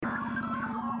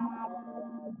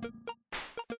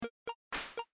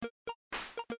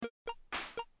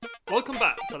Welcome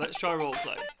back to Let's Try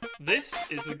Roleplay. This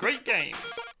is the Great Games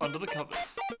Under the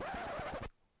Covers.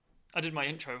 I did my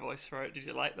intro voice for it. Did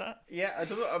you like that? Yeah, I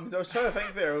don't know. I was trying to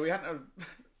think there. We hadn't.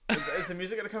 Is the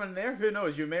music going to come in there? Who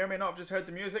knows? You may or may not have just heard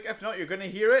the music. If not, you're going to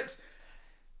hear it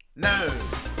now.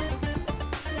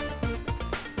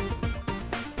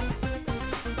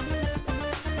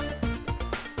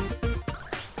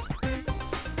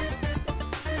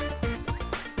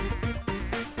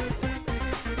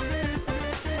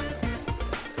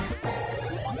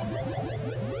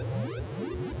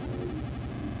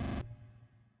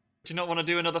 Do you not want to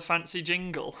do another fancy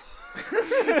jingle?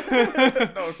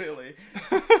 Not really.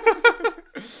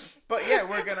 But yeah,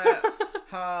 we're gonna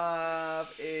have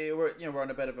we're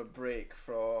on a bit of a break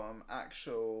from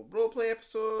actual roleplay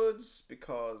episodes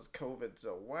because COVID's a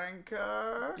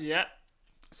wanker. Yeah.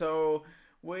 So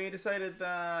we decided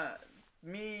that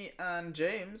me and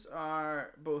James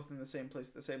are both in the same place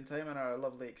at the same time and our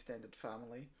lovely extended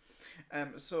family.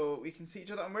 So we can see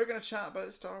each other and we're gonna chat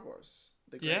about Star Wars.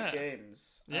 The Great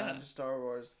Games and Star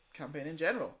Wars campaign in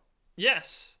general.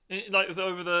 Yes,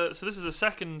 so this is the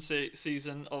second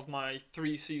season of my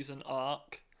 3-season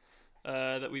arc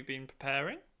that we've been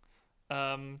preparing.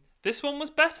 This one was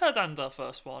better than the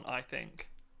first one, I think.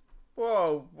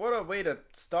 Whoa! What a way to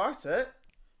start it.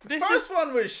 The first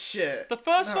one was shit. The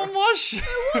first one was shit.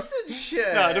 It wasn't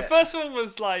shit. No, the first one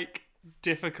was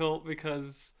difficult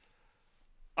because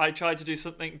I tried to do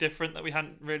something different that we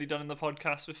hadn't really done in the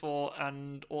podcast before,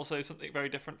 and also something very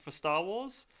different for Star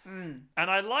Wars. And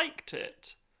I liked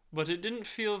it, but it didn't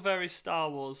feel very Star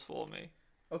Wars for me.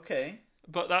 Okay.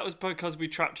 But that was because we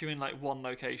trapped you in one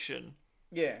location.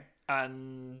 Yeah.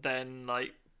 And then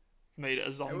made it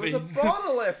a zombie. It was a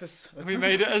bottle episode. We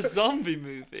made it a zombie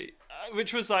movie,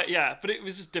 which was but it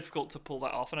was just difficult to pull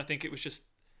that off, and I think it was just.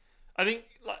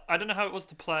 I don't know how it was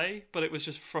to play, but it was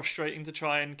just frustrating to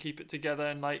try and keep it together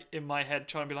and in my head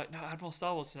trying to be no, add more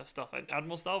Star Wars stuff in, add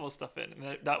more Star Wars stuff in,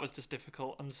 and that was just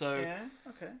difficult, and so yeah,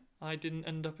 okay. I didn't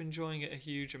end up enjoying it a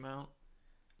huge amount.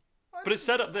 But it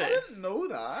set up this. I didn't know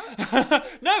that.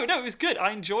 No, it was good.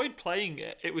 I enjoyed playing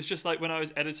it. It was just when I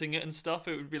was editing it and stuff,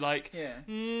 it would be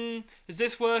is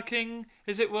this working?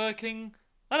 Is it working?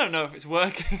 I don't know if it's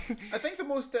working. I think the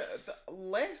most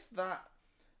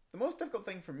difficult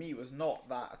thing for me was not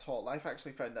that at all. I've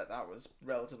actually found that was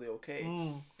relatively okay.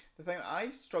 The thing that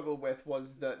I struggled with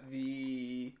was that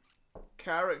the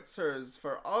characters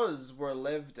for us were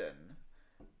lived in,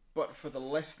 but for the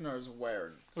listeners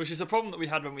weren't. Which is a problem that we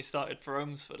had when we started for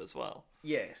Omsford as well.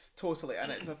 Yes, totally.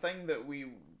 And it's a thing that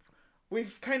we've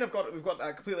got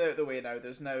that completely out of the way now.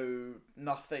 There's now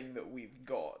nothing that we've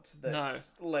got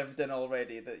that's lived in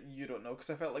already that you don't know. Because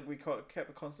I felt like we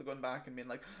kept constantly going back and being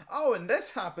oh, and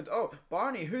this happened. Oh,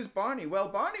 Barney. Who's Barney? Well,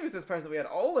 Barney was this person that we had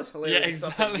all this hilarious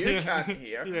stuff that you can't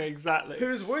hear. Yeah, exactly.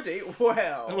 Who's Woody?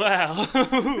 Well.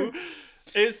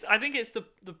 I think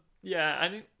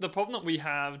the problem that we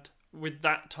had with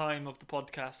that time of the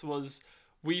podcast was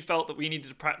we felt that we needed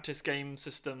to practice game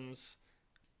systems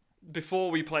before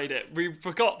we played it. We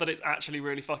forgot that it's actually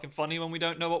really fucking funny when we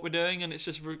don't know what we're doing and it's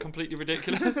just completely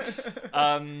ridiculous.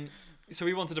 So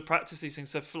we wanted to practice these things.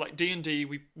 So for D&D,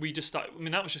 we just started. I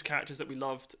mean, that was just characters that we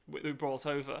loved, we brought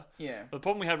over. Yeah. But the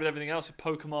problem we had with everything else, with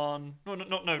Pokemon,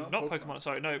 not Pokemon.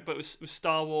 Sorry, no, but with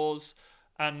Star Wars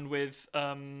and with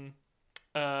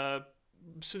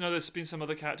so no, there's been some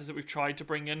other characters that we've tried to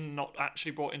bring in, not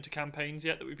actually brought into campaigns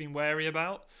yet, that we've been wary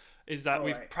about. Is that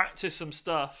we've practiced some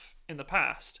stuff in the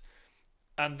past,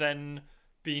 and then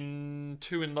been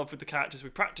too in love with the characters we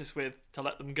practice with to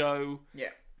let them go. Yeah.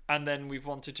 And then we've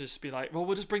wanted to just be well,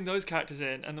 we'll just bring those characters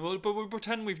in, and we'll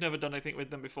pretend we've never done anything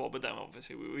with them before. But then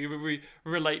obviously we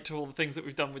relate to all the things that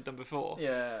we've done with them before.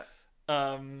 Yeah.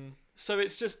 So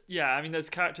it's just I mean, there's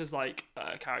characters like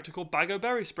a character called Bago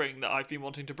Berry Spring that I've been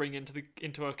wanting to bring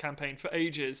into a campaign for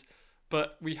ages,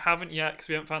 but we haven't yet because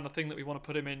we haven't found the thing that we want to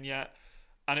put him in yet.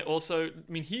 And it also, I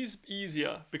mean, he's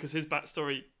easier because his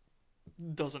backstory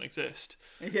doesn't exist.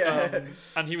 Yeah.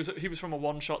 And he was from a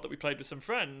one-shot that we played with some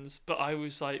friends, but I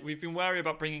was we've been wary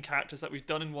about bringing characters that we've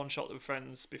done in one-shot with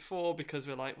friends before because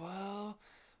we're well,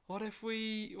 what if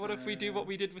we do what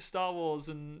we did with Star Wars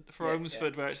and for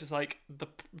Omsford, where it's just the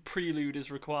prelude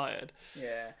is required.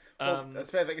 Yeah. Well, I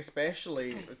think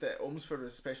especially that Omsford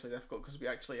was especially difficult because we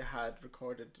actually had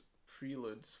recorded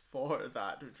preludes for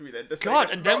that, which we then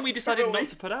decided we decided not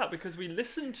to put out because we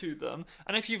listened to them.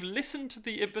 And if you've listened to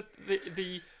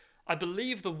the I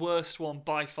believe the worst one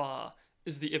by far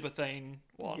is the Ibothane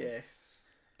one. Yes.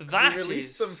 We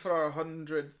released them for our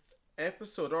 100th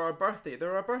episode, or our birthday.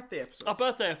 There are birthday episodes. Our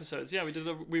birthday episodes, yeah. We did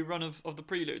a rerun of the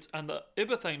preludes, and the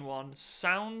Ibothane one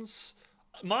sounds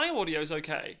my audio's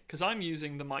okay because I'm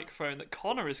using the microphone that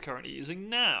Connor is currently using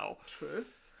now. True.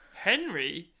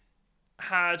 Henry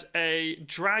had a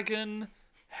Dragon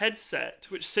headset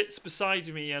which sits beside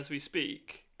me as we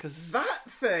speak because That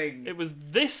thing. it was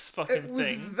this fucking was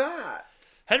thing. that.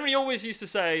 Henry always used to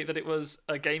say that it was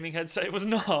a gaming headset. It was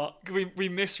not. We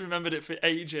misremembered it for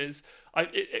ages.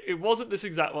 It wasn't this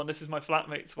exact one. This is my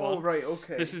flatmate's one. Oh right,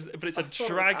 okay. But it's a I thought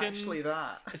Dragon. It was actually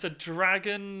that. It's a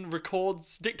Dragon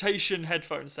records dictation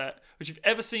headphone set, which if you've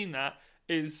ever seen that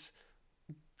is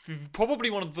probably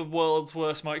one of the world's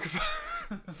worst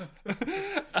microphones.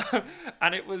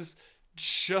 And it was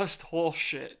just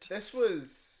horseshit. This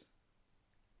was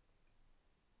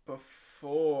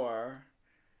before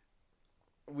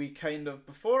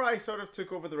I sort of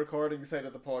took over the recording side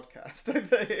of the podcast, I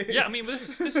think. Yeah, I mean,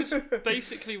 this is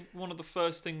basically one of the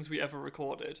first things we ever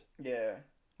recorded. Yeah.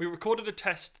 We recorded a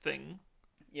test thing.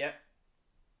 Yeah.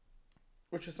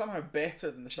 Which was somehow better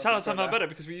than the Which stuff sounded we somehow put better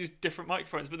because we used different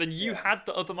microphones. But then you Yeah. had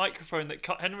the other microphone that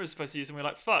Henry was supposed to use, and we were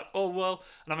like, fuck, oh well.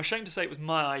 And I'm ashamed to say it was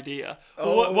my idea.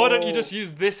 Well, why don't you just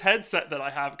use this headset that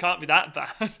I have? It can't be that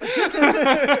bad.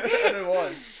 And it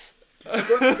was.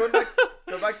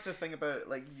 Going back to the thing about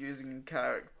like using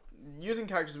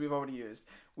characters we've already used.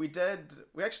 We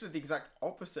actually did the exact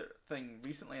opposite thing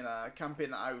recently in a campaign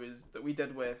that we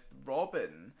did with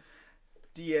Robin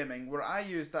DMing, where I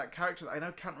used that character that I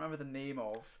now can't remember the name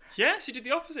of. Yes, you did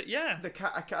the opposite, yeah.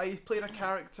 I played a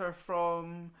character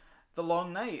from The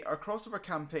Long Night, our crossover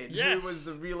campaign, Yes. who was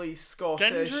the really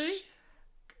Scottish. Gendry?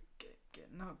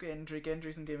 Not Gendry.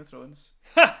 Gendry's in Game of Thrones.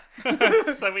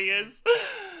 So he is.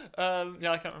 Yeah,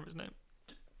 I can't remember his name.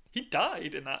 He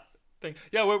died in that thing.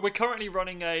 Yeah, we're currently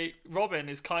running Robin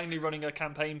is kindly running a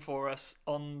campaign for us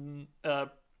on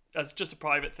as just a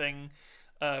private thing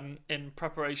in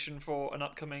preparation for an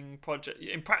upcoming project,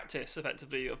 in practice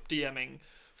effectively of DMing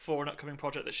for an upcoming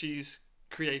project that she's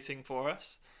creating for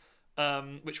us,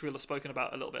 which we'll have spoken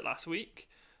about a little bit last week.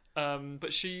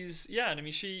 But she's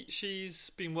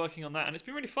been working on that, and it's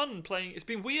been really fun playing. It's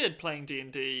been weird playing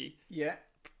D&D Yeah.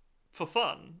 for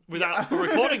fun without a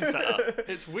recording setup.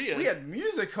 It's weird. We had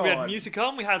music on. We had music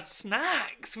on. We had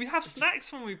snacks. We have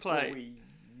snacks when we play. Well, we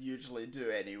usually do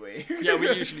anyway. Yeah, we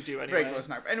usually do anyway. Regular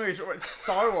snack. Anyway,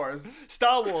 Star Wars.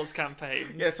 Star Wars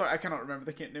campaigns. Yeah, sorry, I cannot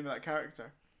remember the name of that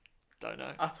character Don't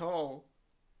know. at all.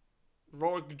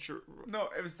 Rog. No,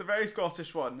 it was the very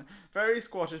Scottish one. Very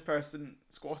Scottish person.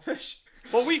 Scottish?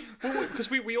 Well, because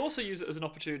we also use it as an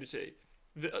opportunity.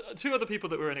 The two other people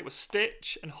that were in it were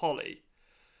Stitch and Holly,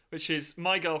 which is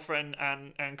my girlfriend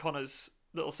and Connor's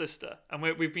little sister. And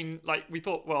we've been like, we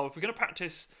thought, well, if we're going to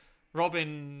practice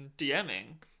Robin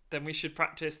DMing, then we should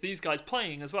practice these guys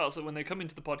playing as well. So when they come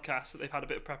into the podcast, that they've had a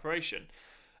bit of preparation.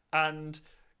 And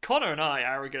Connor and I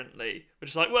arrogantly were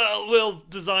just like, well, we'll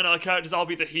design our characters. I'll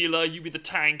be the healer, you be the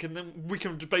tank, and then we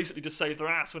can basically just save their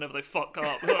ass whenever they fuck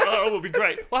up. Oh, it will be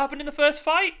great. What happened in the first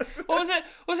fight? What was it?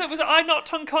 Was it I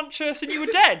knocked unconscious and you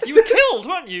were dead? You were killed,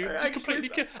 weren't you? Just completely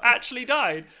killed. Actually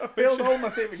died. I failed all my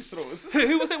savings throws.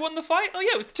 Who was it won the fight? Oh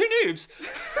yeah, it was the two noobs.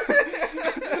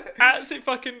 Absolutely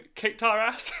fucking kicked our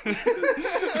ass.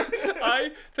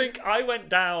 I think I went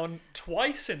down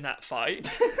twice in that fight.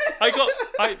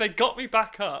 They got me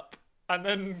back up and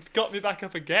then got me back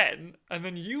up again, and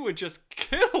then you were just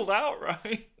killed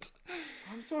outright.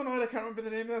 I'm so annoyed I can't remember the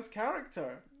name of this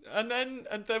character. And then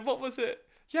what was it?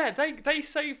 Yeah, they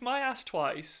saved my ass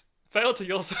twice. Failed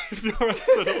to save your ass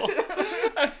at all.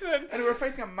 And we were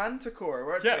fighting a manticore.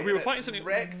 We were fighting something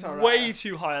way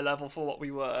too high a level for what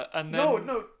we were. And then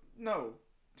No.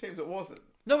 James, it wasn't.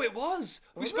 No, it was.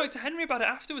 We spoke to Henry about it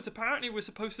afterwards. Apparently, we're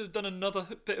supposed to have done another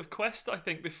bit of quest, I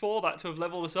think, before that to have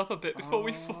leveled us up a bit before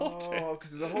we fought it. Oh,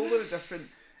 because there's a whole lot of different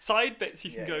side bits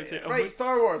you can go to. Right,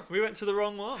 Star Wars. We went to the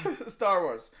wrong one. Star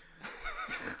Wars.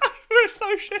 We're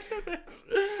so shit at this.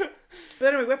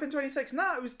 But anyway, Weapon 26.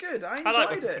 Nah, it was good. I enjoyed like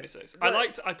Weapon it. 26.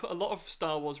 I put a lot of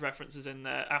Star Wars references in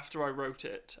there after I wrote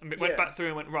it. And went back through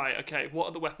and went, right, okay, what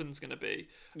are the weapons going to be?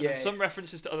 And then some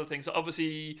references to other things. So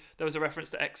obviously, there was a reference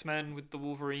to X-Men with the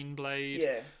Wolverine blade.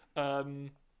 Yeah.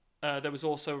 There was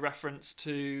also reference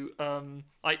to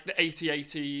like the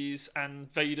AT-ATs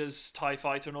and Vader's TIE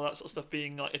Fighter and all that sort of stuff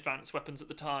being like advanced weapons at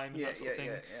the time and that sort of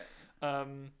thing.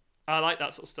 I like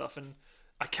that sort of stuff, and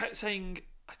I kept saying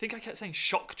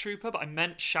Shock Trooper, but I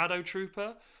meant Shadow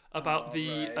Trooper about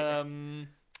the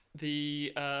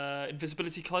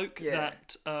invisibility cloak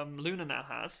that Luna now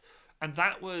has. And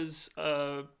that was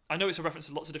I know it's a reference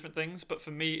to lots of different things, but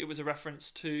for me it was a reference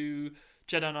to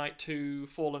Jedi Knight 2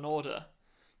 Fallen Order,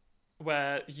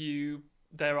 where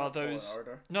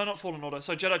not Fallen Order,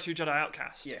 so Jedi 2 Jedi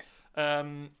Outcast. Yes.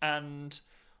 And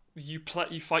you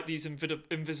fight these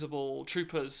invisible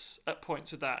troopers at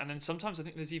points with that, and then sometimes I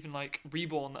think there's even like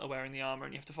Reborn that are wearing the armor,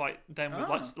 and you have to fight them with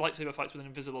lightsaber fights with an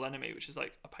invisible enemy, which is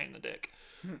like a pain in the dick.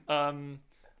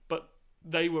 But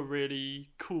they were really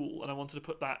cool, and I wanted to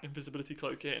put that invisibility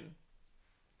cloak in.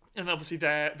 And obviously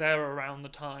they're around the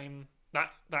time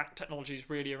that technology is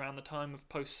really around the time of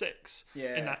post 6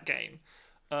 in that game.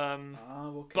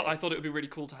 Okay. But I thought it would be really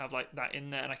cool to have like that in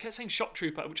there, and I kept saying shock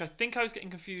trooper, which I think I was getting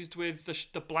confused with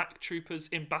the black troopers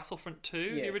in Battlefront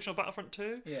 2, the original Battlefront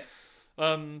 2. Yeah.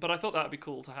 But I thought that would be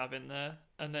cool to have in there,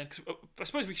 and then cause I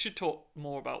suppose we should talk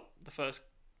more about the first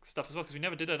stuff as well, because we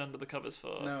never did an under the covers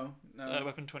for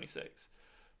Weapon 26,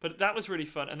 but that was really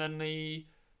fun. And then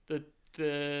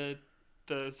the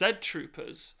Z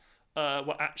troopers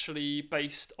were actually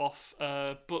based off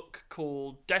a book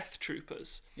called Death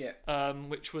Troopers,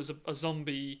 which was a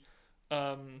zombie,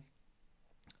 a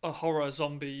horror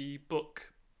zombie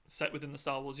book set within the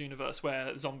Star Wars universe,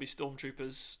 where zombie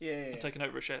stormtroopers have taken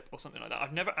over a ship or something like that.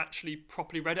 I've never actually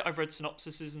properly read it. I've read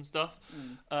synopsises and stuff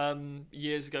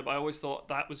years ago, but I always thought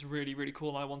that was really, really cool,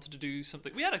 and I wanted to do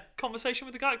something. We had a conversation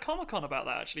with the guy at Comic-Con about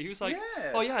that, actually. He was like,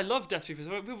 oh yeah, I love Death Troopers.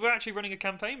 We're actually running a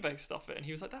campaign based off it. And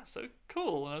he was like, that's so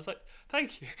cool. And I was like,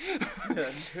 thank you.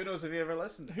 Who knows if he ever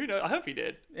listened? Who knows? I hope he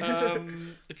did.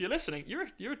 If you're listening,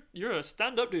 you're a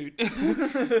stand-up dude.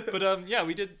 But yeah,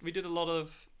 we did a lot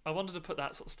of... I wanted to put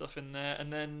that sort of stuff in there,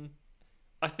 and then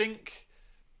I think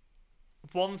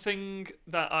one thing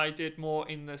that I did more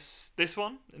in this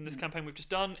campaign we've just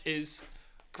done is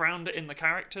ground it in the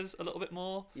characters a little bit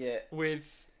more. Yeah.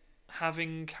 With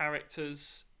having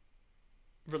characters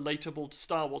relatable to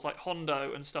Star Wars, like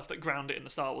Hondo and stuff that ground it in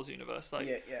the Star Wars universe.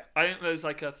 Like, I think there's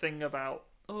like a thing about,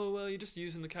 oh well, you're just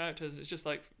using the characters, and it's just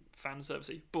like fan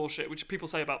servicey bullshit, which people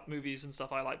say about movies and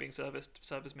stuff. I like being service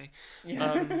me.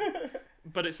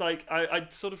 But it's like I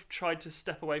sort of tried to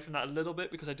step away from that a little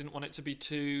bit, because I didn't want it to be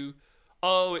too,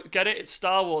 get it, it's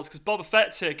Star Wars because Boba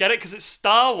Fett's here, get it because it's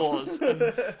Star Wars.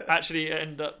 And actually it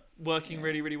ended up working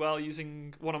really, really well,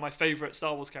 using one of my favourite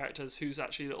Star Wars characters, who's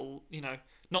actually little,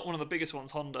 not one of the biggest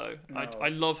ones, Hondo. No. I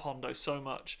love Hondo so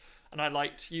much, and I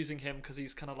liked using him because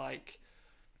he's kind of like,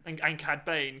 and Cad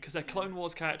Bane, because they're Clone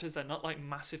Wars characters, they're not like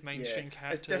massive mainstream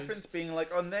characters. It's different to being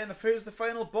like, and then who's the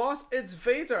final boss? It's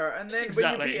Vader, and then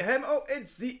when you beat him,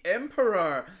 it's the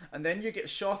Emperor, and then you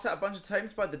get shot at a bunch of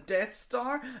times by the Death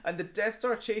Star, and the Death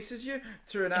Star chases you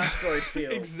through an asteroid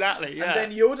field. Exactly, yeah.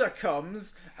 And then Yoda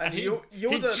comes, and he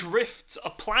drifts a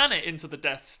planet into the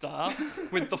Death Star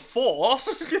with the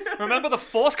Force. Remember the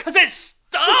Force? Because it's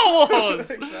Star Wars!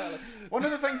 Exactly. One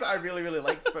of the things that I really, really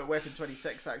liked about Weapon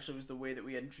 26 actually was the way that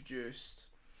we introduced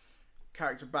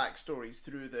character backstories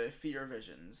through the fear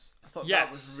visions. I thought that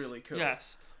was really cool.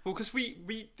 Yes. Well, because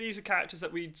these are characters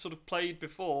that we'd sort of played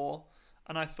before,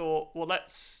 and I thought, well,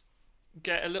 let's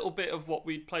get a little bit of what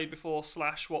we'd played before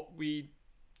 / what we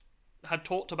had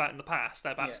talked about in the past,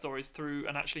 their backstories, through,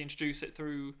 and actually introduce it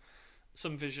through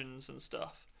some visions and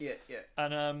stuff. Yeah.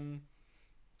 And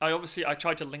I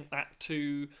tried to link that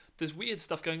to, there's weird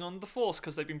stuff going on in the Force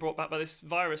because they've been brought back by this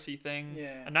virusy thing,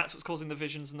 and that's what's causing the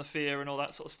visions and the fear and all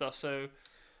that sort of stuff. So,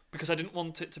 because I didn't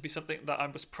want it to be something that I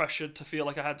was pressured to feel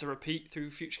like I had to repeat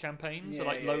through future campaigns, and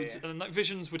like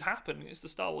visions would happen. It's the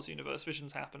Star Wars universe,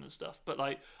 visions happen and stuff. But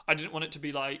like, I didn't want it to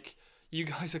be like, you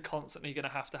guys are constantly going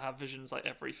to have visions like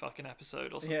every fucking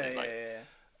episode or something.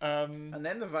 And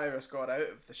then the virus got out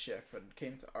of the ship and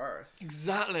came to Earth.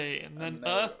 Exactly, and then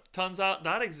Earth turns out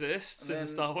that exists in the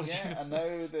Star Wars universe. And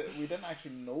now that we didn't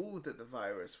actually know that the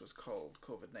virus was called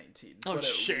COVID-19. Oh but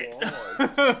shit! It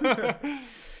was.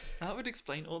 That would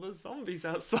explain all the zombies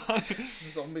outside.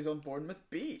 The zombies on Bournemouth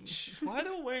Beach. Why are they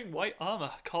all wearing white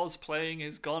armor? Cosplaying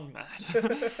is gone mad.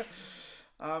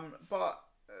 But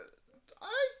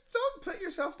I don't put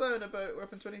yourself down about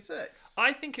Weapon 26.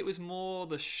 I think it was more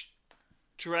the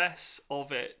stress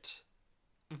of it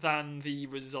than the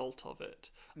result of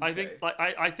it. Okay.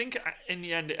 I think in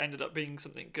the end it ended up being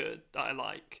something good that I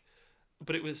like,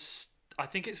 but it was, I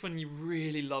think it's when you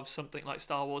really love something like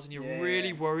Star Wars and you're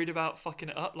really worried about fucking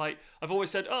it up. Like, I've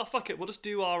always said, oh fuck it, we'll just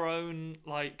do our own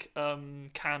like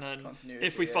canon. Continuity,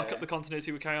 if we fuck up the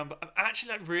continuity, we carry on. But I'm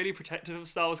actually like really protective of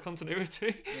Star Wars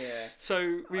continuity. Yeah.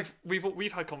 So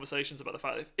we've had conversations about the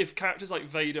fact that if characters like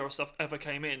Vader or stuff ever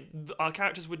came in, our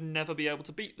characters would never be able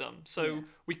to beat them. So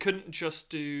we couldn't just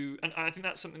do, and I think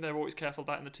that's something they're always careful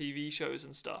about in the TV shows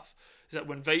and stuff, is that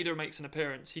when Vader makes an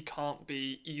appearance, he can't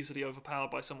be easily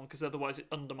overpowered by someone, because otherwise it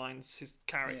undermines his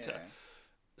character. Yeah.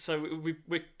 So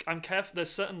I'm careful. There's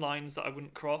certain lines that I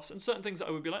wouldn't cross, and certain things that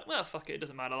I would be like, well, fuck it, it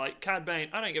doesn't matter. Like Cad Bane,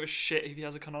 I don't give a shit if he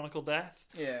has a canonical death.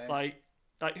 Yeah. Like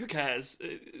who cares?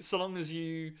 So long as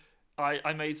you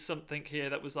I made something here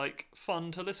that was like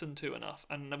fun to listen to enough,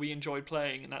 and we enjoyed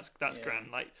playing, and that's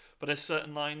grand. Like, but there's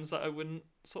certain lines that I wouldn't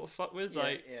sort of fuck with.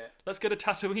 Let's go to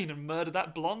Tatooine and murder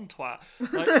that blonde twat.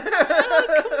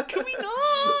 Like, can we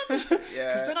not?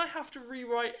 Because then I have to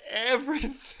rewrite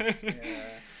everything.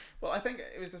 Yeah. Well, I think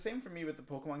it was the same for me with the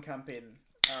Pokemon campaign.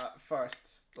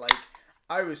 First, like,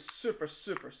 I was super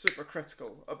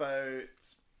critical about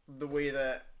the way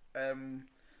that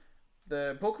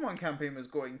the Pokemon campaign was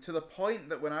going, to the point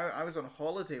that when I was on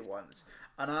holiday once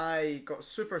and I got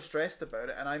super stressed about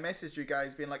it, and I messaged you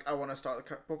guys being like, I want to start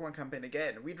the Pokemon campaign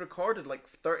again. We'd recorded like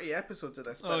 30 episodes of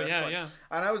this by this point.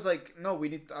 And I was like, no, we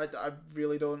need, I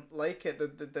really don't like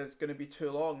it. There's going to be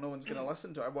too long. No one's going to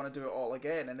listen to it. I want to do it all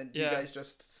again. And then you guys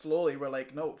just slowly were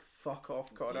like, no, fuck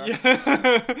off, Connor.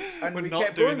 And we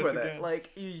kept going with it. Again.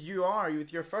 Like, you are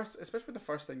with your first, especially the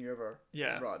first thing you ever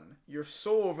run, you're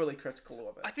so overly critical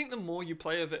of it. I think the more you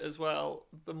play of it as well,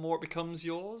 the more it becomes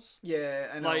yours. Yeah,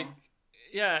 I know. Like,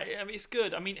 yeah, I mean, it's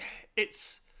good. I mean,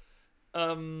 it's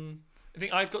I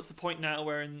think I've got to the point now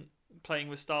where in playing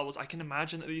with Star Wars, I can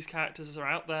imagine that these characters are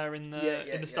out there in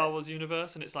the Star Wars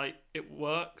universe, and it's like, it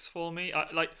works for me.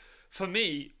 For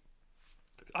me,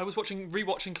 I was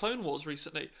rewatching Clone Wars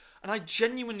recently, and I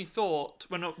genuinely thought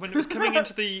when it was coming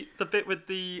into the bit with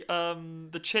the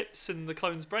chips in the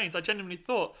clones' brains, I genuinely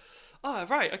thought, oh,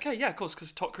 right, okay, yeah, of course,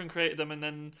 because Tok'ran created them, and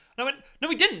then I went, no,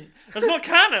 he didn't. That's not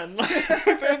canon.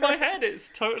 But in my head, it's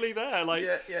totally there. Like,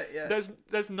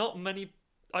 there's not many.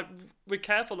 We're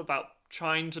careful about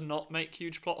trying to not make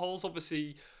huge plot holes.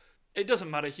 Obviously, it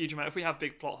doesn't matter a huge amount. If we have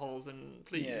big plot holes, then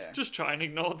please just try and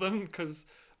ignore them, because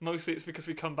mostly it's because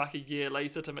we come back a year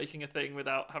later to making a thing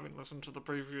without having listened to the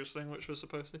previous thing, which we're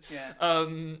supposed to. Yeah.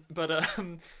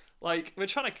 Like, we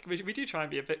do try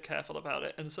and be a bit careful about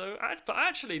it, and so, but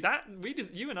actually,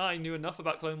 you and I knew enough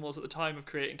about Clone Wars at the time of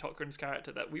creating Tok'ran's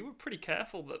character that we were pretty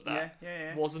careful that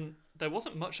there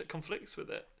wasn't much that conflicts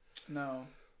with it. No,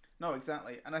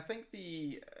 exactly, and I think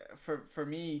for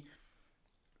me,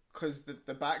 because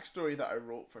the backstory that I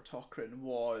wrote for Tok'ran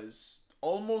was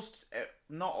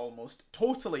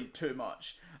totally too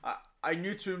much. I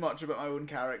knew too much about my own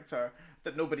character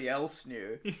that nobody else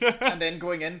knew. And then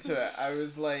going into it, I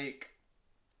was like,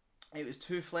 it was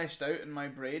too fleshed out in my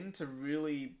brain to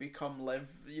really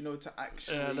to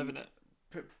actually live in it.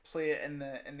 Play it in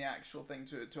the actual thing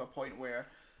to a point where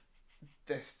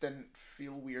this didn't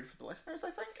feel weird for the listeners, I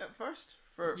think, at first.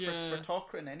 For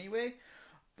Tok'ran anyway.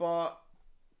 But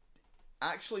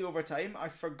actually, over time,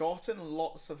 I've forgotten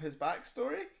lots of his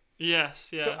backstory. Yes,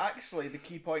 yeah. So actually, the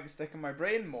key points stick in my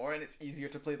brain more, and it's easier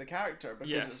to play the character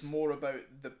because it's more about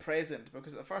the present.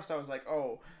 Because at first I was like,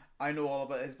 oh, I know all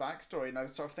about his backstory, and I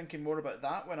was sort of thinking more about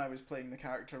that when I was playing the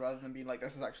character rather than being like,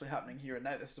 this is actually happening here and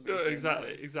now. This is what he's doing now.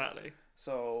 Exactly.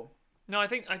 So no, I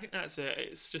think that's it.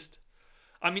 It's just,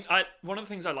 I mean, one of the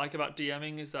things I like about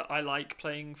DMing is that I like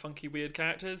playing funky, weird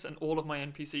characters, and all of my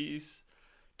NPCs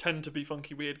tend to be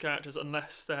funky, weird characters,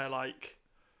 unless they're like,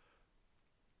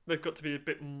 they've got to be a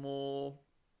bit more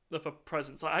of a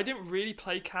presence. Like, I didn't really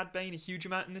play Cad Bane a huge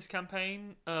amount in this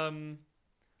campaign,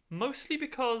 mostly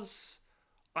because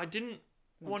I didn't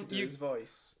want to do his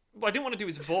voice. Well, I didn't want to do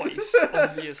his voice,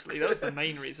 obviously. That was the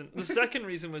main reason. The second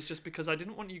reason was just because I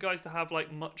didn't want you guys to have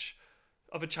like much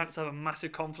of a chance to have a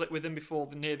massive conflict with him before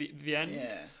near the end.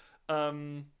 Yeah.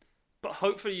 But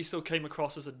hopefully he still came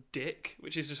across as a dick,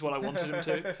 which is just what I wanted him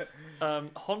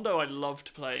to. Hondo I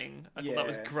loved playing. I thought that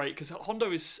was great, because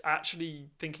Hondo is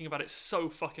actually, thinking about it, so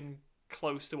fucking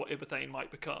close to what Ibathane might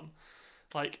become.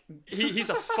 Like, he's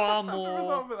a far more... I never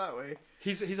thought of it that way.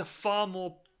 He's a far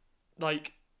more,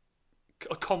 like,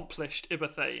 accomplished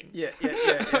Ibathane. Yeah.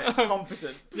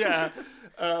 Competent. Yeah.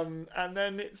 And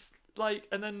then it's... like,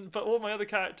 and then, but all my other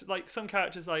characters, like some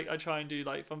characters, like I try and do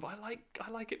like fun, but I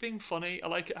like it being funny. I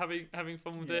like it having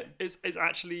fun with it. It's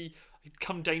actually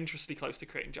come dangerously close to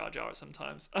creating Jar Jar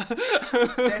sometimes.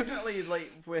 Definitely,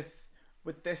 like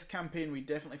with this campaign, we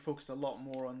definitely focus a lot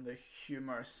more on the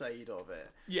humor side of it.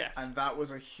 Yes, and that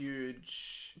was a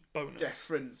huge bonus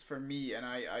difference for me, and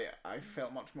I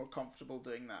felt much more comfortable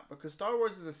doing that, because Star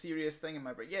Wars is a serious thing in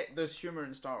my brain. Yeah, there's humor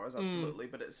in Star Wars, absolutely,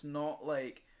 but it's not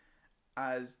like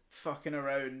as fucking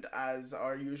around as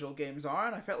our usual games are,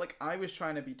 and I felt like I was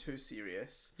trying to be too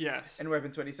serious. Yes. In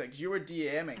Weapon 26, you were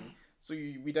DMing, so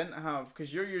we didn't have,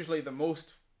 because you're usually the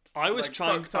most. I was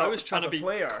trying to be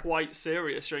quite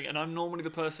serious during it, and I'm normally the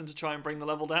person to try and bring the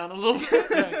level down a little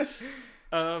bit.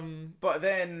 But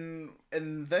then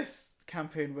in this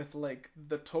campaign with like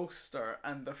the toaster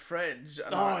and the fridge,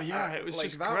 and it was like,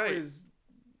 just great.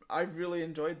 I really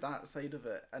enjoyed that side of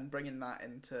it, and bringing that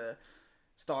into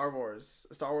Star Wars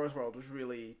World was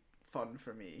really fun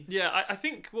for me. Yeah, I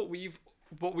think what we've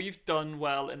done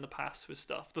well in the past with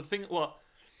stuff. The thing, well,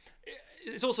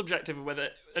 it's all subjective of whether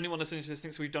anyone listening to this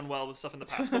thinks we've done well with stuff in the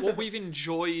past. But what we've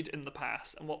enjoyed in the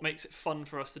past and what makes it fun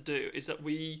for us to do is that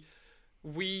we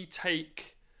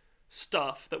take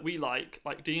stuff that we like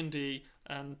D&D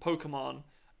and Pokemon,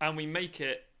 and we make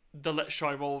it the Let's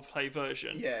Try Roleplay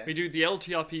version. Yeah. We do the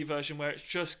LTRP version where it's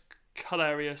just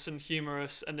hilarious and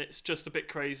humorous and it's just a bit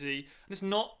crazy. And it's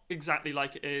not exactly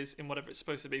like it is in whatever it's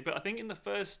supposed to be. But I think in the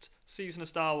first season of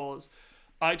Star Wars,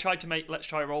 I tried to make Let's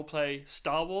Try Roleplay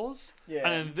Star Wars. Yeah.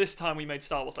 And then this time we made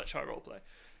Star Wars Let's Try Roleplay.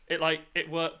 It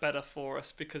worked better for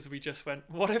us because we just went,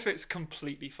 what if it's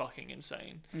completely fucking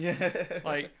insane? Yeah.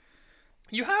 Like,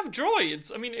 you have droids.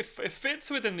 I mean, if it fits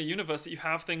within the universe that you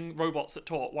have robots that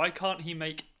talk, why can't he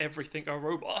make everything a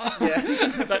robot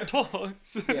that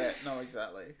talks? Yeah, no,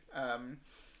 exactly.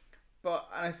 But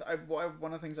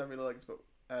one of the things I really liked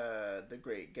about the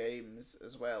Great Games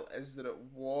as well is that it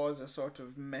was a sort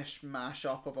of mash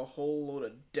up of a whole load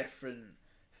of different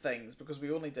things, because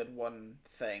we only did one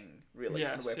thing really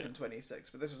in Weapon 26,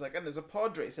 but this was like, and there's a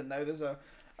pod race, and now there's an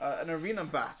arena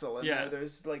battle, and now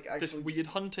there's like actually this weird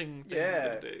hunting thing we're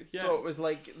gonna do. Yeah. So it was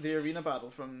like the arena battle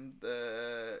from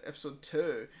the episode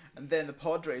 2, and then the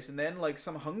pod race, and then like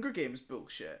some Hunger Games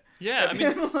bullshit. Yeah, I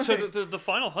mean, so the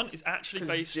final hunt is actually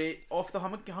based off the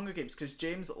Hunger Games, because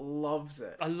James loves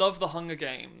it. I love the Hunger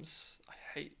Games.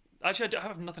 Actually, I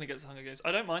have nothing against the Hunger Games.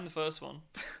 I don't mind the first one.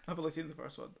 I've only seen the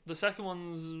first one. The second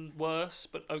one's worse,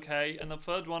 but okay, and the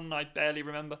third one I barely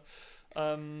remember.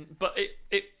 But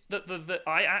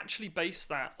I actually based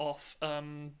that off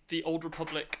the Old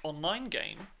Republic online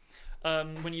game.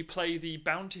 When you play the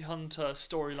bounty hunter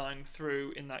storyline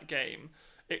through in that game,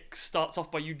 it starts off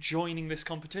by you joining this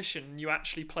competition. You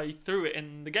actually play through it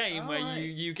in the game where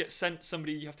you get sent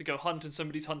somebody, you have to go hunt, and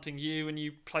somebody's hunting you, and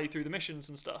you play through the missions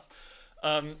and stuff.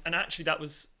 And actually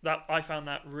I found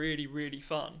that really, really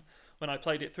fun when I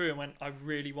played it through and went, I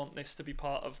really want this to be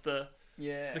part of the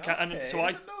and so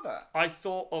I didn't know that. I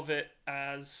thought of it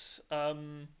as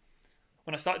when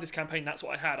I started this campaign, that's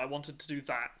what I had. I wanted to do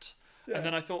that. And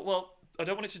then I thought, well, I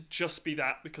don't want it to just be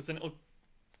that, because then it'll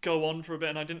go on for a bit,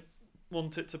 and I didn't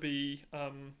want it to be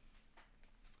I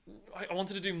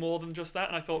wanted to do more than just that.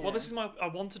 And I thought, well, I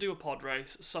want to do a pod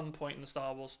race at some point in the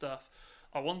Star Wars stuff.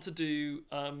 I want to do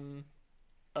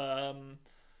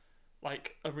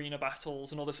like arena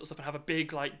battles and all this sort of stuff, and have a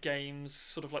big like games,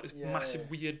 sort of like this massive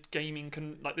weird gaming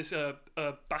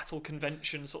battle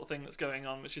convention sort of thing that's going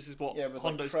on, which is what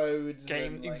Hondo's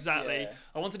game exactly.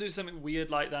 I want to do something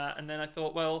weird like that, and then I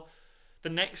thought, well, the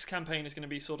next campaign is going to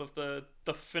be sort of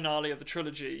the finale of the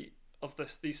trilogy of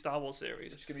these Star Wars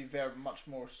series. It's going to be very much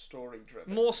more story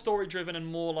driven. More story driven and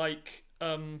more like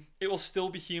it will still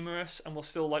be humorous, and we'll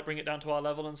still like bring it down to our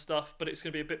level and stuff, but it's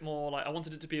going to be a bit more like, I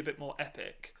wanted it to be a bit more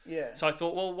epic. Yeah. So I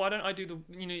thought, well, why don't I do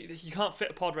you can't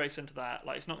fit a pod race into that.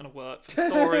 Like, it's not going to work for the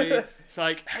story. It's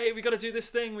like, hey, we got to do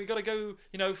this thing. We got to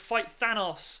go, fight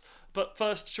Thanos. But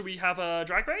first, should we have a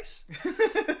drag race?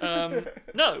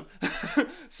 No.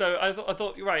 So I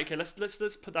thought, right, okay, let's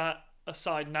put that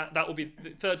aside. And that will be the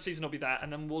third season. Will be that,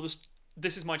 and then we'll just.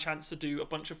 This is my chance to do a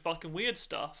bunch of fucking weird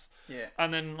stuff. Yeah.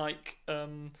 And then like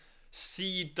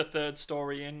seed the third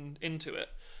story into it.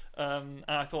 And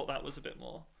I thought that was a bit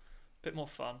more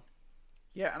fun.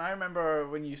 Yeah, and I remember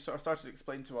when you sort of started to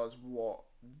explain to us what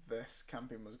this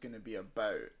campaign was going to be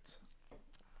about,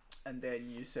 and then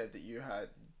you said that you had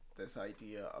this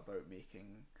idea about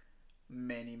making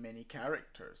many, many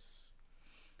characters.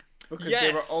 Because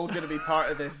they were all going to be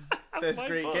part of this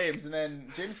Great Games, and then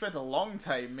James spent a long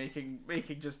time making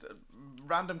just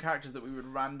random characters that we would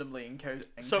randomly encounter.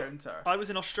 So I was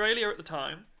in Australia at the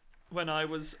time when I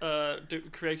was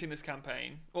creating this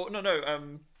campaign. When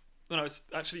I was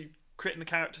actually creating the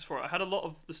characters for it, I had a lot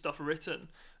of the stuff written,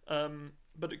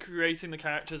 but creating the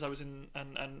characters, I was in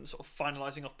and sort of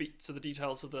finalising off beats of the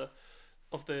details of the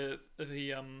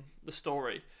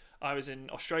story. I was in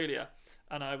Australia,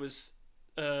 and I was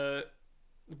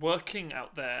working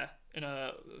out there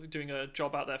doing a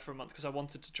job out there for a month because I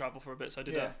wanted to travel for a bit. So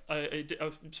I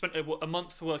spent a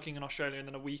month working in Australia, and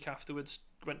then a week afterwards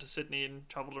went to Sydney and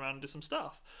travelled around and did some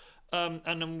stuff. And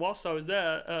then whilst I was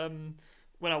there,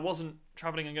 when I wasn't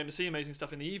travelling and going to see amazing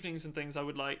stuff in the evenings and things, I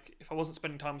would if I wasn't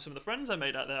spending time with some of the friends I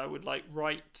made out there, I would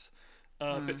write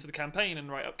bits of the campaign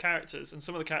and write up characters, and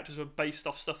some of the characters were based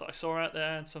off stuff that I saw out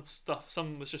there, and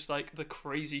some was just like the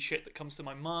crazy shit that comes to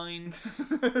my mind.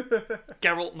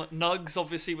 Geralt McNugs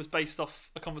obviously was based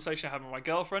off a conversation I had with my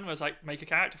girlfriend, where I was like, make a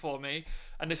character for me,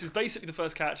 and this is basically the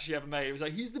first character she ever made. It was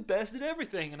like, he's the best at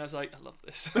everything, and I was like, I love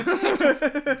this.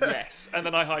 Yes. And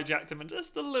then I hijacked him and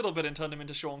just a little bit and turned him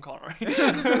into Sean Connery.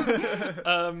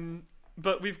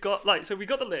 But we've got we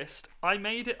got the list. I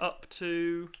made it up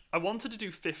to, I wanted to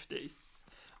do 50.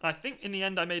 And I think in the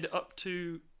end I made it up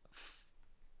to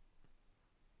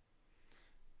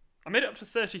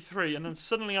 33, and then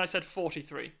suddenly I said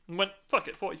 43 and went, fuck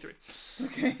it, 43.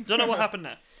 Okay. Don't know what happened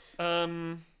there.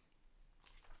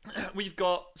 We've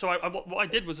got, so what I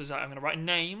did was I'm going to write a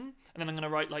name, and then I'm going to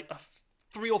write like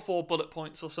 3 or 4 bullet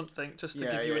points or something, just to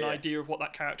give you an idea of what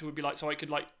that character would be like, so I could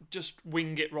like just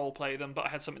wing it, role play them, but I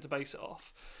had something to base it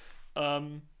off.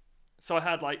 So I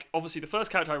had like, obviously the first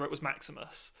character I wrote was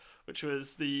Maximus, which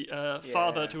was the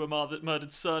father to a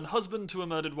murdered son, husband to a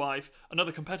murdered wife.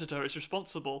 Another competitor is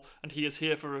responsible, and he is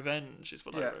here for revenge, is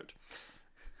what I wrote.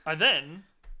 I then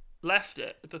left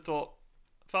it with the thought,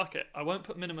 fuck it, I won't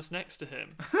put Minimus next to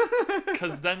him,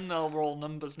 because then they'll roll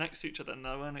numbers next to each other and they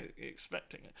weren't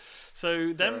expecting it.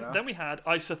 So then we had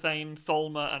Isothane,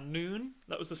 Tholma, and Noon.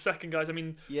 That was the second guys. I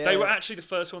mean, they were actually the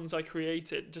first ones I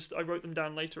created. Just I wrote them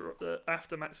down later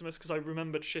after Maximus, because I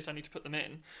remembered, shit, I need to put them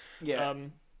in. Yeah.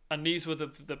 And these were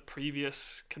the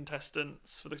previous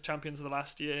contestants for the champions of the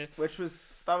last year.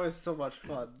 That was so much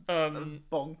fun.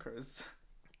 Bonkers.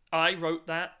 I wrote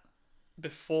that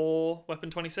before Weapon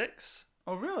 26.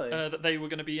 Oh, really? That they were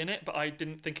going to be in it, but I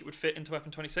didn't think it would fit into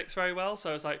Weapon 26 very well. So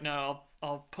I was like, no,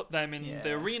 I'll put them in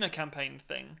the arena campaign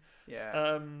thing.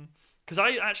 Yeah. Because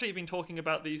I actually have been talking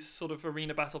about these sort of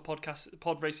arena battle podcast,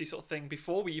 pod racy sort of thing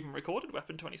before we even recorded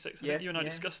Weapon 26. I think you and I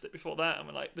discussed it before that, and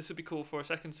we're like, this would be cool for a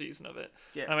second season of it.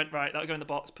 Yeah. And I went, right, that'll go in the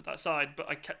box, put that aside. But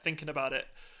I kept thinking about it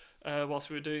whilst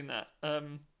we were doing that.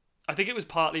 I think it was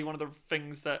partly one of the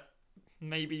things that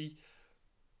maybe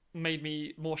made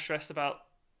me more stressed about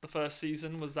the first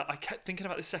season, was that I kept thinking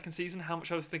about this second season, how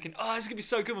much I was thinking, oh, this is going to be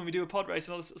so good when we do a pod race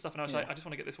and all this sort of stuff, and I was like, I just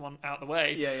want to get this one out of the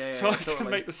way so I can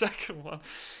make the second one.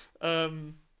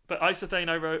 But Isothane,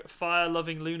 I wrote,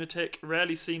 fire-loving lunatic,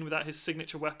 rarely seen without his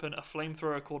signature weapon, a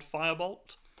flamethrower called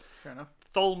Firebolt. Fair enough.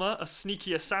 Tholma, a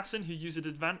sneaky assassin who uses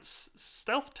advanced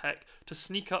stealth tech to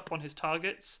sneak up on his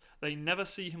targets. They never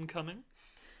see him coming.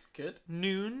 Good.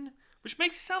 Noon, which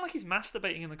makes it sound like he's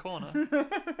masturbating in the corner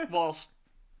whilst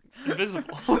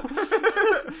invisible.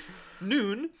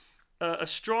 Noon, a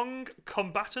strong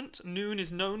combatant. Noon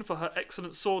is known for her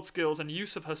excellent sword skills and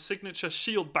use of her signature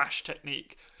shield bash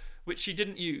technique, which she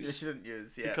didn't use. Yeah, she didn't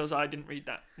use, because I didn't read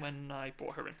that when I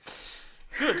brought her in.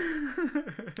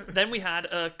 Good. Then we had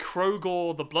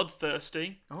Krogor the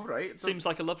Bloodthirsty. All right. Seems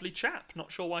like a lovely chap.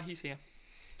 Not sure why he's here.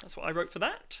 That's what I wrote for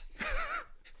that.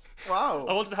 Wow.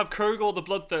 I wanted to have Krogor the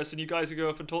Bloodthirsty, and you guys would go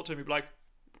up and talk to him and be like,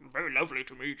 very lovely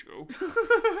to meet you.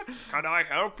 Can I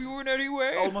help you in any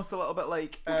way? Almost a little bit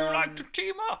like... Would you like to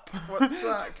team up? What's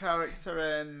that character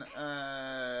in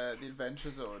The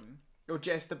Adventure Zone? Oh,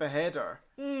 Jess the Beheader.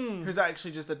 Who's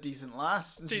actually just a decent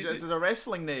lass. And she just is a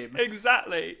wrestling name.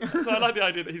 Exactly. So I like the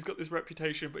idea that he's got this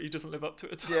reputation, but he doesn't live up to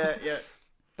it at all.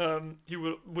 Yeah. He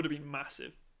would have been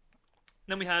massive.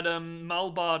 Then we had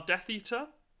Malbar Death Eater.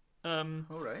 All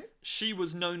right. She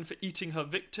was known for eating her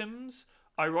victims.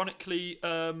 Ironically,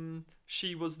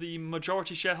 she was the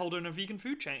majority shareholder in a vegan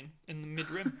food chain in the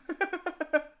Mid-Rim.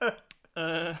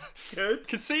 Good.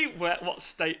 Can see what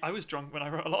state I was drunk when I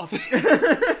wrote a lot of these.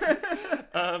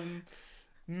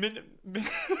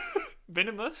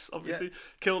 Minimus obviously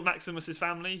killed Maximus's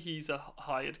family. He's a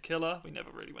hired killer. We never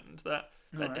really went into that.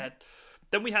 They're dead.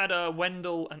 Then we had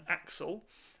Wendell and Axel.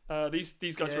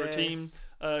 These guys were a team.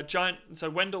 So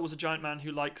Wendell was a giant man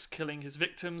who likes killing his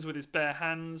victims with his bare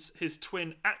hands. His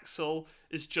twin Axel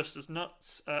is just as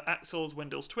nuts. Axel's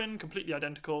Wendell's twin, completely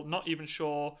identical. Not even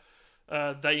sure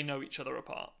they know each other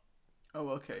apart. Oh,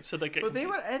 okay. So they get. But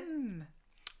confused. they were in.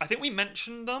 I think we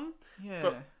mentioned them. Yeah.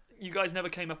 But you guys never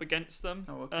came up against them.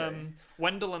 Oh, okay.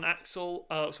 Wendell and Axel.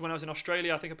 So when I was in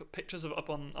Australia, I think I put pictures of it up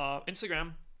on our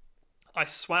Instagram. I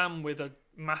swam with a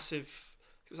massive.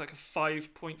 It was like a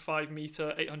 5.5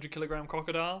 meter, 800 kilogram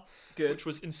crocodile, which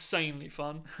was insanely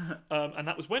fun. And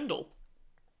that was Wendell.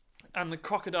 And the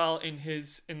crocodile in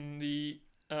the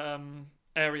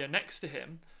area next to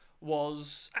him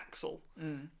was Axel.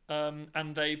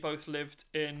 And they both lived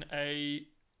in a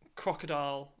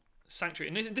crocodile sanctuary.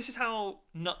 And this is how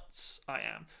nuts I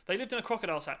am. They lived in a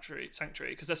crocodile sanctuary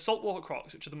because they're saltwater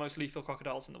crocs, which are the most lethal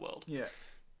crocodiles in the world. Yeah.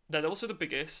 They're also the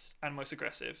biggest and most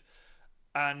aggressive.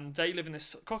 and they live in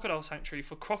this crocodile sanctuary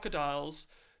for crocodiles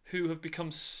who have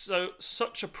become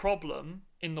such a problem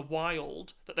in the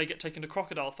wild that they get taken to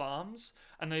crocodile farms,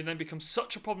 and they then become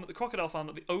such a problem at the crocodile farm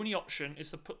that the only option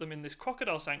is to put them in this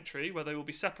crocodile sanctuary where they will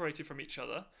be separated from each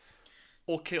other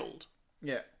or killed.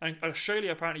 Yeah. And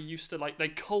Australia apparently used to, like, they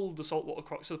culled the saltwater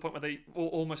crocs to the point where they were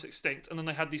almost extinct, and then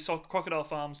they had these crocodile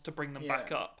farms to bring them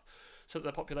back up so that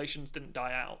their populations didn't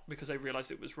die out because they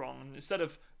realised it was wrong. And instead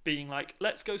of being like,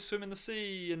 let's go swim in the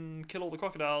sea and kill all the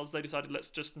crocodiles, they decided, let's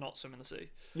just not swim in the sea.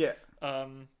 Yeah.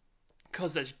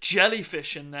 Because there's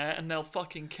jellyfish in there and they'll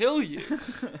fucking kill you.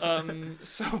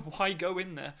 So why go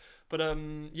in there? But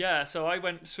yeah, so I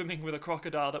went swimming with a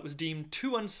crocodile that was deemed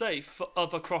too unsafe for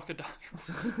other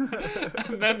crocodiles.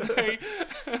 And then they...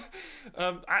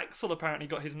 Axel apparently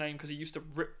got his name because he used to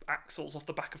rip axles off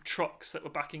the back of trucks that were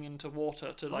backing into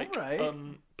water to, like,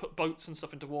 put boats and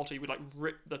stuff into water. He would, like,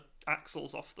 rip the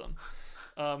axles off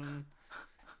them.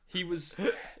 He was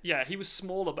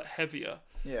smaller but heavier.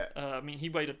 Yeah. I mean, he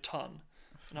weighed a ton.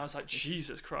 And I was like,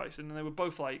 Jesus Christ. And then they were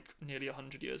both like nearly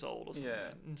 100 years old or something.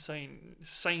 Yeah.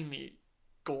 Insanely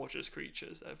gorgeous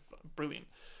creatures. They're brilliant.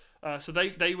 So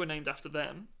they were named after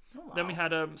them. Oh, wow. Then we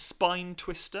had Spine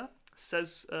Twister.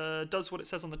 Does what it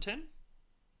says on the tin.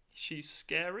 She's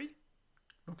scary.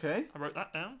 Okay. I wrote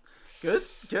that down. Good.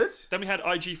 Then we had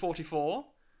IG-44.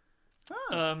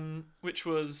 Which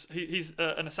was... He's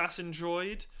an assassin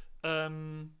droid.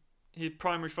 His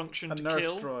primary function to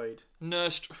kill.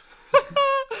 Nurse droid.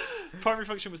 Primary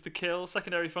function was to kill.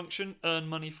 Secondary function, earn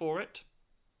money for it.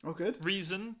 Oh, good.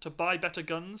 Reason, to buy better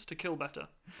guns to kill better.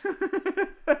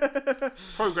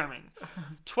 Programming.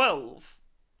 12.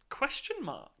 Question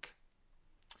mark.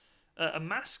 A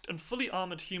masked and fully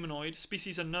armoured humanoid,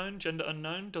 species unknown, gender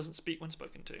unknown, doesn't speak when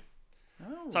spoken to.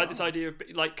 Oh, so I had this idea of,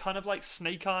 like, kind of like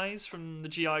Snake Eyes from the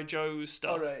G.I. Joe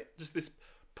stuff. Oh, right. Just this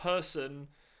person...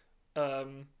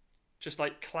 just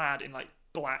like clad in like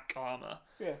black armor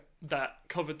that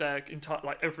covered their entire,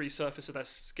 like, every surface of their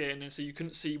skin, and so you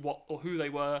couldn't see what or who they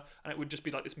were, and it would just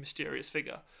be like this mysterious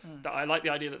figure. That I like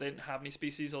the idea that they didn't have any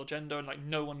species or gender, and like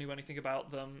no one knew anything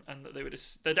about them, and that they were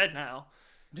just, they're dead now.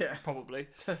 Yeah, probably.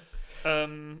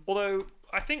 Although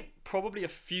I think probably a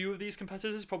few of these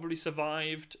competitors probably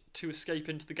survived to escape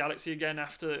into the galaxy again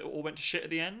after it all went to shit at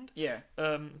the end. Yeah.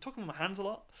 I'm talking with my hands a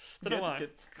lot. Don't know why.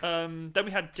 Then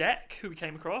we had Deck, who we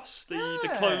came across, the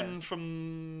clone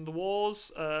from the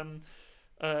wars.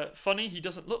 Funny, he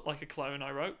doesn't look like a clone,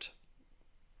 I wrote.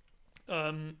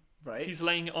 Right. He's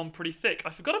laying it on pretty thick.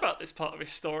 I forgot about this part of his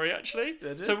story, actually.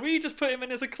 So we just put him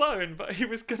in as a clone, but he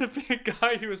was going to be a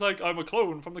guy who was like, I'm a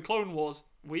clone from the Clone Wars.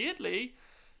 Weirdly,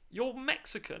 you're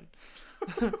Mexican.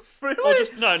 Really? Or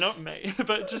just, no, not me.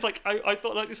 But just like, I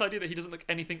thought, like, this idea that he doesn't look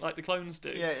anything like the clones do.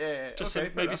 Yeah. Just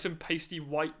maybe some pasty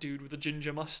white dude with a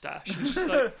ginger mustache. And he's just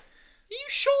like, are you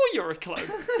sure you're a clone?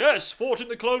 Yes, fought in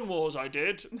the Clone Wars, I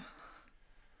did.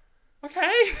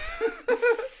 Okay.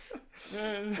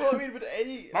 Well, I mean, but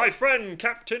my friend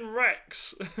Captain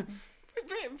Rex.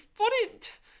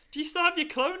 Do you still have your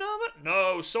clone armor?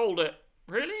 No, sold it.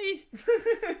 Really?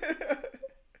 I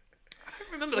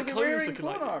don't remember the clones looking like. Was he wearing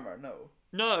clone armor?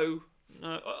 No.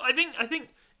 I think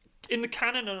in the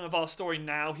canon of our story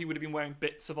now, he would have been wearing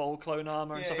bits of old clone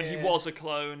armor and stuff, and he was a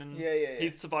clone, and he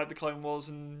survived the Clone Wars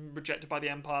and rejected by the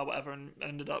Empire, whatever, and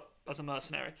ended up as a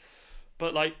mercenary.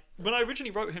 But, like, when I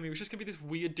originally wrote him, he was just going to be this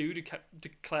weird dude who kept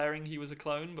declaring he was a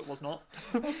clone, but was not.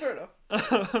 Well, fair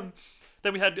enough.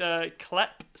 Then we had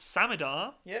Klep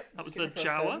Samidar. Yep. That was the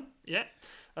Jawa. Yeah.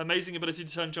 Amazing ability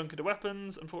to turn junk into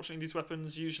weapons. Unfortunately, these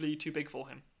weapons usually too big for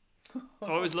him. So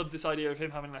I always loved this idea of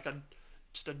him having, like,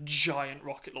 just a giant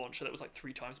rocket launcher that was, like,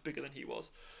 3 times bigger than he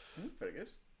was. Very good.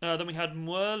 Then we had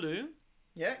Muerlu.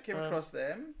 Yeah, came across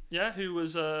them. Yeah, who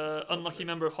was an unlucky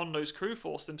member of Hondo's crew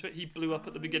forced into it. He blew up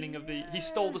at the beginning of the... He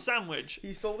stole the sandwich.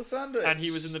 And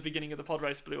he was in the beginning of the pod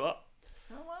race, blew up.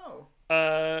 Oh,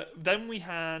 wow. Then we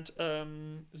had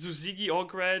Zuzigi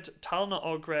Ogred, Talna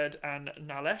Ogred, and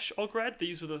Nalesh Ogred.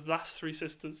 These were the last 3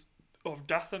 sisters of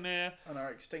Dathomir. On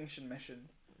our extinction mission.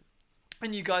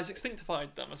 And you guys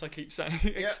extinctified them, as I keep saying.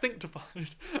 Yeah.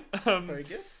 Extinctified. Very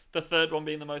good. The third one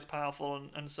being the most powerful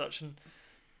and such. And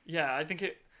yeah, I think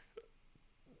it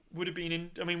would have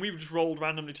been... I mean, we just rolled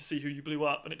randomly to see who you blew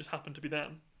up, and it just happened to be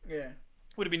them. Yeah.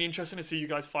 Would have been interesting to see you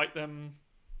guys fight them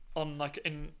on, like,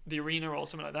 in the arena or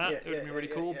something like that. It would have been really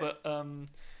cool. Yeah. But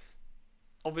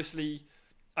obviously,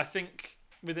 I think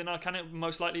within our canon,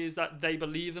 most likely is that they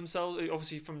believe themselves.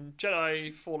 Obviously, from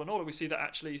Jedi Fallen Order, we see that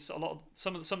actually some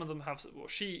of them have.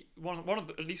 Well,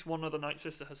 at least one other Night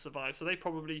Sister has survived, so they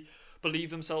probably believe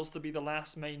themselves to be the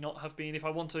last. May not have been. If I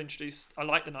want to introduce, I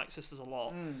like the Night Sisters a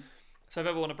lot. So if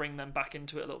I ever want to bring them back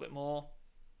into it a little bit more,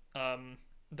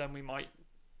 then we might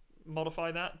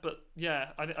modify that. But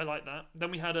yeah, I like that.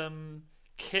 Then we had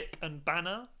Kip and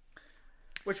Banner,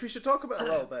 which we should talk about a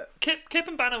little bit. Kip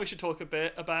and Banner we should talk a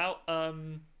bit about.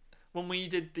 When we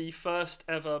did the first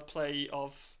ever play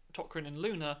of Tok'ra and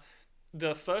Luna,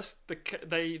 they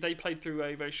played through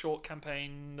a very short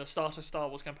campaign, the starter Star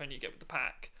Wars campaign you get with the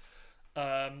pack,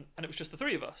 and it was just the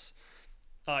three of us.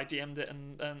 I DM'd it,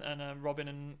 and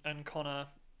Robin and Connor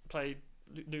played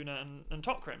Luna and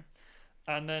Tok'ra.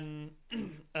 And then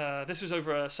this was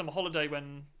over a summer holiday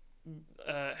when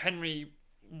Henry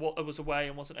was away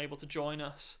and wasn't able to join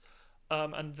us.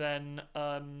 And then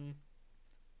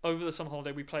over the summer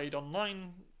holiday we played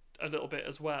online a little bit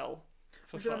as well.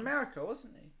 He was in America,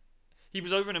 wasn't he? He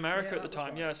was over in America at the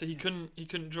time, right. So he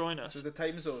couldn't join us. So the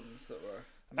time zones that were.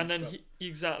 And then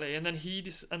and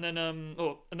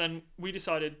then we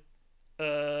decided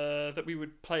that we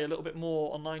would play a little bit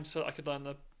more online so that I could learn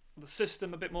the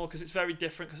system a bit more, because it's very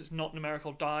different, because it's not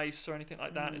numerical dice or anything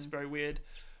like that. It's very weird.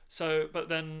 So, but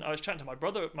then I was chatting to my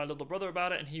little brother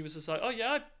about it, and he was just like, "Oh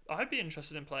yeah, I'd be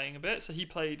interested in playing a bit." So he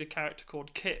played a character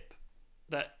called Kip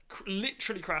that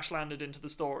literally crash landed into the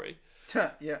story.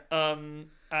 Yeah.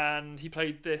 And he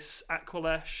played this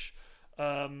Aqualish,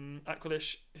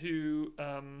 who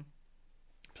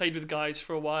played with the guys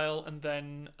for a while, and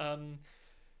then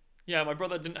my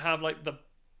brother didn't have like the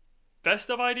best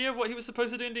of idea of what he was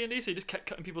supposed to do in D&D, so he just kept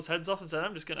cutting people's heads off and said,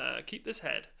 "I'm just gonna keep this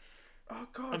head." Oh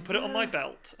God! And put it on my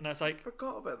belt, and I was like, I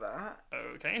forgot about that.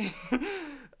 Okay.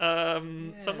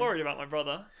 So I'm worried about my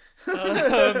brother.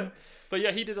 But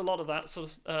yeah, he did a lot of that.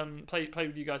 Sort of played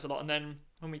with you guys a lot, and then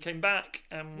when we came back,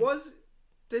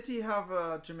 did he have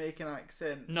a Jamaican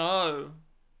accent? No.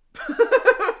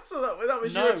 So that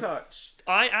was your touch.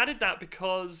 I added that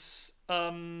because Kit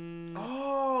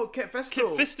Fisto. Kit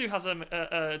Fisto has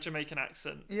a Jamaican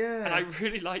accent. Yeah. And I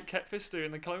really like Kit Fisto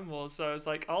in the Clone Wars, so I was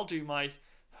like, I'll do my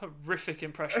horrific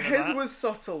impression of His that. was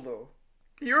subtle though.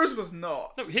 Yours was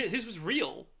not. No, his was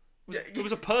real. It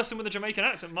was a person with a Jamaican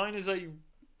accent. Mine is a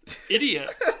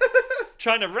idiot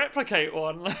trying to replicate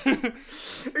one.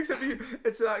 Except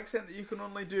it's an accent that you can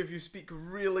only do if you speak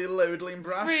really loudly and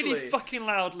brashly. Really fucking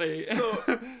loudly.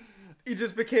 So he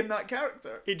just became that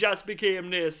character. He just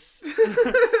became this.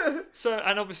 So,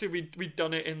 and obviously we'd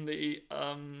done it in the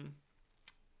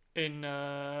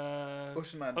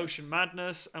Ocean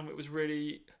Madness, and it was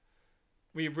we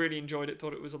really enjoyed it.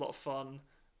 Thought it was a lot of fun.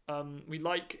 We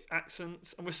like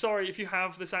accents, and we're sorry if you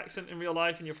have this accent in real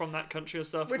life and you're from that country or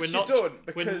stuff. We're not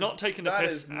taking the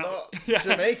piss out.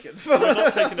 Jamaican. We're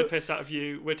not taking the piss out of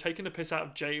you. We're taking the piss out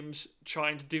of James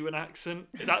trying to do an accent.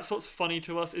 That's what's funny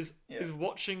to us is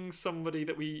watching somebody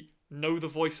that we know the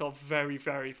voice of very,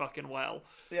 very fucking well.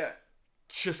 Yeah.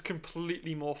 Just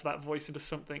completely morph that voice into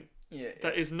something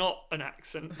that is not an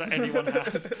accent that anyone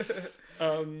has.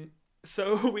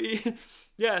 So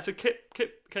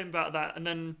Kip came about that, and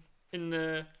then in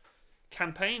the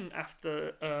campaign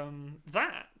after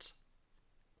that,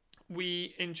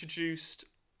 we introduced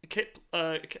Kip.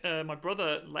 My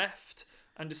brother left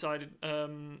and decided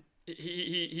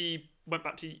he went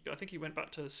back to, I think he went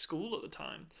back to school at the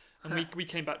time, and we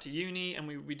came back to uni, and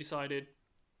we decided,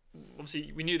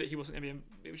 obviously we knew that he wasn't going to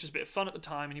be, it was just a bit of fun at the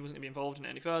time and he wasn't going to be involved in it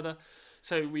any further,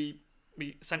 so we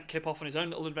sent Kip off on his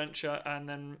own little adventure, and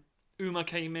then Uma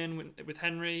came in with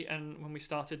Henry, and when we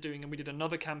started doing, and we did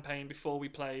another campaign before we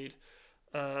played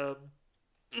the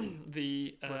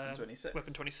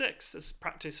Weapon 26 as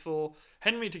practice for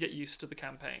Henry to get used to the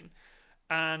campaign.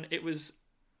 And it was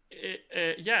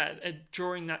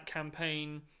during that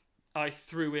campaign I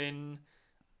threw in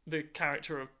the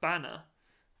character of Banner,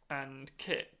 and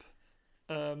Kip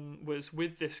was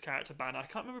with this character Banner. I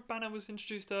can't remember if Banner was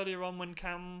introduced earlier on when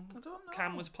Cam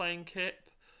was playing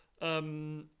Kip.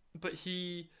 But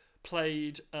he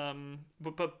played,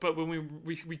 but when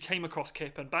we came across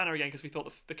Kip and Banner again, because we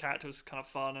thought the character was kind of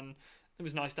fun, and it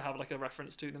was nice to have like a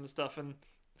reference to them and stuff, and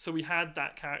so we had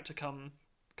that character come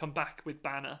back with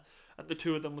Banner, and the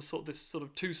two of them was sort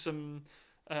of twosome,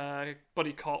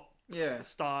 buddy cop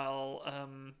style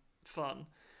fun,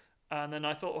 and then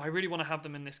I thought, I really want to have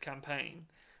them in this campaign,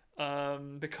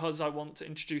 because I want to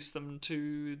introduce them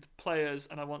to the players,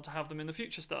 and I want to have them in the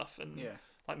future stuff, and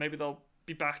like maybe they'll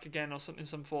be back again or something in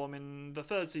some form in the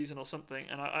third season or something,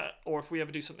 and or if we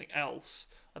ever do something else,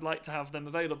 I'd like to have them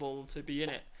available to be in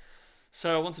it.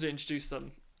 So I wanted to introduce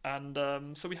them, and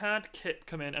so we had Kip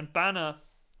come in, and Banner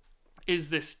is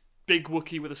this big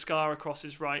Wookiee with a scar across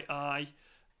his right eye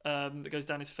that goes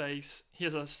down his face. He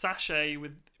has a sachet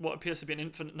with what appears to be an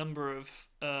infinite number of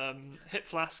hip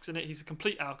flasks in it. He's a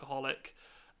complete alcoholic,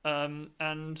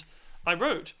 and I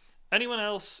wrote, Anyone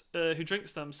else who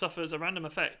drinks them suffers a random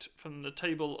effect from the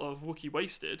table of Wookiee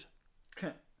wasted.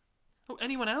 Oh,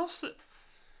 anyone else?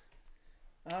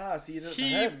 So you did it for He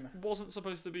him. wasn't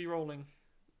supposed to be rolling.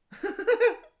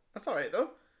 That's alright,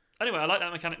 though. Anyway, I like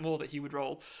that mechanic more that he would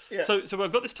roll. Yeah. So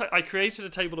I've got this. I created a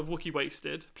table of Wookiee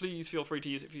wasted. Please feel free to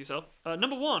use it for yourself.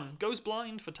 Number 1 goes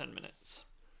blind for 10 minutes.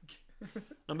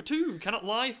 Number 2 cannot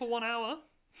lie for 1 hour.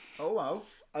 Oh, wow.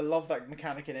 I love that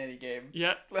mechanic in any game.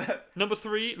 Yeah. Number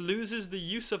 3 loses the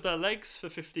use of their legs for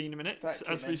 15 minutes,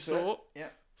 as we saw. Yeah.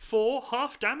 4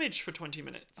 half damage for 20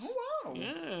 minutes. Oh, wow.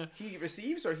 Yeah. He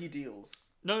receives or he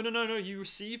deals? No. You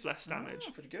receive less damage.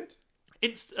 Oh, pretty good.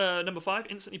 Number 5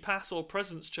 instantly pass all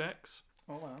presence checks.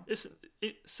 Oh, wow.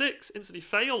 6 instantly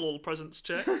fail all presence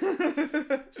checks.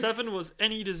 7 was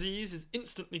any disease is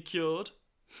instantly cured,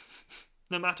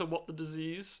 no matter what the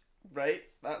disease. Right,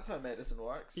 that's how medicine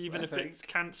works. Even I if think. it's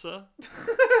cancer,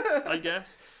 I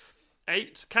guess.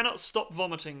 8 cannot stop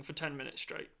vomiting for 10 minutes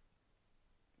straight.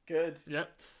 Good.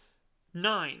 Yep.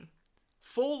 9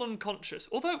 fall unconscious.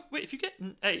 Although, wait, if you get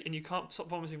 8 and you can't stop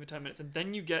vomiting for 10 minutes, and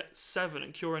then you get 7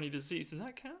 and cure any disease, does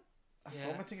that count? A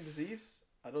vomiting a disease?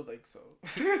 I don't think so.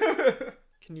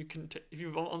 Can you if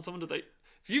you vomit on someone,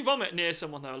 if you vomit near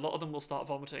someone though, a lot of them will start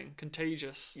vomiting.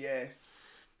 Contagious. Yes.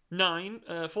 9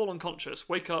 fall unconscious.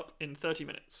 Wake up in 30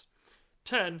 minutes.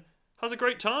 10 has a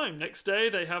great time. Next day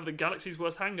they have the galaxy's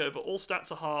worst hangover. All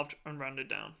stats are halved and rounded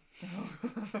down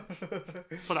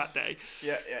for that day.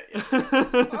 Yeah.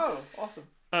 Oh, awesome.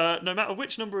 No matter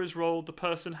which number is rolled, the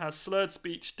person has slurred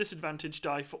speech, disadvantage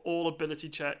die for all ability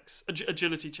checks,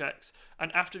 agility checks,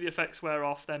 and after the effects wear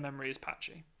off, their memory is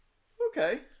patchy.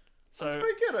 Okay. So, that's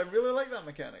very good. I really like that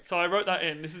mechanic. So I wrote that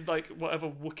in. This is like whatever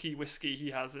Wookiee whiskey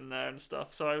he has in there and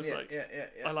stuff. So I was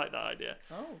I like that idea.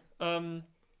 Oh.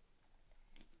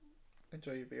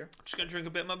 Enjoy your beer. Just gonna drink a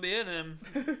bit of my beer then.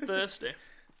 Thirsty.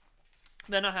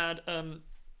 Then I had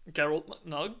Geralt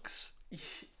McNugs.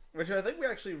 Which I think we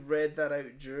actually read that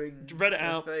out during Read it the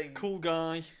out. thing. Cool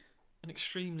guy. An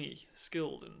extremely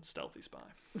skilled and stealthy spy.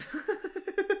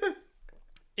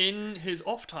 In his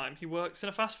off time, he works in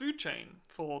a fast food chain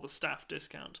for the staff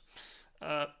discount.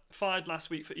 Fired last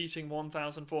week for eating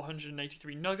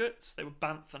 1,483 nuggets. They were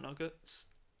Bantha nuggets.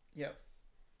 Yep.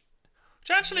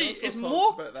 Which actually we is talked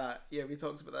more... about that. Yeah, we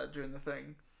talked about that during the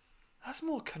thing. That's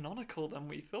more canonical than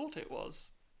we thought it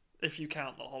was. If you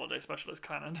count the Holiday Special as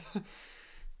canon.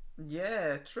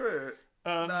 Yeah, true.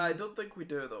 No, I don't think we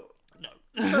do, though.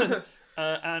 No.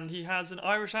 And he has an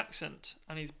Irish accent,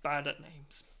 and he's bad at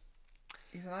names.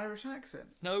 He's an Irish accent?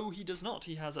 No, he does not.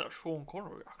 He has a Sean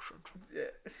Connery accent.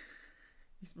 Yeah.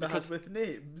 He's bad with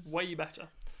names. Way better.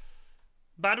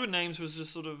 Bad with names was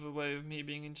just sort of a way of me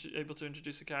being able to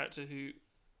introduce a character who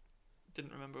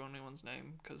didn't remember anyone's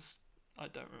name, because I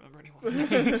don't remember anyone's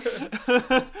name.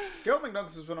 Geralt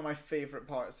McNuggets is one of my favourite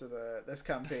parts of this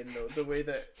campaign, though. The way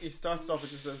that he started off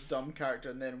as just this dumb character,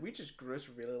 and then we just grew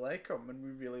to really like him, and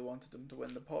we really wanted him to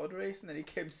win the pod race, and then he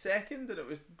came second, and it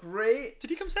was great. Did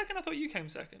he come second? I thought you came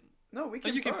second. No, we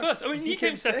came you first. came first. Oh, and he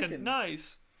came second.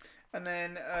 Nice. And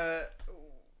then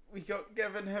we got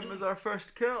given him as our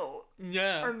first kill.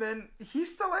 Yeah. And then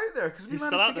he's still out there, because we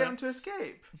managed to get him to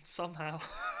escape. Somehow.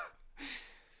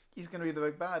 He's going to be the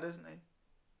big bad, isn't he?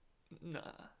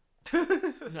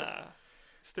 Nah.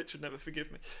 Stitch would never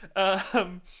forgive me.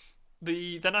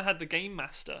 Then I had the Game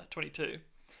Master 22.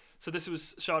 So this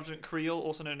was Sergeant Creel,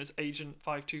 also known as Agent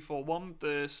 5241,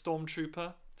 the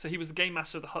Stormtrooper. So he was the Game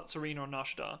Master of the Hutt's Arena on Nar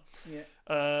Shaddaa.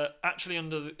 Yeah. Actually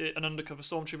an undercover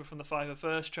Stormtrooper from the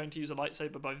 501st, trained to use a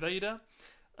lightsaber by Vader.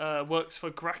 Works for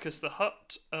Gracchus the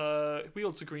Hutt.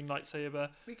 Wields a green lightsaber.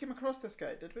 We came across this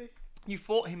guy, did we? You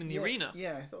fought him in the arena.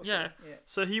 Yeah, I thought so. Yeah.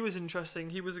 So he was interesting.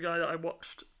 He was a guy that I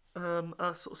watched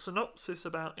a sort of synopsis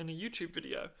about in a YouTube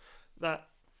video, that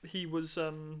he was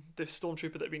this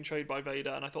stormtrooper that had been trained by Vader,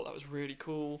 and I thought that was really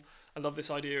cool. I love this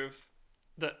idea of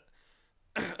that.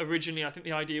 Originally, I think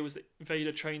the idea was that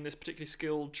Vader trained this particularly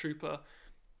skilled trooper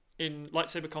in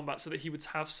lightsaber combat so that he would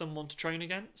have someone to train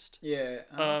against. Yeah.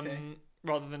 Okay.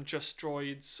 Rather than just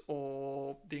droids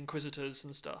or the Inquisitors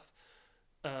and stuff.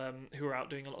 Who were out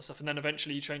doing a lot of stuff, and then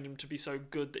eventually he trained him to be so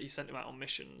good that he sent him out on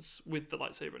missions with the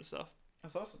lightsaber and stuff.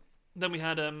 That's awesome. Then we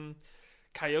had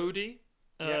Coyote,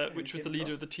 which was the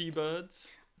leader of the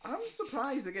T-Birds. I'm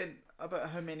surprised again about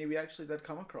how many we actually did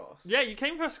come across. Yeah, you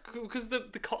came across because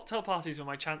the cocktail parties were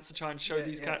my chance to try and show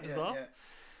these characters off.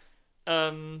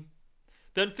 Yeah.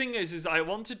 The thing is I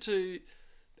wanted to.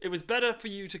 It was better for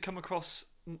you to come across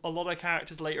a lot of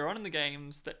characters later on in the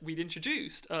games that we'd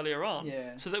introduced earlier on.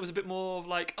 Yeah. So there was a bit more of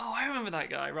like, oh, I remember that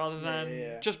guy, rather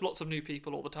than just lots of new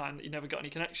people all the time that you never got any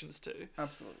connections to.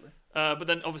 Absolutely. But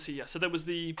then obviously, so there was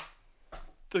the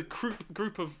the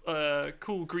group of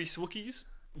cool Grease Wookiees.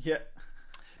 Yeah.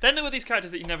 Then there were these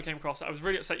characters that you never came across. That I was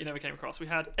really upset you never came across. We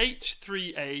had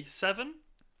H3A7,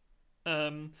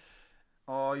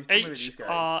 Oh, you've told me about these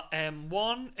guys.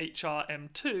 HRM1,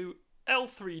 HRM2,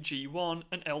 L3G1,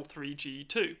 and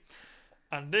L3G2.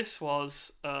 And this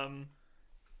was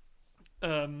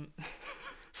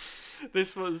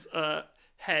this was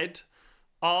head,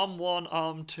 arm 1,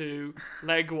 arm 2,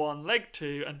 leg 1, leg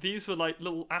 2, and these were like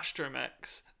little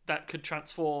astromechs that could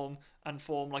transform and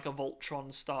form like a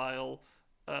Voltron style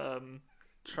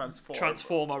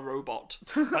transformer robot,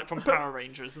 like from Power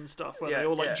Rangers and stuff, where they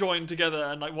all like joined together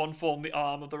and like one formed the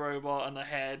arm of the robot and the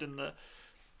head and the.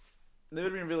 They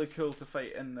would have been really cool to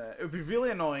fight in the. It would be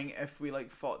really annoying if we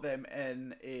like fought them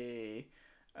in a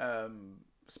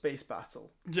space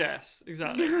battle. Yes,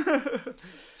 exactly.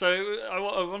 So I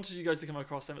wanted you guys to come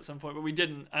across them at some point, but we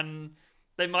didn't, and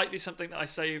they might be something that I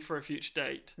save for a future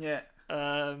date. Yeah.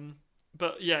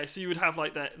 But yeah, so you would have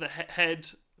like the head,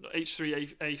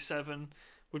 H3A7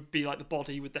 would be like the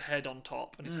body with the head on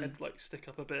top, and its head would like stick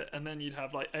up a bit, and then you'd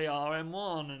have like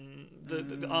ARM1 and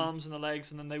the arms and the legs,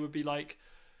 and then they would be like.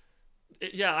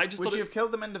 I just would you have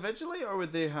killed them individually, or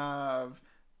would they have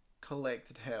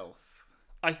collected health?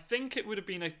 I think it would have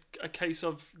been a case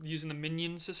of using the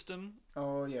minion system.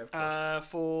 Oh yeah, of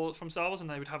course. From Star Wars, and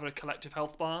they would have a collective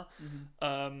health bar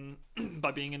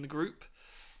by being in the group.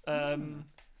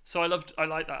 So I liked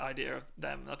that idea of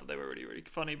them. I thought they were really, really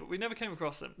funny, but we never came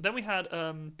across them. Then we had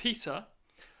Peter,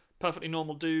 perfectly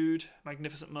normal dude,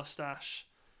 magnificent mustache.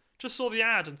 Just saw the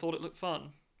ad and thought it looked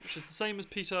fun, which is the same as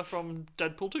Peter from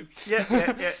Deadpool 2.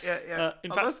 Yeah.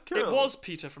 In fact, that's cool. It was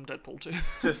Peter from Deadpool 2.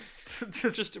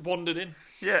 Just wandered in.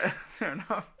 Yeah, fair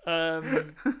enough.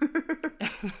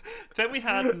 Then we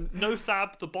had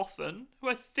Nothab the Bothan, who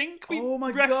I think we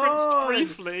referenced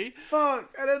briefly.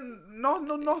 Fuck, I didn't. No,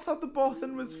 Nothab the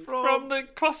Bothan was from the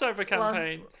crossover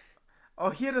campaign. Oh,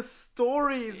 he had a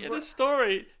story. He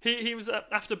was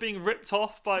after being ripped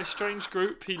off by a strange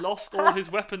group. He lost all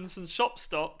his weapons and shop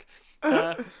stock.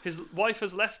 His wife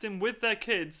has left him with their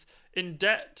kids in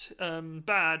debt.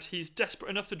 Bad. He's desperate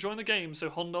enough to join the game, so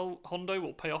Hondo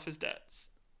will pay off his debts.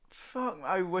 Fuck!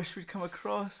 I wish we'd come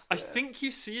across that. I think you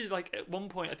see, like at one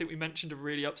point, I think we mentioned a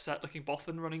really upset-looking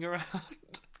Bothan running around. I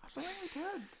don't think we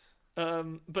did.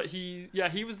 But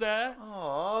he was there.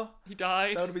 Aww. He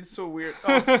died. That would have been so weird.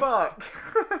 Oh fuck.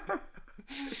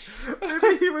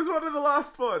 Maybe he was one of the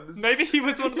last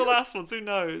ones. Who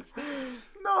knows?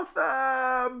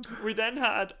 Nothab. We then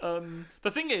had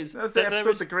the thing is that was the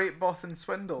episode The Great Bothan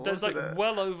Swindle. There's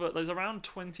there's around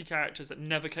 20 characters that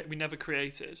we never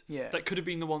created. Yeah. That could have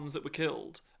been the ones that were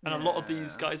killed, and a lot of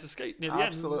these guys escaped near the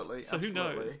end. So who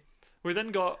knows? We then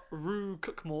got Rue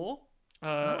Cookmore.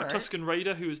 A Tusken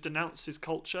Raider who has denounced his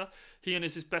culture. He and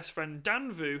his best friend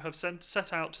Danvu have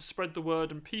set out to spread the word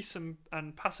and peace and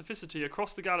pacificity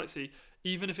across the galaxy,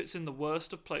 even if it's in the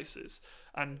worst of places.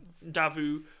 And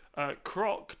Davu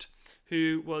Crocked,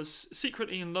 who was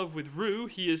secretly in love with Rue,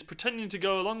 he is pretending to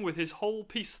go along with his whole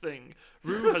peace thing.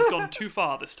 Rue has gone too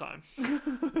far this time.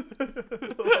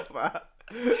 Love that.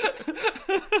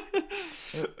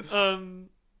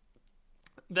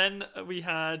 Then we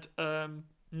had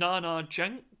Nana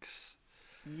Jenks.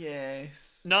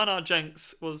 Yes. Nana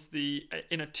Jenks was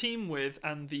in a team with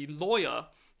and the lawyer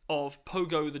of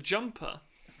Pogo the Jumper.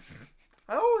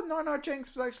 Oh, Nana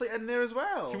Jenks was actually in there as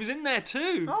well. He was in there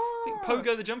too. Oh. I think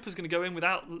Pogo the Jumper's going to go in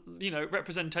without,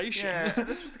 representation. Yeah,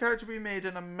 this was the character we made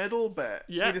in a middle bit.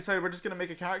 Yeah. We decided we're just going to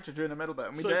make a character during a middle bit,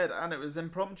 and we did, and it was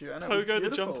impromptu, and it was Pogo beautiful.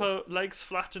 the Jumper, legs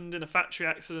flattened in a factory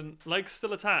accident, legs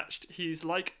still attached. He's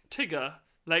like Tigger.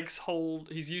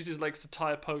 He's used his legs to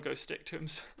tie a pogo stick to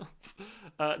himself.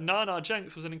 Nana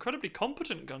Jenks was an incredibly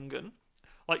competent Gungan.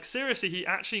 Like, seriously, he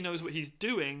actually knows what he's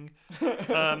doing.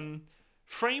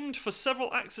 Framed for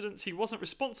several accidents he wasn't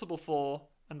responsible for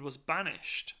and was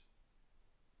banished.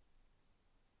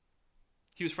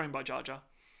 He was framed by Jar Jar.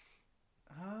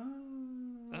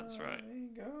 Oh, that's right. There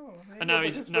you go. And now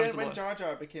he's when Jar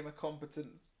Jar became a competent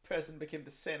person, became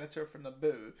the senator from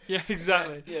Naboo. Yeah,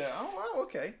 exactly. Yeah. Oh wow.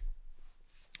 Okay.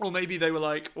 Or maybe they were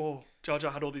like, oh, Jar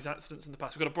Jar had all these accidents in the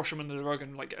past. We've got to brush him under the rug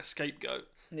and get a scapegoat.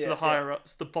 So the higher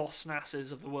ups, the boss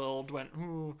nasses of the world, went,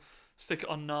 ooh, stick it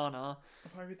on Nana.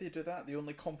 Why would they do that? The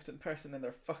only competent person in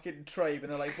their fucking tribe,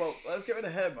 and they're like, well, let's get rid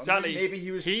of him. Exactly. Maybe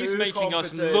he's too making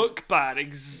competent. Us look bad.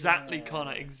 Exactly, yeah.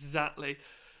 Connor. Exactly.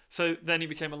 So then he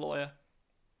became a lawyer.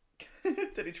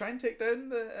 Did he try and take down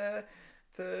the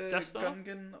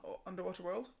Gungan underwater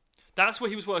world? That's where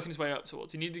he was working his way up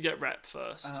towards. He needed to get rep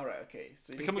first. Oh, right, okay.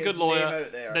 So become a good lawyer.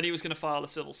 Then he was going to file a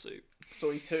civil suit.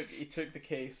 So he took the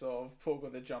case of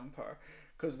Pogo the Jumper,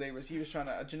 because he was trying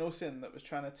to a Genosian that was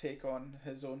trying to take on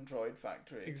his own droid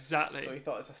factory. Exactly. So he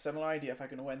thought it's a similar idea. If I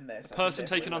can win this, a person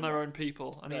taking on their own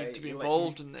people. I need to be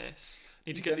involved in this.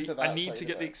 I need to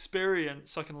get the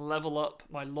experience so I can level up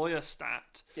my lawyer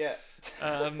stat. Yeah.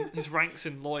 His rank's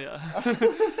in lawyer.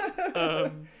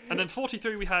 And then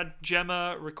 43 we had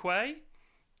Gemma Requay,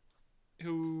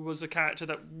 who was a character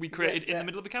that we created in the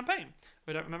middle of the campaign.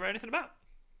 We don't remember anything about.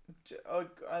 I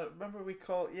remember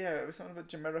it was something about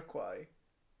Jamiroquai.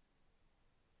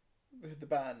 The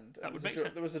band. That would make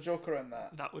sense. There was a joke around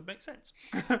that. That would make sense.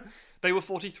 They were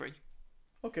 43.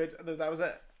 Oh, good. That was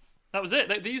it. That was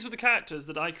it. These were the characters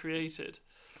that I created.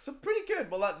 So pretty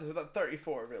good. Well, that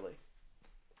 34 really.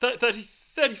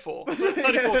 34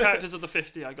 characters of the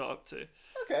 50 I got up to.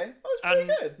 Okay, that was pretty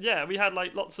good. Yeah, we had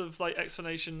like lots of like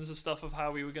explanations and stuff of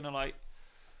how we were gonna like.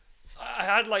 I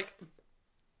had like.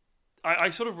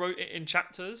 I sort of wrote it in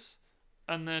chapters,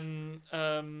 and then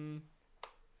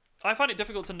I find it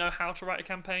difficult to know how to write a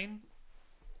campaign,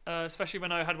 especially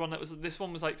when I had one that was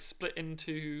like split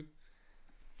into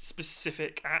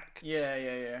specific acts.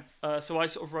 Yeah. So I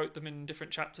sort of wrote them in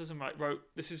different chapters and wrote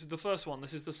this is the first one.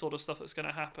 This is the sort of stuff that's going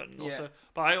to happen. Yeah. Also,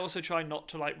 but I also try not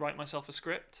to like write myself a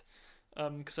script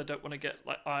because I don't want to get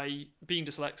being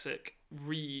dyslexic,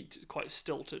 read quite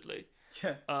stiltedly.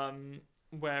 Yeah.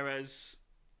 Whereas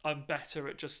I'm better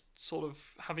at just sort of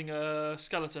having a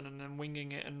skeleton and then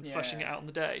winging it and fleshing it out in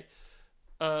the day.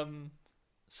 But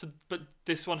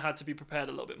this one had to be prepared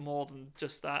a little bit more than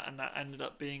just that, and that ended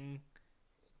up being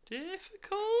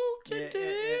difficult to do.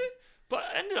 Yeah. But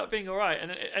it ended up being alright, and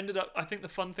it ended up. I think the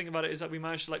fun thing about it is that we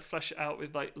managed to like flesh it out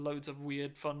with like loads of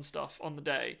weird, fun stuff on the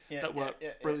day that worked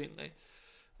brilliantly.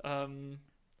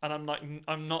 And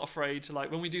I'm not afraid to like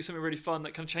when we do something really fun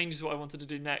that kind of changes what I wanted to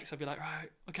do next. I'd be like,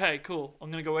 right, okay, cool. I'm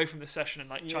gonna go away from this session and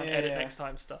like try and edit next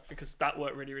time stuff because that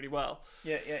worked really, really well.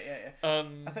 Yeah.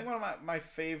 I think one of my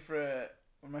favorite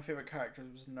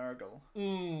characters was Nurgle.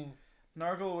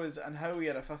 Nurgle was, and how he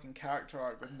had a fucking character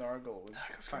arc with Nurgle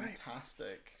was fantastic.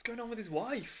 Great. What's going on with his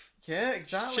wife? Yeah,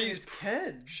 exactly. His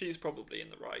kids. She's probably in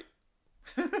the right.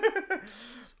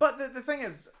 But the thing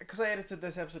is, because I edited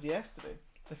this episode yesterday,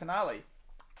 the finale.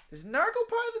 Is Nurgle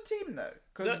part of the team now?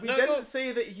 Because we didn't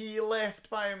say that he left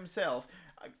by himself.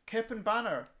 Kip and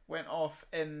Banner went off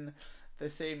in the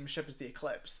same ship as the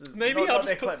Eclipse. Not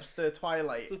the Eclipse, the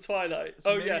Twilight. The Twilight.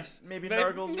 So yes. Maybe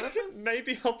Nurgle's with us?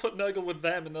 Maybe I'll put Nurgle with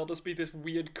them and they'll just be this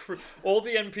weird crew. All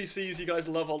the NPCs you guys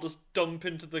love, I'll just dump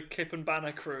into the Kip and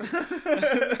Banner crew.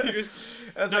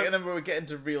 And then we would get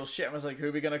into real shit and I was like, who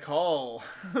are we going to call?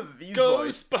 These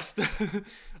Ghostbusters.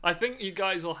 I think you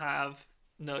guys will have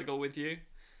Nurgle with you.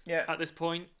 Yeah. At this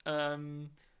point, and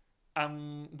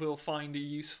we'll find a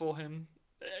use for him.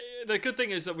 The good thing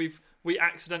is that we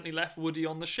accidentally left Woody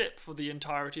on the ship for the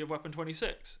entirety of Weapon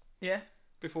 26. Yeah.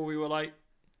 Before we were like,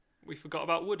 we forgot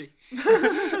about Woody.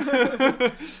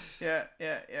 Yeah.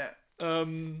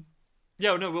 We'll.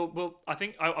 I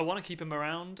think I want to keep him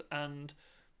around, and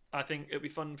I think it'd be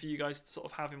fun for you guys to sort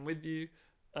of have him with you.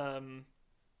 And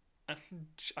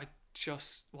I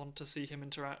just want to see him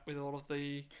interact with all of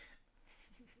the.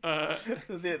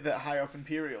 The high up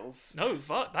Imperials. No,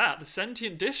 fuck that. The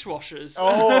sentient dishwashers.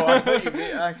 Oh, I thought you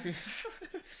meant actually.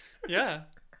 Yeah.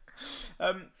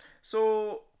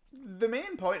 So the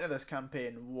main point of this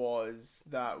campaign was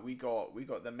that we got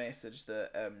the message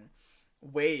that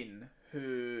Wayne,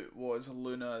 who was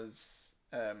Luna's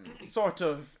sort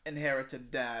of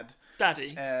inherited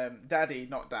daddy,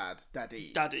 not dad,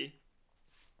 daddy,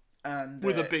 and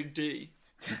with a big D.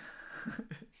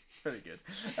 Very good.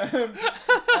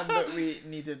 And that we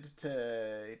needed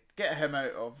to get him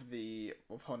out of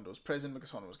Hondo's prison because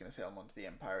Hondo was going to sell him onto the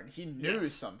Empire, and he knew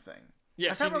something.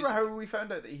 Yes, I can't remember how we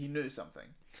found out that he knew something.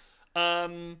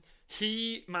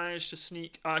 He managed to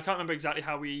sneak. I can't remember exactly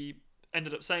how we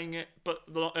ended up saying it, but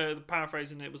the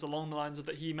paraphrasing it was along the lines of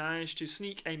that he managed to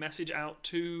sneak a message out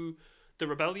to the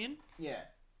rebellion. Yeah.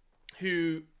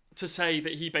 To say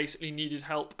that he basically needed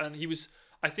help, and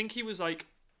I think he was like.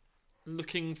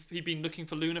 He'd been looking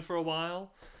for Luna for a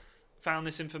while, found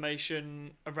this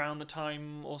information around the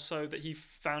time or so that he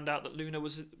found out that Luna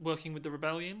was working with the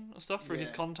rebellion and stuff through his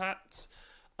contacts,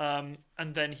 and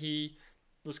then he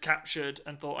was captured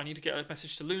and thought, I need to get a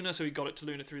message to Luna, so he got it to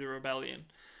Luna through the rebellion.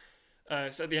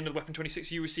 So at the end of Weapon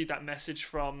 26 you received that message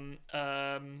from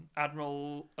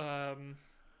Admiral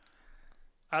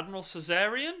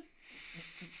Caesarian?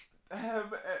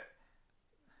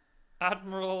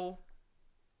 Admiral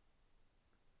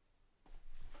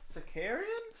Sicarian?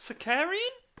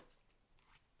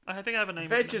 I think I have a name.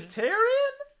 Vegetarian?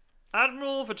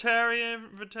 Admiral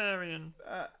Vegetarian.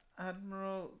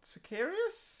 Admiral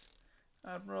Sicarius?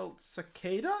 Admiral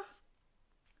Cicada?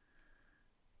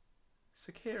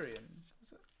 Sicarian,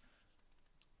 was it?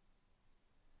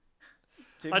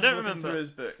 James I don't is looking remember through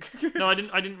his book. No, I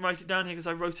didn't write it down here because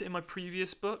I wrote it in my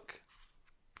previous book,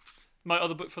 my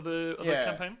other book for the other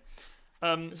campaign.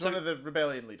 It's one of the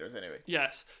rebellion leaders, anyway.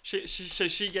 Yes,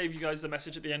 she gave you guys the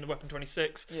message at the end of Weapon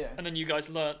 26, and then you guys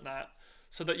learnt that.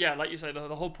 So that, yeah, like you say,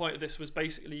 the whole point of this was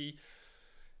basically,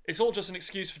 it's all just an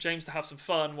excuse for James to have some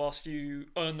fun whilst you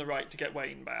earn the right to get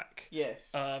Wayne back.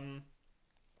 Yes. And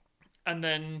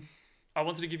then I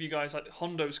wanted to give you guys like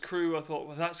Hondo's crew. I thought,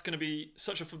 well, that's going to be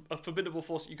such a formidable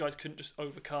force that you guys couldn't just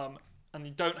overcome, and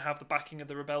you don't have the backing of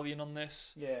the rebellion on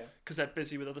this. Yeah. Because they're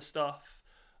busy with other stuff.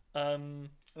 And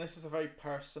this is a very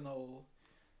personal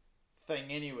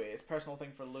thing anyway. It's a personal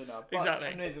thing for Luna. But exactly.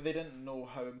 I know that they didn't know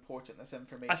how important this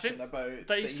information about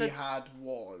they that said, he had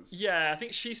was. Yeah, I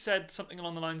think she said something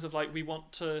along the lines of like, we're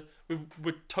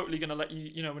totally going to let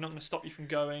you, we're not going to stop you from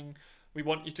going. We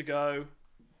want you to go.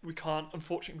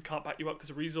 Unfortunately, we can't back you up because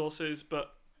of resources,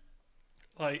 but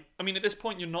like, I mean, at this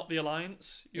point, you're not the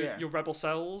Alliance. You're Rebel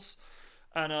cells,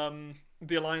 and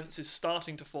the Alliance is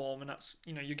starting to form, and that's,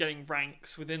 you're getting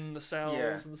ranks within the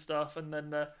cells and stuff, and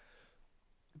then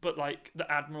but like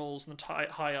the admirals and the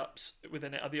high ups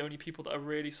within it are the only people that are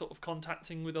really sort of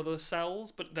contacting with other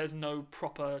cells, but there's no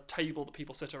proper table that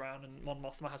people sit around, and Mon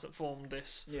Mothma hasn't formed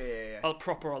this a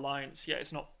proper alliance yet.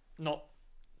 It's not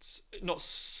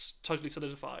totally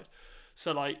solidified.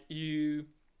 So like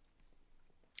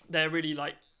they're really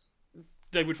like,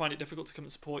 they would find it difficult to come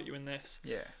and support you in this.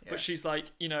 But she's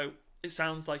like, it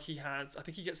sounds like I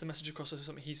think he gets the message across or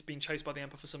something, he's been chased by the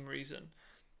Emperor for some reason,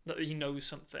 that he knows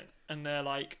something, and they're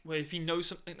like, well, if he knows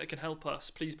something that can help us,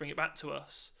 please bring it back to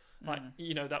us. Like,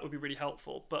 that would be really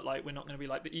helpful, but like, we're not going to be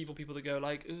like the evil people that go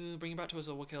like, bring it back to us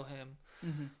or we'll kill him.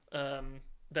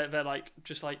 They're like,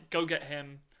 just like, go get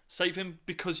him, save him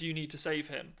because you need to save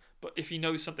him, but if he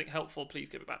knows something helpful, please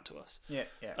give it back to us.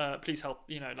 Please help,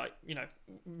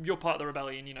 you're part of the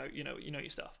rebellion, you know your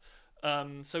stuff.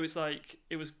 So it's like,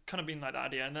 it was kind of been like that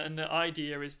idea, and the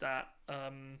idea is that I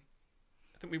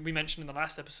think we mentioned in the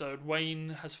last episode, Wayne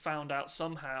has found out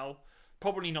somehow,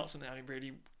 probably not something I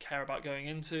really care about going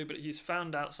into, but he's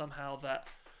found out somehow that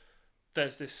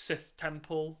there's this Sith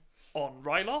temple on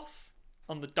Ryloth,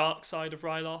 on the dark side of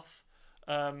Ryloth.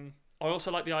 I also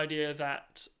like the idea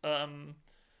that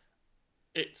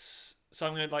it's, so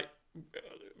I'm going to like,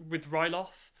 with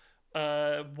Ryloth,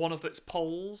 one of its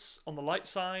poles on the light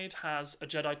side has a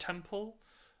Jedi temple,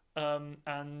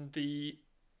 and the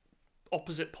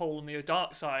opposite pole on the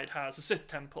dark side has a Sith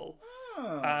temple.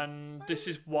 And this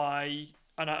is why,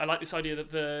 and I like this idea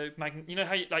that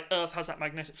how Earth has that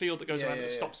magnetic field that goes around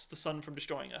that stops the sun from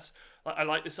destroying us. Like, I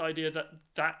like this idea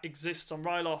that exists on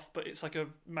Ryloth, but it's like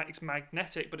it's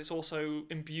magnetic, but it's also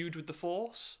imbued with the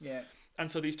Force. And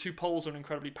so these two poles are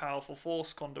incredibly powerful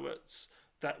Force conduits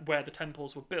where the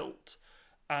temples were built,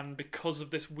 and because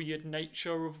of this weird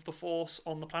nature of the Force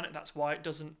on the planet, that's why it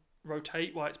doesn't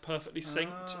rotate, why it's perfectly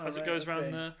synced as it goes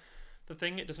around the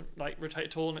thing. It doesn't like rotate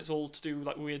at all, and it's all to do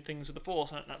like weird things with the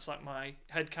Force, and that's like my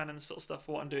headcanon sort of stuff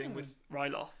for what I'm doing with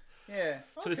Ryloth.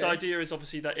 So this idea is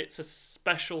obviously that it's a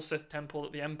special Sith temple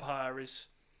that the Empire is,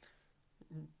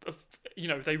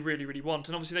 they really, really want,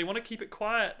 and obviously they want to keep it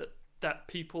quiet that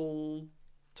people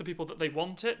that they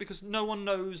want it, because no one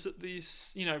knows that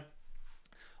these, a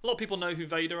lot of people know who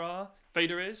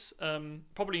Vader is,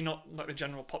 probably not like the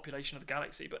general population of the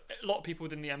galaxy, but a lot of people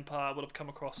within the Empire will have come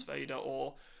across Vader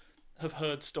or have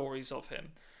heard stories of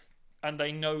him, and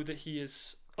they know that he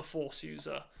is a Force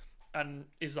user and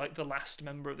is like the last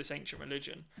member of this ancient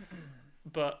religion.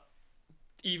 But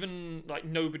even like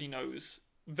nobody knows,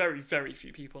 very, very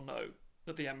few people know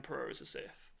that the Emperor is a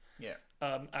Sith.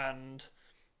 And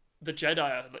the Jedi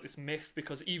are like this myth,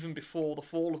 because even before the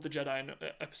fall of the Jedi in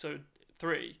episode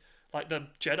 3, like the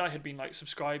Jedi had been like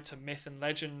subscribed to myth and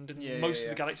legend in most of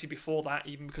the galaxy before that,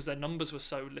 even because their numbers were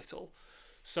so little.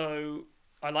 So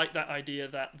I like that idea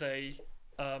that they,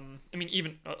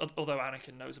 even although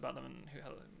Anakin knows about them and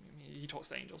he talks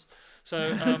to angels.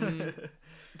 So,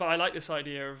 but I like this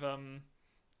idea of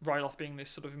Ryloth being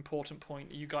this sort of important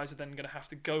point. You guys are then going to have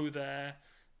to go there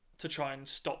to try and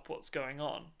stop what's going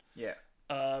on.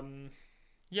 And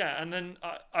then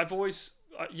I've always,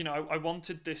 I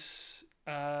wanted this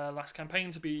last campaign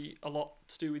to be a lot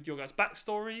to do with your guys'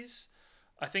 backstories.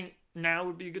 I think now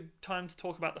would be a good time to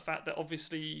talk about the fact that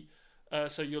obviously,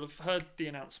 so you'll have heard the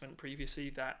announcement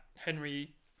previously that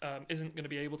Henry isn't going to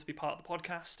be able to be part of the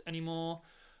podcast anymore.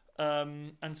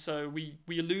 And so we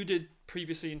alluded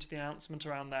previously into the announcement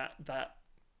around that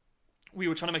we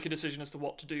were trying to make a decision as to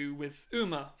what to do with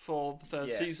Uma for the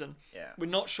third season. Yeah. We're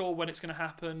not sure when it's going to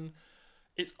happen.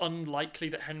 It's unlikely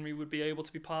that Henry would be able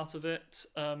to be part of it,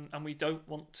 and we don't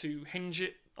want to hinge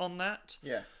it on that.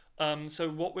 Yeah. So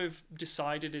what we've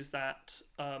decided is that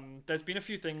there's been a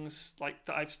few things like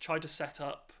that I've tried to set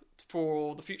up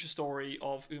for the future story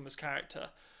of Uma's character,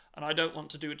 and I don't want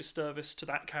to do a disservice to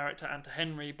that character and to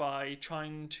Henry by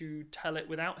trying to tell it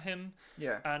without him,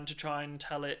 and to try and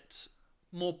tell it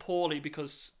more poorly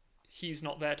because he's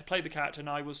not there to play the character, and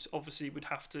I would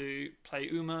have to play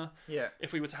Uma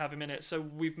if we were to have him in it. So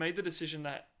we've made the decision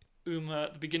that Uma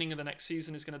at the beginning of the next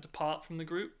season is going to depart from the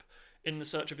group in the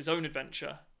search of his own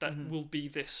adventure. That will be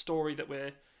this story that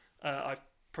I've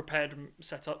prepared and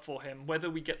set up for him. Whether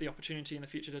we get the opportunity in the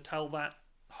future to tell that,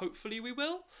 hopefully we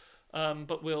will,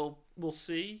 but we'll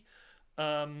see.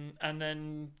 And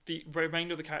then the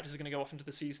remainder of the characters are going to go off into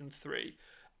the season 3,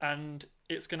 and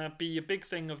it's going to be a big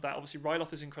thing of that. Obviously,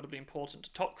 Ryloth is incredibly important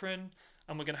to Tok'rin,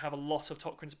 and we're going to have a lot of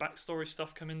Tok'rin's backstory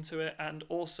stuff come into it, and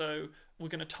also we're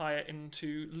going to tie it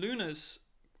into Luna's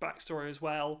backstory as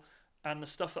well. And the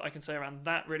stuff that I can say around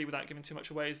that, really, without giving too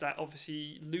much away, is that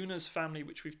obviously Luna's family,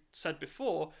 which we've said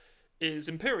before, is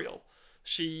Imperial.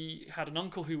 She had an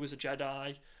uncle who was a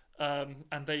Jedi,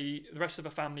 and the rest of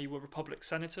her family were Republic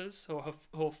senators. Or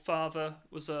her father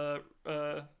was was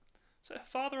it her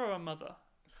father or her mother?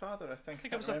 Father, I think. I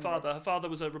think it was her father. Her father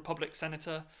was a Republic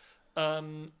senator,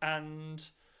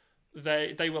 and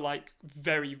they were like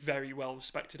very, very well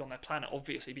respected on their planet.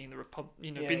 Obviously, being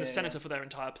the senator for their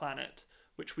entire planet,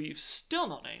 which we've still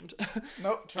not named.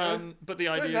 Nope, true. But the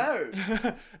idea... Don't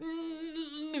know.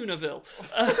 Lunaville.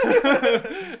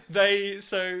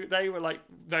 They were like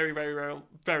very, very, very,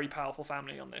 very powerful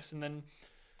family on this. And then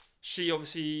she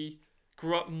obviously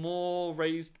grew up more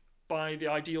raised by the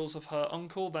ideals of her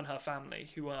uncle than her family,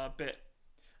 who are a bit...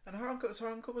 And her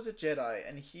uncle was a Jedi,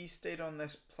 and he stayed on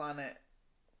this planet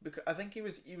because I think he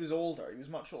was older. He was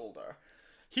much older.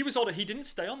 He was older. He didn't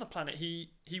stay on the planet. He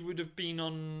would have been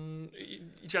on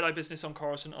Jedi business on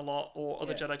Coruscant a lot, or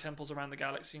other Jedi temples around the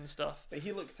galaxy and stuff. But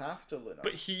he looked after Luna.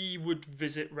 But he would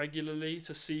visit regularly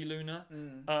to see Luna.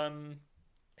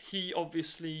 He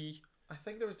obviously... I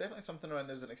think there was definitely something around.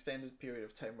 There was an extended period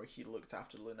of time where he looked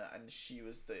after Luna, and he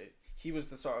was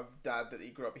the sort of dad that he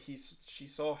grew up. She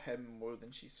saw him more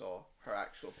than she saw her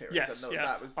actual parents. Yes, and yeah.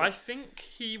 That was I think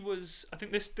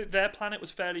their planet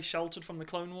was fairly sheltered from the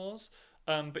Clone Wars.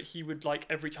 But he would, like,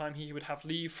 every time he would have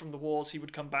leave from the wars, he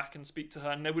would come back and speak to her,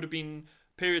 and there would have been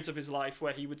periods of his life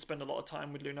where he would spend a lot of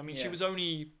time with Luna. I mean, she was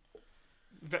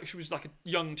like a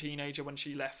young teenager when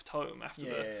she left home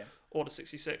after Order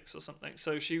 66 or something,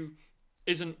 so she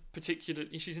isn't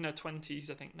particularly... She's in her 20s,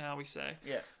 I think, now we say.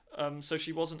 Yeah. So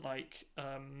she wasn't like...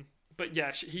 but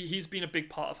yeah, he's been a big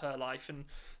part of her life, and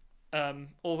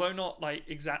although not, like,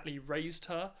 exactly raised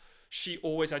her, she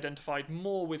always identified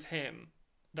more with him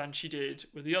than she did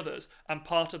with the others, and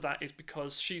part of that is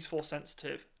because she's Force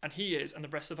sensitive and he is, and the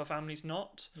rest of her family's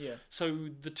not. So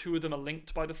the two of them are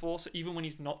linked by the Force. Even when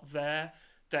he's not there,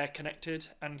 they're connected,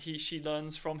 and she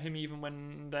learns from him even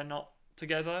when they're not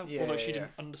together. Although she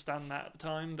didn't understand that at the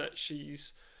time, that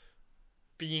she's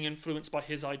being influenced by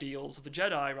his ideals of the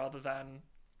Jedi rather than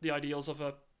the ideals of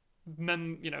a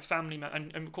family member.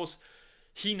 And of course,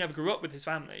 he never grew up with his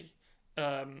family.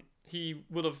 He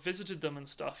would have visited them and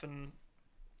stuff and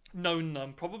known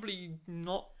them, probably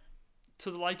not to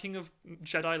the liking of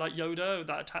Jedi like Yoda,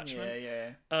 that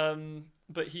attachment.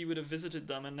 But he would have visited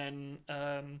them, and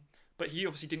then but he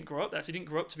obviously didn't grow up there, so he didn't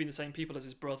grow up to be the same people as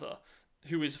his brother,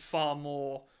 who is far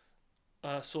more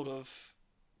sort of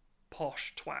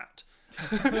posh twat.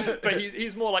 But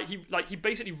he's more like he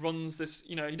basically runs this,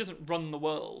 he doesn't run the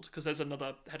world because there's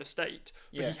another head of state,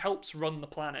 but he helps run the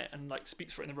planet and like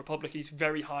speaks for it in the Republic. He's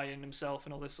very high in himself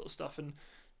and all this sort of stuff, and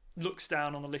looks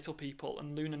down on the little people,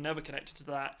 and Luna never connected to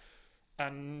that,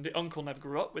 and the uncle never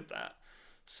grew up with that.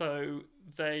 So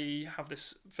they have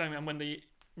this family, and when the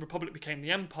Republic became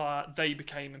the Empire, they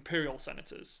became Imperial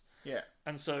senators.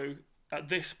 And so at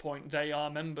this point they are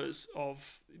members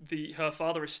of her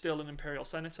father is still an Imperial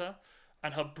senator,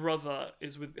 and her brother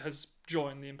has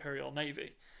joined the Imperial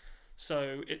Navy.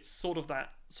 So it's sort of that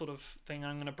sort of thing.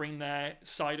 I'm going to bring their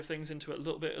side of things into it a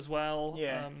little bit as well,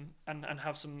 and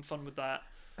have some fun with that.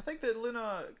 I think that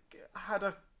Luna had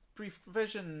a brief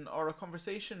vision or a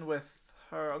conversation with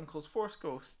her uncle's Force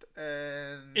Ghost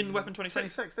in Weapon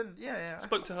 26. Didn't? Yeah.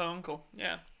 Spoke to her uncle.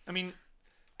 Yeah. I mean,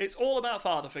 it's all about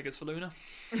father figures for Luna.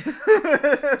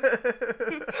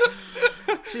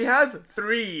 She has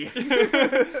 3.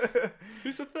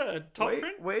 Who's the third?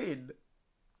 Tok'rin? Wayne.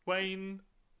 Wayne.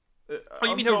 Oh,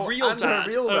 you mean her real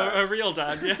dad? Her real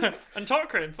dad, yeah. And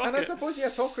Tok'rin, fuck and it. I suppose,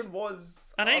 Tok'rin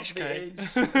was an of HK.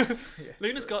 The age.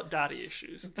 Luna's got daddy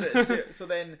issues. So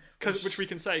then... Which we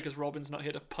can say because Robin's not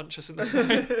here to punch us in the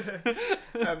face.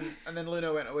 And then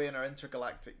Luna went away in her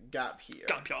intergalactic gap year.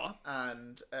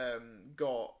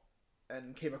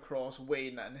 And came across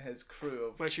Wayne and his crew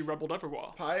of... Where she rebelled everywhere.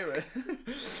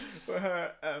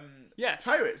 Yes.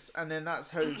 Pirates. And then that's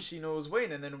how she knows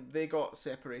Wayne. And then they got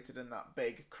separated in that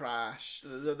big crash.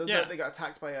 They got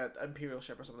attacked by an Imperial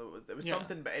ship or something. It was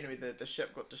something, but anyway, the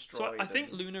ship got destroyed. So I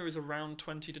think Luna is around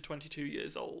 20 to 22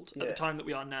 years old at the time that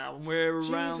we are now. And we're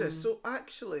around... Jesus, so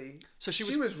actually... So she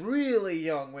was really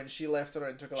young when she left her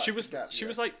intergalactic gap year. She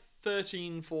was like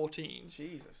 13, 14.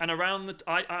 Jesus. And around the...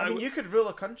 I mean, you could rule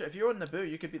a country. If you were on Naboo,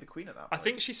 you could be the queen at that point. I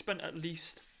think she spent at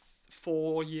least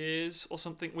 4 years or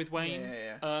something with Wayne.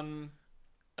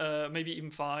 Maybe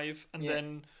even 5. And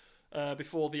then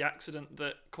before the accident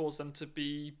that caused them to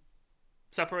be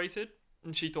separated,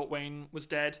 and she thought Wayne was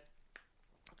dead.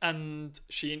 And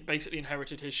she basically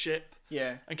inherited his ship.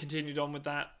 Yeah. And continued on with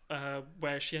that,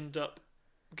 where she ended up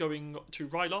going to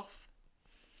Ryloth.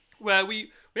 Where we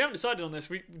haven't decided on this.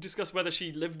 We discussed whether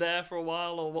she lived there for a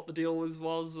while or what the deal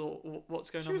was or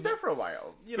what's going on. She was there for a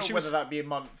while. Whether that be a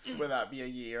month, whether that be a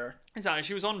year. Exactly.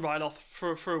 She was on Ryloth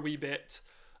for a wee bit.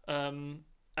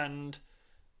 And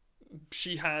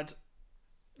she had,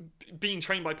 being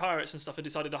trained by pirates and stuff, had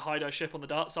decided to hide her ship on the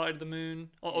dark side of the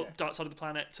moon, or dark side of the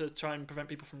planet, to try and prevent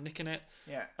people from nicking it.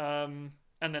 Yeah. And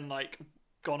then,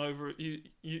 gone over, you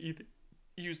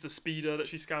used the speeder that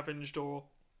she scavenged or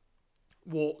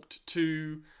walked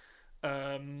to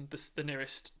the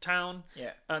nearest town,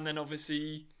 and then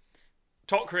obviously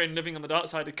Tok'rin, living on the dark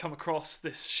side, had come across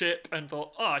this ship and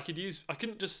thought, I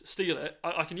couldn't just steal it,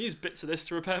 I can use bits of this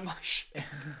to repair my ship.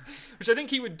 Which I think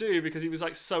he would do because he was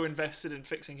so invested in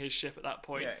fixing his ship at that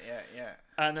point.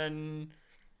 And then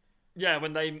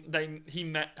when he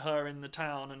met her in the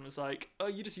town and was like, oh,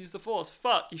 you just use the Force,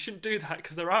 fuck, you shouldn't do that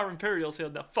because there are Imperials here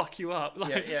and they'll fuck you up.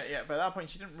 But at that point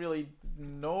she didn't really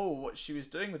know what she was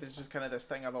doing with it. It's just kind of this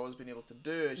thing I've always been able to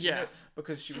do. She knew,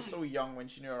 because she was so young when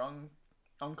she knew her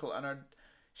uncle, and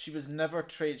she was never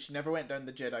trained, she never went down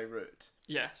the Jedi route.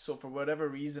 Yes. So for whatever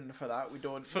reason for that, we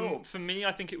don't know. For me,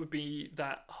 I think it would be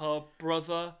that her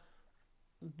brother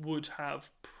would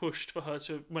have pushed for her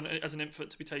to, as an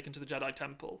infant, to be taken to the Jedi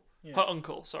Temple. Her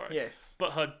uncle, sorry. Yes.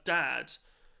 But her dad,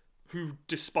 who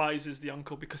despises the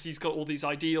uncle because he's got all these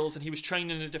ideals and he was trained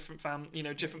in a different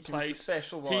different place. He's the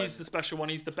special one. He's the special one.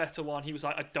 He's the better one. He was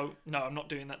like, I'm not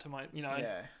doing that to my,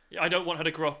 I don't want her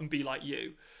to grow up and be like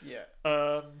you.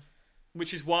 Yeah.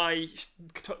 Which is why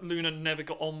Luna never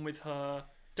got on with her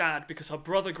dad, because her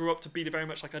brother grew up to be very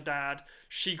much like her dad.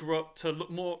 She grew up to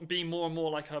be more and more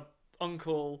like her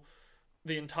uncle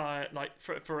the entire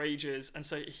for ages, and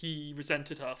so he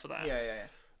resented her for that.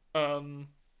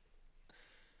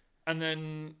 And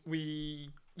then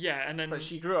but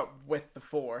she grew up with the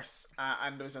Force,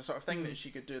 and there was a sort of thing that she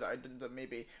could do that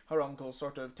maybe her uncle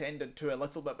sort of tended to a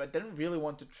little bit, but didn't really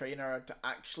want to train her to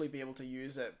actually be able to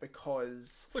use it,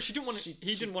 because she didn't want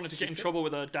he didn't want her to get in trouble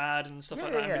with her dad and stuff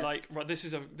like that, and be like, right, this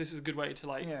is a good way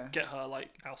to get her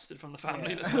ousted from the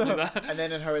family. Let's not do that. And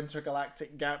then in her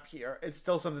intergalactic gap here, it's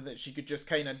still something that she could just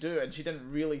kind of do, and she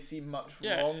didn't really see much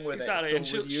wrong with it, so and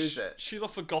would use it. She'll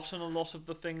have forgotten a lot of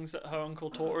the things that her uncle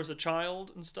taught her as a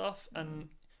child and stuff, and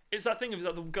it's that thing of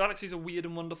that the galaxy is a weird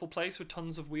and wonderful place with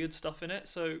tons of weird stuff in it.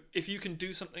 So if you can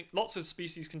do something, lots of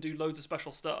species can do loads of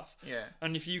special stuff. Yeah.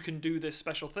 And if you can do this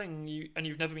special thing,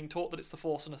 you've never been taught that it's the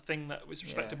Force and a thing that was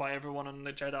respected by everyone and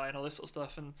the Jedi and all this sort of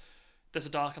stuff, and there's a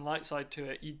dark and light side to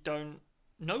it, you don't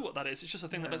know what that is. It's just a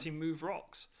thing that lets you move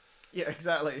rocks. Yeah,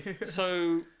 exactly.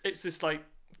 So it's this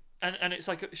and it's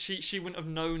like she wouldn't have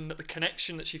known that the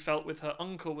connection that she felt with her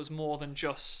uncle was more than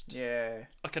just a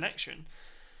connection.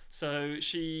 So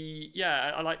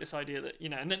I like this idea that,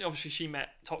 and then obviously she met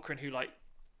Tok'rin, who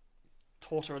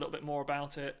taught her a little bit more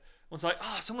about it. Was like,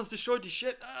 someone's destroyed your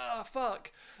ship.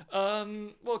 Fuck.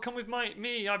 Well, come with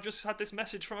me. I've just had this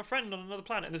message from a friend on another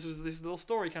planet. And this was this little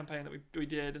story campaign that we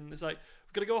did, and it's like,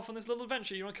 we're gonna go off on this little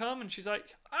adventure. You want to come? And she's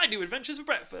like, I do adventures for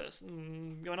breakfast.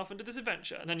 And going off into this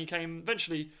adventure, and then you came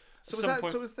eventually. So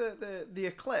was the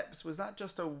eclipse? Was that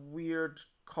just a weird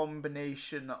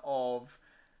combination of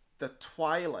the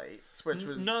Twilights, which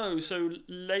was so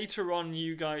later on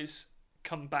you guys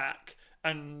come back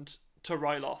and to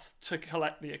Ryloth to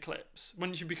collect the eclipse.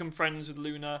 When you become friends with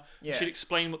Luna, she'd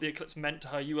explain what the eclipse meant to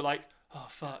her. You were like, oh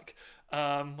fuck,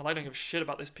 well, I don't give a shit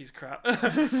about this piece of crap.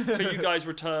 So you guys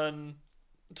return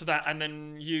to that, and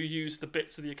then you use the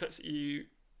bits of the eclipse that you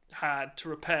had to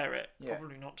repair it. Yeah.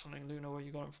 Probably not telling Luna where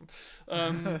you got it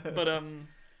from. But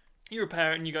you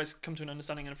repair it and you guys come to an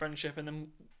understanding and a friendship, and then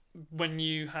when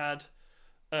you had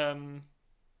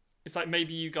it's like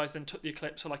maybe you guys then took the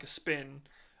eclipse for like a spin,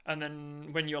 and then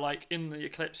when you're like in the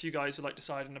eclipse, you guys are like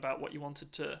deciding about what you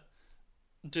wanted to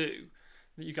do,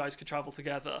 that you guys could travel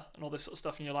together and all this sort of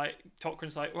stuff, and you're like,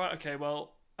 Tokrin's like, right, okay,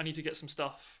 well, I need to get some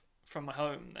stuff from my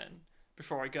home then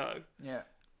before I go. Yeah.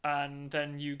 And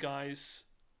then you guys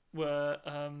were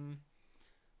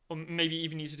or maybe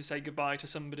even needed to say goodbye to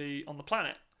somebody on the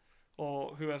planet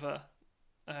or whoever.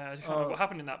 I can't remember what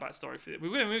happened in that backstory for you.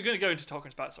 We're going to go into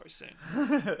Tolkien's backstory soon.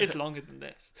 It's longer than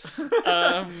this.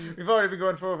 We've already been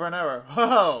going for over an hour.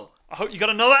 Whoa! I hope you got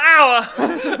another hour!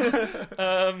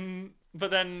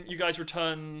 But then you guys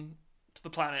return to the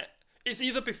planet. It's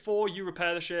either before you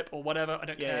repair the ship or whatever, I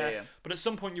don't care. Yeah. But at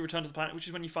some point you return to the planet, which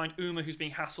is when you find Uma, who's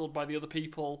being hassled by the other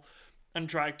people and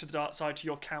dragged to the dark side to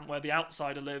your camp where the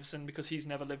outsider lives, and because he's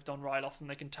never lived on Ryloth and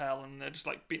they can tell, and they're just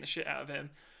like beating the shit out of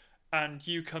him. And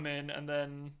you come in and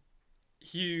then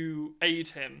you aid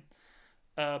him,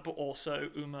 but also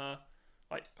Uma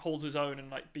like holds his own and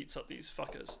like beats up these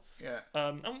fuckers. Yeah.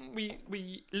 And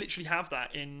we literally have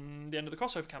that in the end of the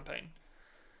crossover campaign.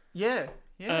 Yeah.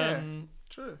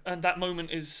 True. And that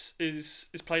moment is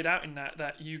played out in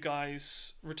that you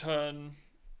guys return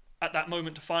at that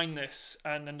moment to find this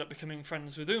and end up becoming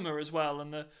friends with Uma as well,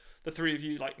 and the three of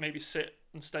you like maybe sit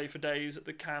and stay for days at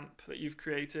the camp that you've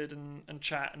created and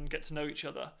chat and get to know each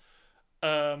other.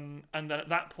 And then at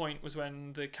that point was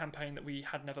when the campaign that we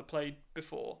had never played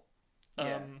before.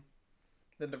 The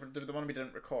one we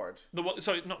didn't record.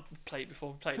 Sorry, not played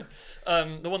before, played it.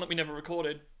 The one that we never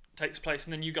recorded takes place,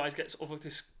 and then you guys get sort of like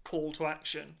this call to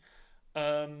action.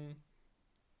 And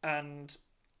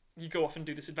you go off and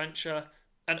do this adventure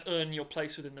and earn your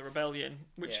place within the rebellion,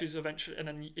 which is eventually, and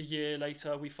then a year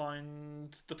later we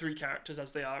find the three characters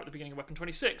as they are at the beginning of Weapon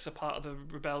 26 are part of the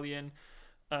rebellion,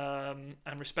 and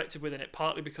respected within it,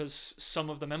 partly because some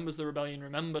of the members of the rebellion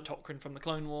remember Tokrin from the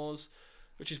Clone Wars,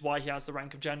 which is why he has the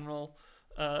rank of general,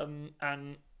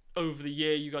 and over the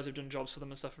year you guys have done jobs for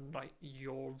them and stuff, and like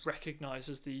you're recognised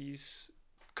as these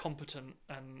competent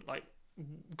and like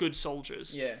good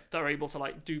soldiers that are able to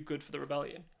like do good for the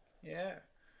rebellion. Yeah.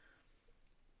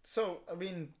 So, I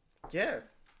mean, yeah,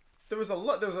 there was a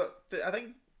lot, I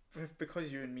think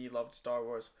because you and me loved Star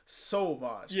Wars so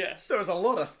much, there was a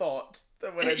lot of thought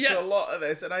that went into a lot of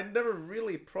this, and I never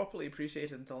really properly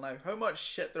appreciated until now how much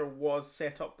shit there was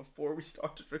set up before we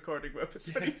started recording Weapon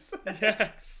 26.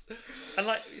 Yes. And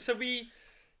like, so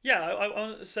I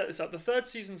want to set this up. The third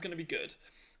season's going to be good,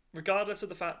 regardless of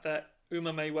the fact that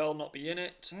Uma may well not be in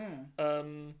it.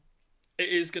 It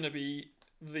is going to be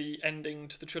the ending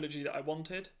to the trilogy that I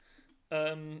wanted.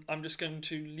 I'm just going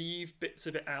to leave bits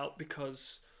of it out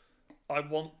because I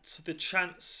want the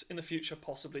chance in the future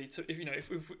possibly to,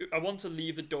 if I want to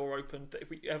leave the door open that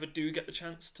if we ever do get the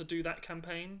chance to do that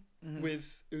campaign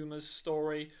with Uma's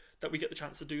story, that we get the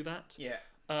chance to do that. Yeah.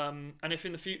 And if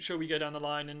in the future we go down the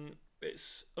line and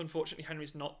it's unfortunately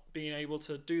Henry's not being able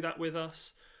to do that with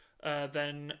us,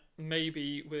 then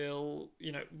maybe we'll,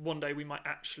 one day we might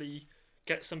actually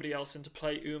get somebody else in to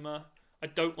play Uma. I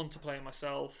don't want to play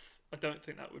myself. I don't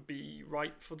think that would be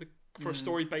right for a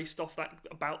story based off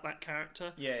about that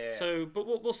character. Yeah. So, but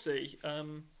we'll see.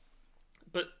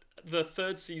 But the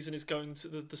third season is going to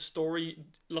the story.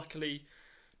 Luckily,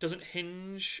 doesn't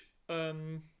hinge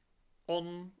on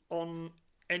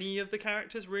any of the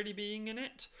characters really being in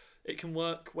it. It can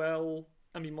work well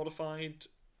and be modified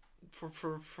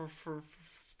for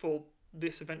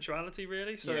this eventuality,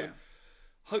 really. So. Yeah.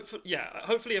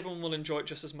 Hopefully everyone will enjoy it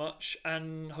just as much,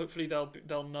 and hopefully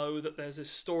they'll know that there's this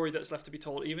story that's left to be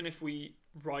told, even if we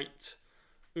write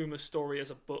Uma's story as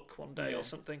a book one day or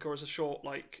something, or as a short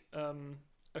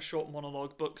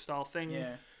monologue book style thing,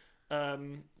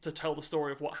 to tell the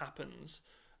story of what happens.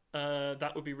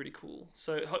 That would be really cool.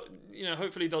 So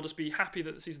hopefully they'll just be happy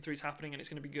that season 3 is happening and it's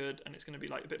going to be good and it's going to be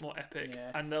like a bit more epic,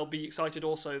 and they'll be excited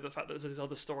also the fact that there's this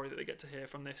other story that they get to hear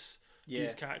from these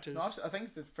characters. No, I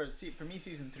think that for me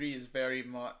season 3 is very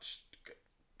much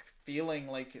feeling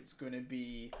like it's going to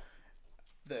be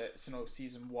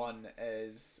season 1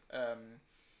 is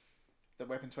the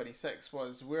Weapon 26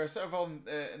 was we're sort of on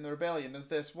in the rebellion.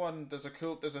 There's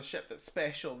a ship that's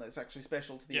special and it's actually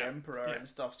special to the Emperor and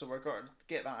stuff. So we're going to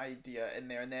get that idea in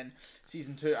there, and then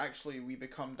season 2 actually we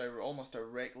become almost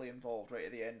directly involved right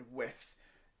at the end with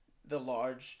the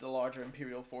larger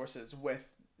Imperial forces.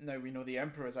 Now we know the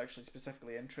Emperor is actually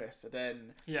specifically interested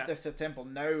in this temple.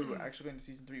 Now actually going to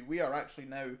season 3, we are actually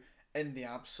now in the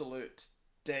absolute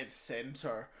dead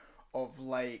center of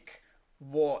like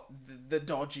what the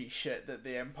dodgy shit that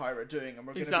the Empire are doing, and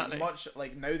we're going to be much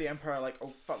like, now the Empire are like,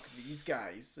 oh fuck, these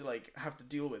guys like have to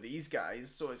deal with these guys,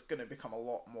 so it's going to become a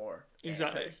lot more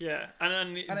epic. Yeah,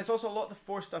 and it's also a lot of the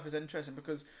Force stuff is interesting,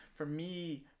 because for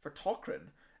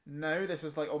Tok'ran, now this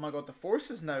is like, oh my god, the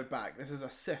Force is now back. This is a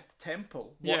Sith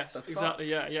temple. What the fuck? Exactly.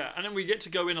 Yeah, and then we get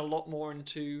to go in a lot more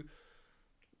into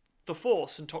the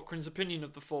Force and Tok'ran's opinion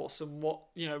of the Force, and what,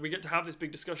 you know, we get to have this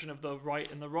big discussion of the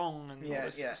right and the wrong and all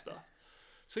this sort of stuff.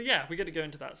 So yeah, we get to go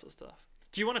into that sort of stuff.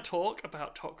 Do you want to talk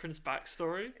about Tok'ran's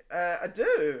backstory? I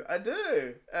do.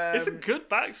 It's a good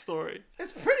backstory.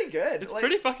 It's pretty good. It's like,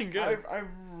 pretty fucking good. I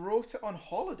wrote it on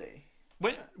holiday.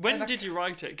 When did you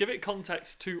write it? Give it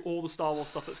context to all the Star Wars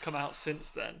stuff that's come out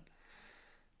since then.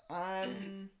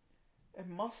 It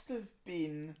must have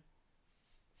been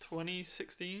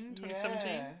 2016,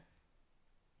 2017.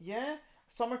 Yeah,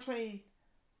 summer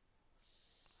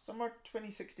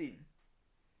 2016.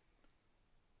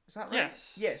 Is that right?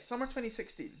 Yes, summer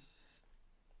 2016.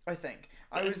 I think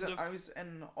I was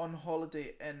on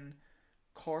holiday in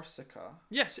Corsica.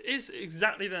 Yes, it is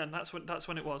exactly then. That's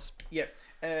when it was. Yeah,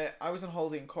 I was on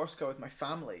holiday in Corsica with my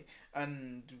family,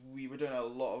 and we were doing a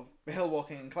lot of hill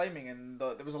walking and climbing, and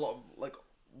there was a lot of like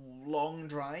long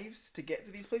drives to get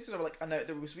to these places. Or like an hour.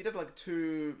 We did like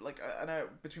an hour,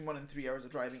 between 1 and 3 hours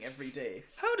of driving every day.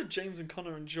 How did James and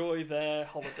Connor enjoy their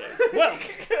holidays? Well,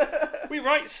 we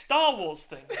write Star Wars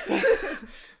things.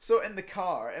 So in the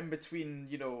car, in between,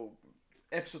 you know,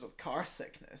 episodes of Car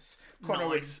Sickness, Connor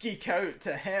would geek out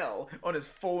to hell on his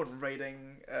phone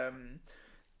writing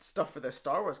stuff for the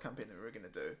Star Wars campaign that we were going to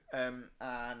do. And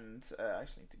I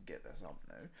actually need to get this up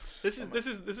now. This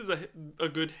is a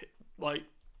good like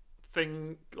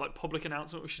thing, like public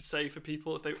announcement we should say for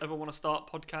people if they ever want to start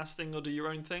podcasting or do your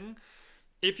own thing.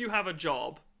 If you have a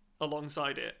job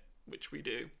alongside it, which we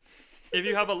do, if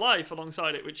you have a life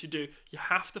alongside it, which you do, you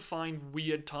have to find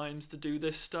weird times to do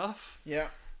this stuff. Yeah.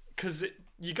 Because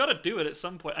you got to do it at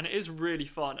some point, and it is really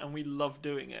fun, and we love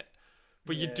doing it.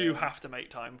 But you do have to make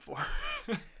time for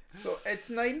it. So it's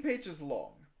 9 pages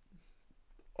long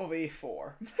of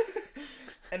A4.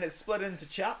 And it's split into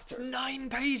chapters. It's 9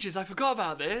 pages. I forgot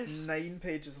about this. It's 9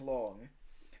 pages long.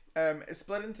 It's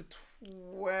split into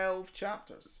 12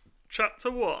 chapters.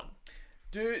 Chapter 1.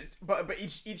 But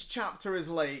each chapter is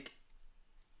like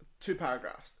 2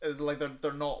 paragraphs. Like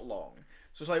they're not long.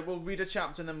 So it's like, we'll read a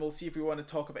chapter and then we'll see if we want to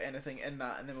talk about anything in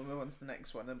that, and then we'll move on to the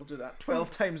next one, and we'll do that 12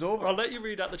 times over. I'll let you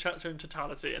read out the chapter in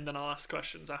totality, and then I'll ask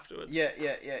questions afterwards. Yeah.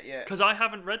 Because I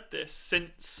haven't read this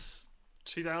since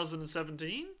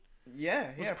 2017. Yeah.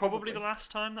 It was probably the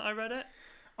last time that I read it.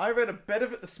 I read a bit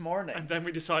of it this morning. And then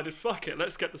we decided, fuck it,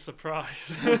 let's get the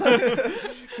surprise.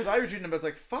 Because I was reading it, but I was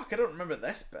like, fuck, I don't remember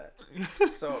this bit.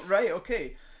 So, right,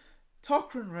 okay.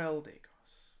 Tok'ran Rel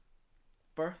Dagos.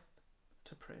 Birth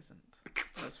to present.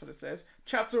 That's what it says.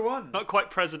 Chapter 1. Not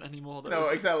quite present anymore, though. No,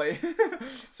 exactly.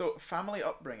 So, family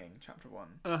upbringing, chapter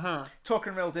 1.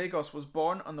 Tok'ran Rel Dagos was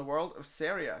born on the world of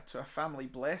Seria to a family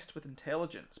blessed with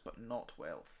intelligence but not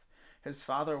wealth. His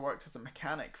father worked as a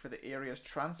mechanic for the area's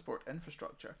transport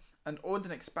infrastructure and owned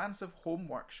an expansive home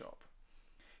workshop.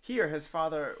 Here, his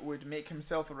father would make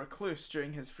himself a recluse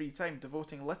during his free time,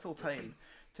 devoting little time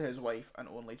to his wife and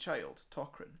only child,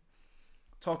 Tok'ran.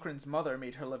 Tok'ran's mother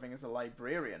made her living as a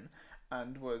librarian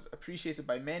and was appreciated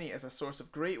by many as a source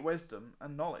of great wisdom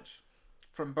and knowledge.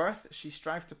 From birth, she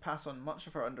strived to pass on much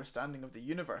of her understanding of the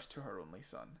universe to her only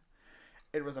son.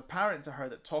 It was apparent to her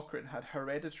that Tok'ran had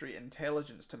hereditary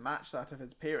intelligence to match that of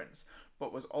his parents, but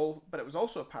it was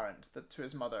also apparent that to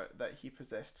his mother that he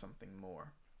possessed something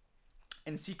more.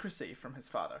 In secrecy from his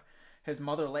father, his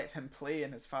mother let him play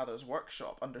in his father's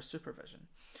workshop under supervision.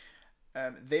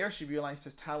 There she realised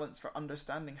his talents for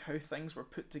understanding how things were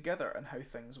put together and how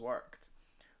things worked.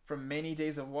 From many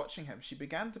days of watching him, she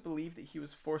began to believe that he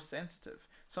was force sensitive,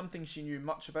 something she knew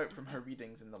much about from her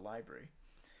readings in the library.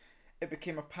 It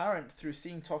became apparent through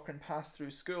seeing Tok'ran pass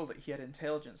through school that he had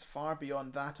intelligence far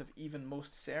beyond that of even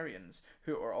most Serians,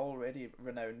 who are already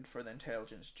renowned for the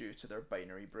intelligence due to their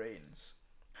binary brains.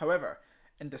 However,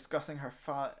 in discussing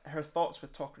her thoughts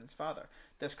with Tok'ran's father,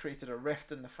 this created a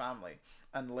rift in the family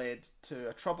and led to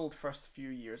a troubled first few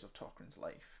years of Tok'ran's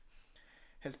life.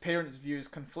 His parents' views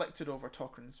conflicted over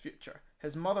Tok'ran's future.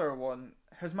 His mother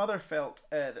felt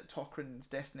that Tok'ran's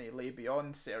destiny lay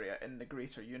beyond Seria in the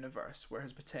greater universe, where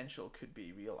his potential could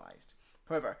be realised.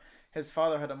 However, his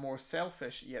father had a more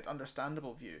selfish yet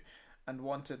understandable view, and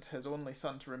wanted his only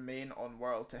son to remain on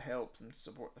world to help and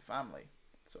support the family.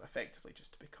 So effectively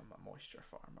just to become a moisture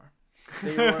farmer.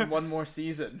 They were in one more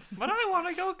season. But I want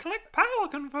to go collect power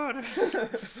converters.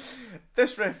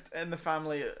 This rift in the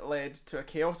family led to a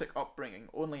chaotic upbringing,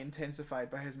 only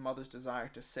intensified by his mother's desire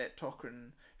to set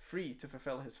Tok'ran free to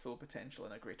fulfill his full potential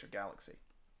in a greater galaxy.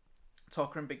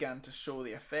 Tok'ran began to show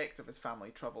the effect of his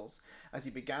family troubles as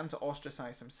he began to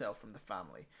ostracize himself from the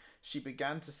family. She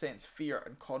began to sense fear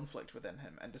and conflict within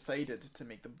him and decided to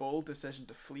make the bold decision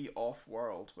to flee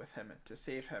off-world with him to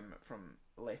save him from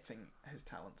letting his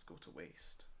talents go to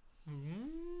waste.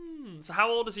 So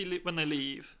how old is he when they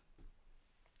leave?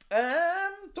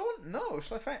 Don't know.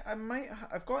 Shall I find?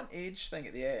 I've got an age thing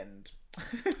at the end.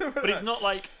 But he's not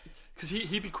like... Because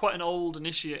he'd be quite an old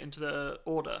initiate into the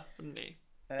Order, wouldn't he?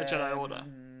 The Jedi Order.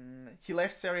 He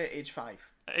left Seria at age 5.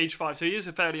 At age 5, so he is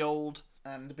a fairly old...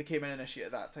 And became an initiate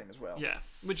at that time as well. Yeah,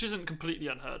 which isn't completely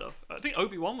unheard of. I think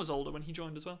Obi-Wan was older when he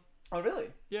joined as well. Oh, really?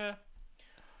 Yeah.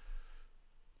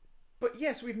 But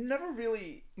yes, we've never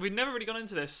really gone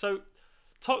into this. So,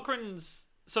 is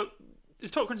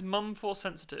Tok'ran's mum Force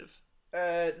sensitive?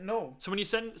 No. So when you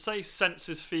say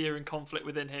senses fear and conflict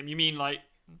within him, you mean like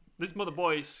this mother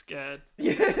boy's scared?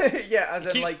 Yeah, as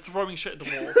in keeps like throwing shit at the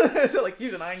wall. So like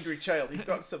he's an angry child. He's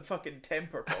got some fucking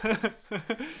temper problems.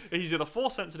 He's either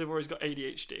Force sensitive or he's got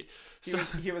ADHD.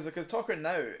 He was because Tok'ran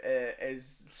now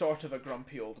is sort of a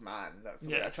grumpy old man. That's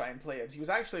the way I try and play him. He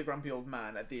was actually a grumpy old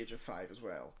man at the age of 5 as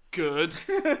well. Good.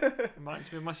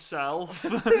 Reminds me of myself.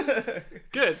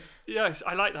 Good. Yes,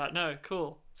 I like that. No,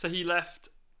 cool. So he left.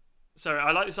 Sorry,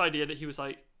 I like this idea that he was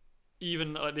like,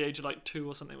 even at the age of like 2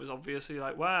 or something, was obviously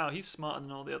like, wow, he's smarter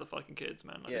than all the other fucking kids,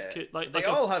 man. Like, this kid, they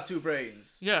all have 2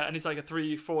 brains. Yeah, and he's like a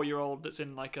 3-4-year-old that's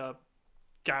in like a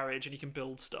garage and he can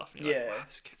build stuff. And you're like, wow,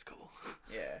 this kid's cool.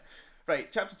 Yeah. Right,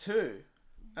 chapter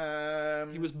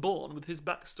 2. He was born with his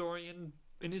backstory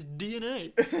in his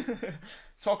DNA.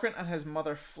 Tok'ran and his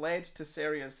mother fled to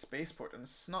Seria's spaceport and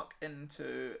snuck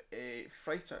into a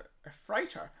freighter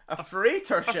ship. A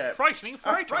frightening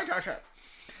freighter ship.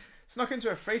 Snuck into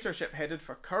a freighter ship headed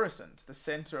for Coruscant, the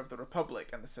centre of the Republic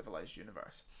and the civilized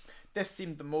universe. This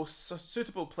seemed the most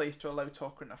suitable place to allow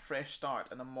Tok'ran a fresh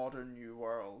start in a modern new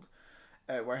world,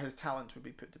 where his talent would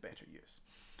be put to better use.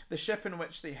 The ship in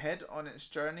which they head on their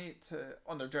journey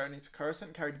to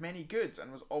Coruscant carried many goods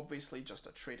and was obviously just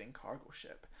a trading cargo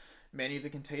ship. Many of the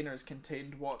containers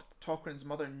contained what Tok'ran's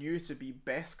mother knew to be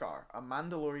Beskar, a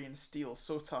Mandalorian steel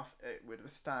so tough it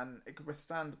could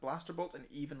withstand blaster bolts and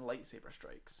even lightsaber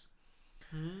strikes.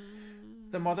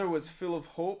 The mother was full of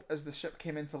hope as the ship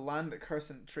came into land at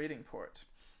Coruscant trading port.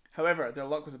 However, their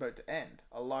luck was about to end.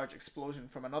 A large explosion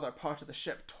from another part of the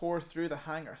ship tore through the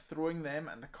hangar, throwing them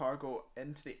and the cargo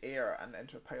into the air and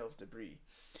into a pile of debris.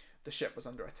 The ship was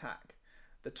under attack.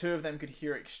 The 2 of them could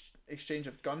hear exchange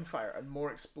of gunfire, and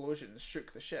more explosions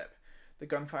shook the ship. The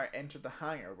gunfire entered the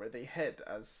hangar, where they hid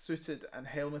as suited and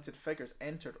helmeted figures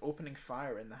entered, opening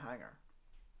fire in the hangar.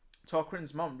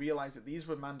 Tok'ran's mum realised that these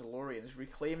were Mandalorians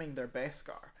reclaiming their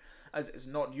Beskar, as it is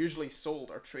not usually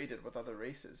sold or traded with other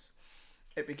races.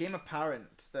 It became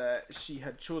apparent that she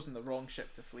had chosen the wrong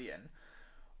ship to flee in.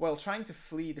 While trying to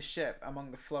flee the ship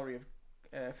among the flurry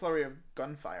of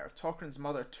gunfire, Tok'ran's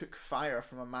mother took fire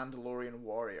from a Mandalorian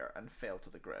warrior and fell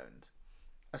to the ground.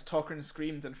 As Tok'ran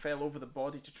screamed and fell over the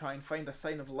body to try and find a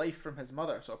sign of life from his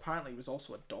mother, so apparently he was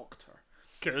also a doctor.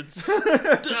 Good.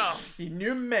 He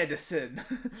knew medicine.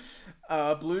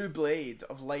 A blue blade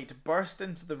of light burst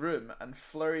into the room and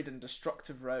flurried in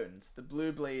destructive rounds. The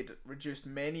blue blade reduced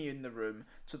many in the room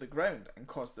to the ground and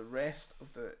caused the rest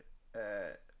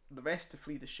to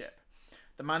flee the ship.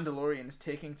 The Mandalorians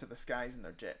taking to the skies in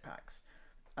their jetpacks.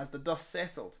 As the dust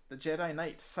settled, the Jedi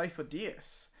Knight Sifo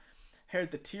Dyas heard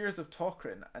the tears of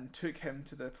Tok'ran and took him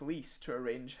to the police to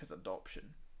arrange his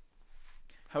adoption.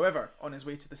 However, on his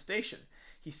way to the station,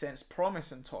 he sensed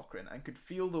promise in Tok'ran and could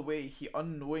feel the way he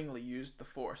unknowingly used the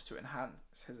Force to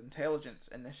enhance his intelligence,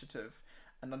 initiative,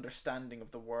 and understanding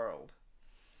of the world.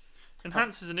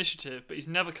 Enhance his initiative, but he's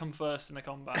never come first in the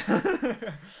combat.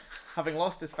 Having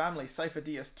lost his family, Sifo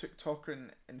Dyas took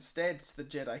Tok'ran instead to the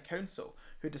Jedi Council,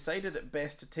 who decided it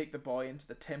best to take the boy into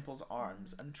the Temple's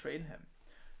arms and train him.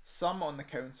 Some on the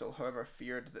council, however,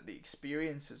 feared that the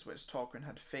experiences which Tok'ran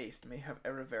had faced may have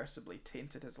irreversibly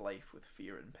tainted his life with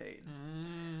fear and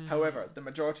pain. However, the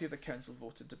majority of the council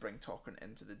voted to bring Tok'ran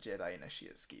into the Jedi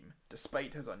Initiate scheme,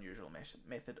 despite his unusual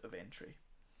method of entry.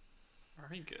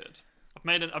 Very good.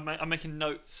 I'm making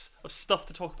notes of stuff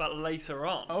to talk about later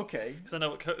on. Okay. Because I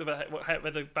know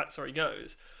where the backstory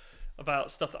goes.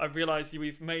 About stuff that I realised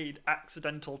we've made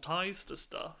accidental ties to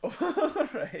stuff.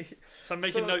 Right. So I'm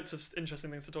making notes of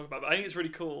interesting things to talk about. But I think it's really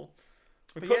cool.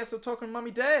 So Tok'ran Mummy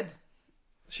dead.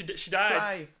 She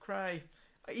died. Cry.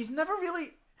 He's never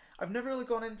really... I've never really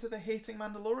gone into the hating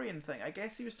Mandalorian thing. I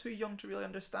guess he was too young to really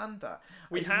understand that.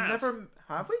 We have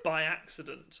we? By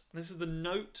accident. And this is the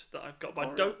note that I've got, but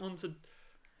I don't want to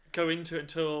go into it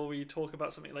until we talk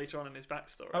about something later on in his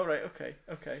backstory. Oh, right,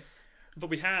 okay. But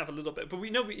we have a little bit. But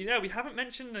we haven't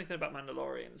mentioned anything about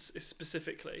Mandalorians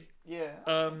specifically.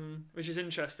 Yeah. Which is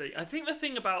interesting. I think the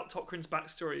thing about Tok'rin's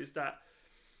backstory is that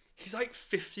he's like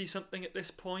 50-something at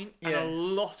this point, and a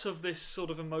lot of this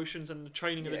sort of emotions and the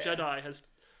training of the Jedi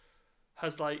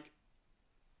has like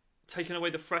taken away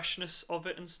the freshness of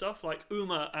it and stuff. Like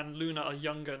Uma and Luna are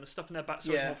younger, and the stuff in their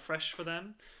backstory is more fresh for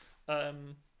them.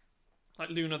 Like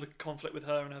Luna, the conflict with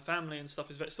her and her family and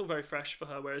stuff is still very fresh for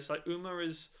her, whereas like Uma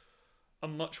is a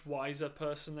much wiser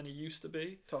person than he used to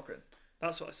be. Tok'rin.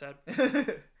 That's what I said.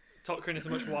 Tok'rin is a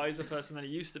much wiser person than he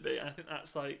used to be, and I think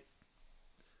that's like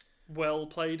well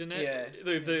played in it.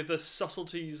 Yeah. The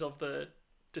subtleties of the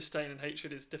disdain and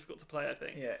hatred is difficult to play, I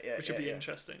think. Which would be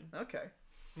interesting. Okay.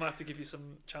 Might have to give you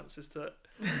some chances to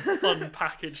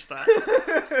unpackage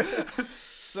that.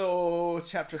 So,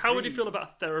 chapter 3. How would you feel about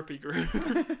a therapy group?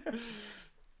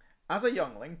 As a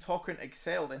youngling, Tok'rin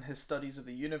excelled in his studies of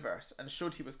the universe and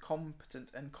showed he was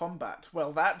competent in combat.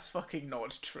 Well, that's fucking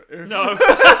not true. No.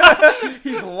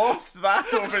 He's lost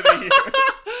that over the years.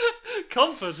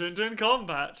 Competent in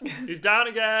combat. He's down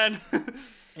again.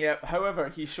 Yeah, however,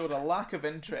 he showed a lack of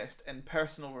interest in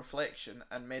personal reflection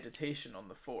and meditation on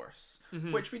the Force,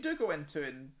 which we do go into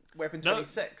in Weapon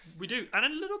 26. We do, and a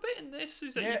little bit in this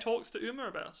is that he talks to Uma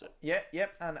about it.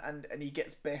 Yep, and he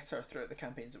gets better throughout the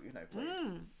campaigns that we've now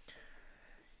played.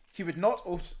 He would not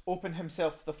open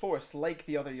himself to the Force like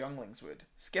the other younglings would.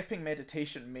 Skipping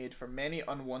meditation made for many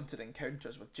unwanted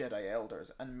encounters with Jedi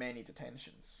elders and many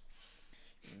detentions.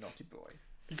 Naughty boy.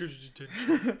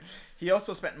 He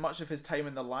also spent much of his time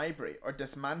in the library or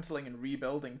dismantling and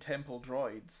rebuilding temple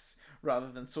droids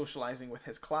rather than socializing with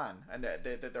his clan. And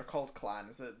they're called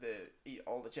clans.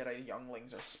 All the Jedi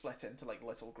younglings are split into like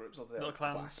little groups of their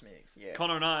classmates. Yeah.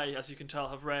 Connor and I, as you can tell,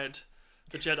 have read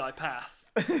The Jedi Path.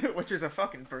 Which is a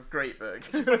fucking great book.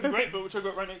 It's a fucking great book, which I've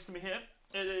got right next to me here.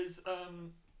 It is,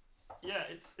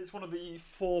 it's one of the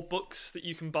 4 books that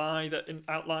you can buy that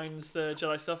outlines the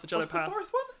Jedi stuff, the Jedi Path. What's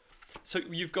the 4th one? So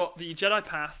you've got the Jedi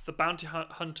Path, the Bounty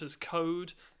Hunter's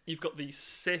Code, you've got the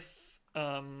Sith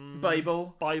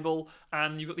Bible,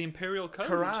 and you've got the Imperial Code.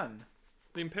 Quran.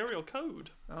 The Imperial Code.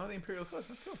 Oh, the Imperial Code.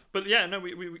 That's cool. But yeah, no,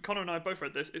 we Connor and I both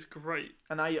read this. It's great.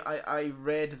 And I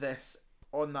read this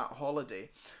on that holiday,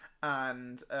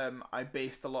 and I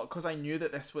based a lot because I knew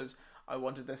that I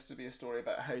wanted this to be a story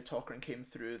about how Tok'rin came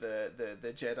through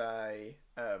the Jedi.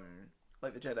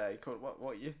 Like the Jedi Code.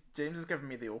 What? James is giving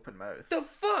me the open mouth. The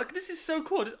fuck! This is so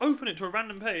cool. Just open it to a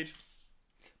random page.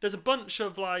 There's a bunch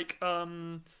of like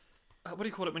what do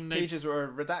you call it when pages were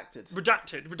redacted?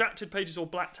 Redacted pages all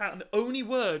blacked out, and the only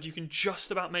word you can just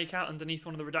about make out underneath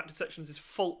one of the redacted sections is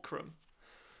fulcrum,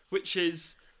 which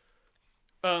is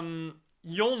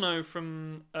you'll know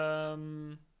from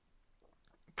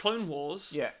Clone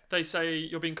Wars. Yeah. They say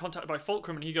you're being contacted by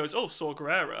Fulcrum, and he goes, "Oh, Saw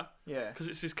Gerrera." Yeah. Because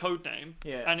it's his code name.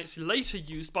 Yeah. And it's later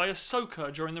used by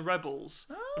Ahsoka during the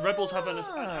Rebels. The Rebels have an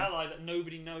ally that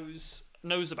nobody knows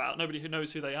about. Nobody who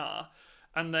knows who they are,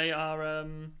 and they are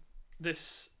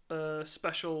this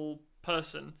special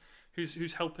person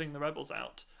who's helping the Rebels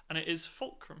out, and it is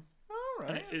Fulcrum. All right.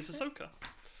 And it is Ahsoka.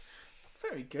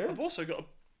 Very good. I've also got a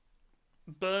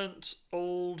burnt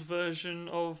old version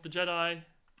of the Jedi.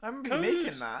 I remember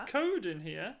making that code in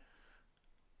here.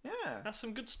 Yeah, that's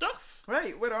some good stuff.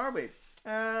 Right, where are we?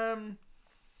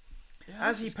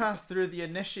 As he passed through the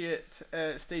initiate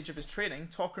stage of his training,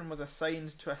 Tok'rin was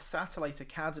assigned to a satellite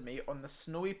academy on the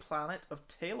snowy planet of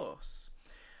Talos,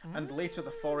 and later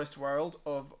the forest world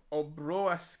of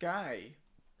Obroa Sky,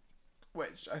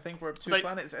 which I think were 2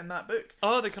 planets in that book.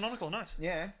 Oh, they're canonical, nice.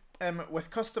 Yeah,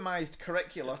 with customized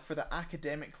curricula for the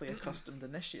academically accustomed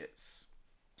initiates.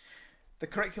 The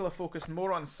curricula focused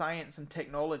more on science and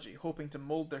technology, hoping to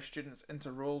mould their students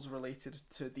into roles related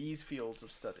to these fields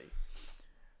of study.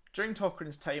 During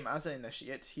Tok'rin's time as an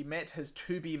initiate, he met his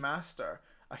to-be master,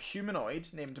 a humanoid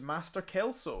named Master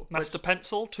Kelso. Master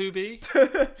Pencil,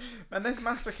 2B. And this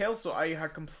Master Kelso I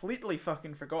had completely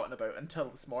fucking forgotten about until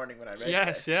this morning when I read this.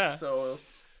 Yes, yeah. So,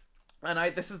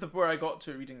 and this is where I got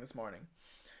to reading this morning.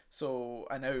 So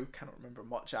I now cannot remember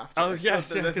much after this. Yes,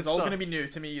 so this is all going to be new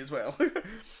to me as well.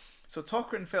 So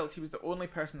Tok'rin felt he was the only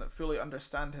person that fully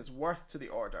understood his worth to the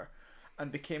Order,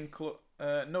 and became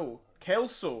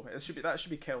Kelso. That should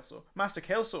be Kelso. Master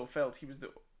Kelso felt he was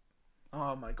the.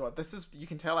 Oh my god, you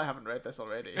can tell I haven't read this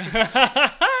already.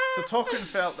 So Tok'rin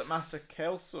felt that Master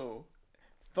Kelso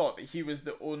thought that he was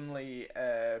the only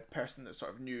person that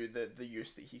sort of knew the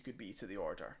use that he could be to the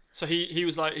Order. So he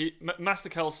was like Master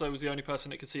Kelso was the only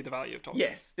person that could see the value of Tok'ra.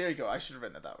 Yes, there you go. I should have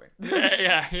written it that way.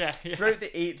 yeah. Throughout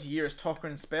the 8 years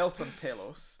Tok'ra spelt on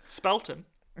Telos. Spelt him?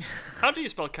 How do you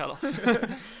spell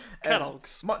Kellos?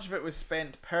 Kellogg's. Much of it was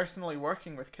spent personally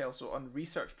working with Kelso on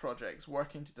research projects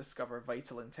working to discover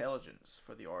vital intelligence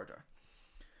for the Order.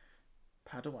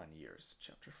 Padawan years,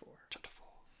 Chapter 4. Chapter 4.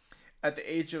 At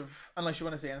the age of, unless you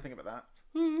want to say anything about that,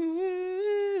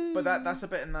 but that's a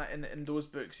bit in those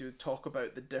books. You would talk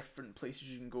about the different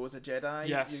places you can go as a Jedi.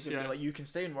 Yes, you can be like, you can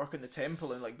stay and work in the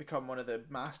temple and like become one of the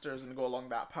masters and go along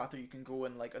that path, or you can go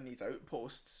and like on these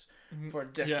outposts for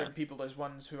different people. There's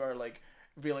ones who are like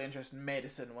really interested in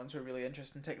medicine, ones who are really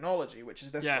interested in technology, which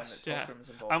is this one that Tok'ra is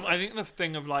involved in. I think the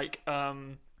thing of like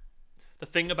the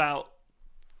thing about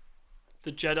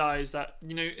the Jedi is that,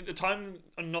 you know, at the time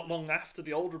and not long after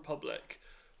the Old Republic,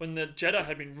 when the Jedi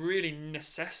had been really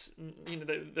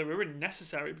they were really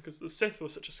necessary because the Sith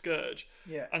was such a scourge.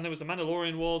 Yeah. And there was the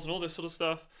Mandalorian Wars and all this sort of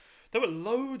stuff. There were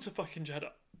loads of fucking Jedi.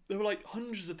 There were like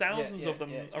hundreds of thousands of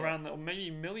them around, or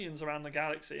maybe millions around the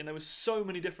galaxy, and there was so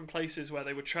many different places where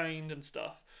they were trained and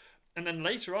stuff. And then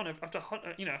later on, after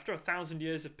 1,000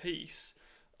 years of peace,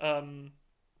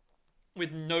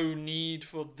 with no need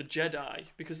for the Jedi,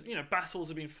 because, you know, battles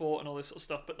have been fought and all this sort of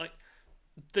stuff, but like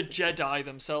the Jedi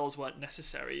themselves weren't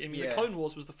necessary. I mean, the Clone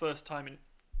Wars was the first time in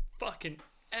fucking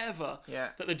ever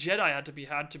that the Jedi had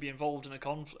to be involved in a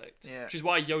conflict, which is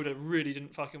why Yoda really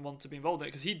didn't fucking want to be involved in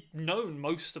it, because he'd known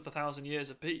most of the 1,000 years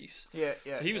of peace.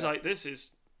 So he was like, this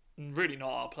is really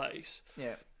not our place.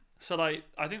 So like,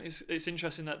 I think it's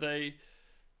interesting that they,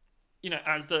 you know,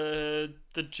 as the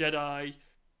Jedi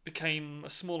became a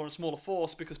smaller and smaller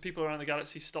force because people around the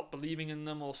galaxy stopped believing in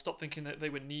them or stopped thinking that they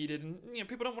were needed, and, you know,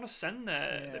 people don't want to send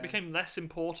they became less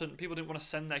important. People didn't want to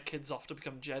send their kids off to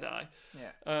become Jedi.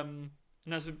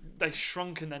 And as they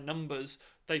shrunk in their numbers,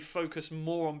 they focused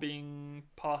more on being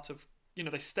part of, you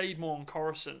know, they stayed more on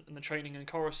Coruscant and the training in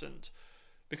Coruscant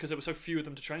because there were so few of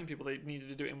them to train people. They needed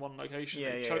to do it in one location.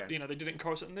 You know, they did it in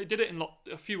Coruscant, and they did it in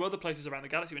a few other places around the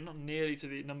galaxy, but not nearly to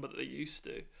the number that they used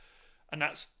to. And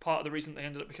that's part of the reason they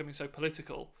ended up becoming so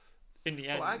political in the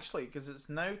end. Well, actually, because it's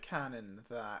now canon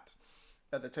that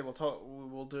at the time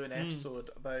we'll do an episode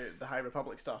about the High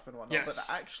Republic stuff and whatnot. But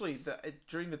actually,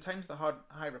 during the times of the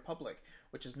High Republic,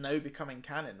 which is now becoming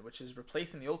canon, which is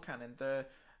replacing the old canon, the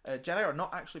Jedi are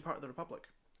not actually part of the Republic.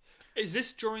 Is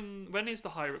this when is the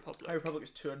High Republic? High Republic is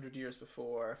 200 years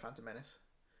before Phantom Menace.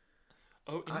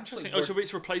 So interesting. So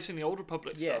it's replacing the Old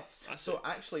Republic stuff. So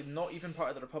actually not even part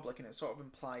of the Republic, and it sort of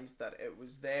implies that it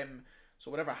was them.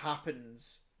 So whatever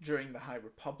happens during the High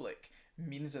Republic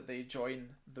means that they join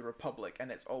the Republic, and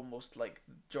it's almost like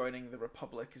joining the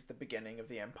Republic is the beginning of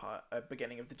the Empire,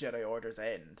 beginning of the Jedi Order's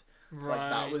end. So like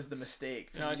that was the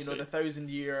mistake. The 1,000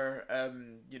 year,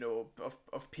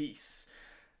 of peace,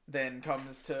 then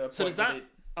comes to. So does that?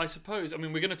 I suppose. I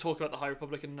mean, we're going to talk about the High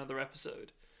Republic in another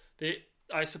episode.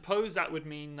 I suppose that would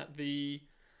mean that the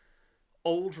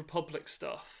Old Republic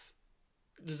stuff,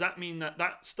 does that mean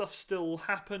that stuff still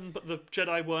happened, but the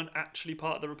Jedi weren't actually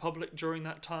part of the Republic during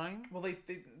that time? Well,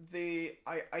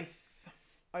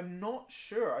 I'm not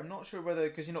sure. I'm not sure whether,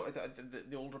 because, you know,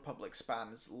 the Old Republic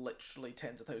spans literally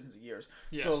tens of thousands of years.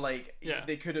 Yes. So like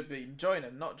they could have been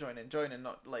joining, not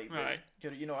like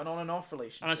you know, an on and off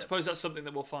relationship. And I suppose that's something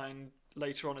that we'll find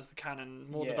later on as the canon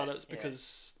more develops,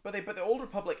 because but the Old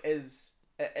Republic is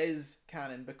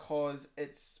canon because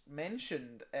it's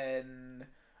mentioned in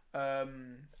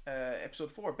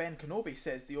episode 4. Ben Kenobi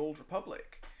says the Old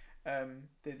Republic,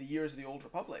 the years of the Old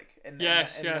Republic.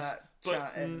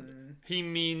 He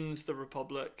means the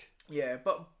Republic. Yeah,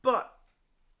 but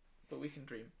we can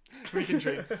dream. We can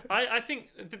dream. I think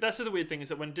that's the weird thing, is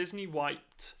that when Disney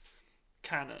wiped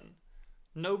canon,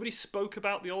 nobody spoke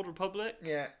about the Old Republic.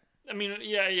 Yeah. I mean,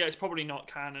 it's probably not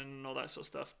canon and all that sort of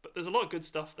stuff, but there's a lot of good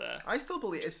stuff there. I still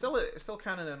believe it's still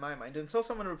canon in my mind. Until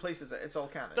someone replaces it, it's all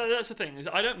canon. That's the thing, is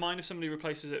I don't mind if somebody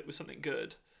replaces it with something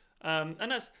good. And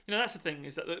that's the thing,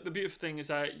 is that the beautiful thing is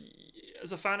that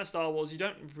as a fan of Star Wars, you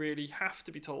don't really have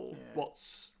to be told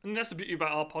and that's the beauty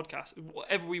about our podcast.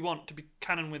 Whatever we want to be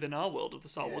canon within our world of the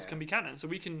Star Wars can be canon, so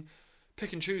we can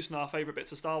pick and choose from our favourite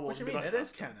bits of Star Wars. What do you mean? It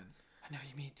is canon. I know what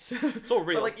you mean. It's all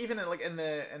real. But like even in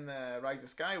the Rise of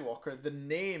Skywalker, the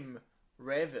name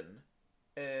Revan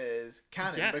is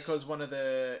canon because one of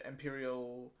the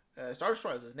Imperial Star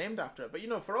Destroyers is named after it. But, you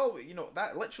know, for all, you know,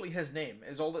 that literally his name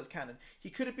is all that's canon. He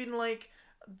could have been like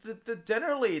the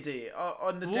dinner lady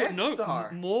on the Death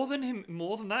Star. More than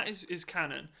that is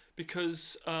canon,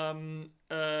 because so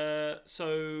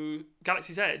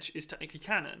Galaxy's Edge is technically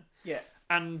canon. Yeah.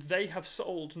 and they have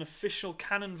sold an official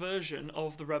canon version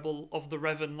of the Revan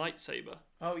lightsaber.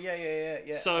 Oh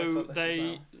yeah. So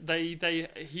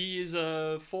he is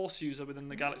a Force user within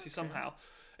the galaxy somehow.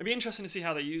 It'd be interesting to see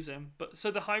how they use him. But so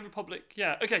the High Republic,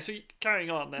 yeah. Okay, so carrying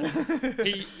on then,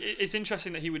 it's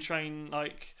interesting that he would train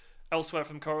like elsewhere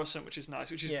from Coruscant, which is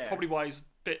nice. Which is probably why he's a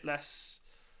bit less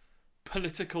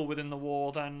political within the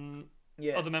war than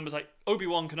other members. Like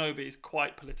Obi-Wan Kenobi is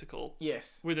quite political.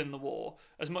 Yes. Within the war,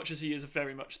 as much as he is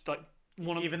very much like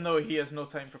even though he has no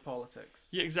time for politics.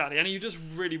 Yeah, exactly. And he just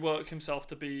really worked himself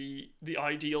to be the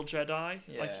ideal Jedi.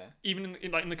 Yeah. Like even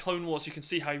in the Clone Wars, you can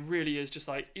see how he really is just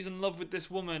like he's in love with this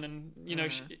woman, and you know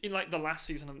in like the last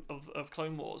season of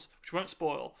Clone Wars, which we won't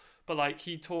spoil, but like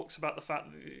he talks about the fact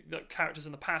that characters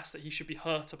in the past that he should be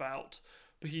hurt about,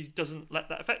 but he doesn't let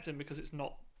that affect him because it's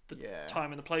not the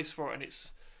time and the place for it, and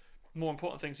it's more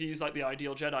important things. He's like the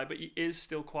ideal Jedi, but he is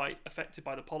still quite affected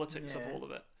by the politics of all of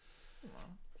it. Wow.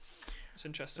 It's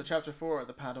interesting. So chapter 4,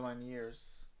 the Padawan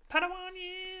years. Padawan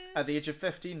years! At the age of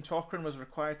 15, Tok'ra was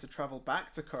required to travel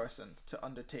back to Coruscant to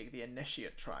undertake the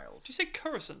initiate trials. Do you say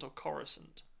Coruscant or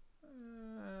Coruscant?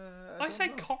 I say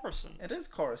Coruscant. It is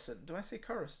Coruscant. Do I say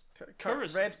Coruscant?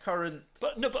 Coruscant. Red currant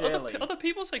but other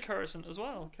people say Coruscant as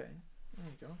well. Okay, there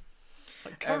you go.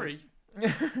 Like curry.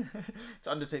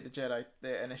 To undertake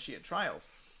the initiate trials.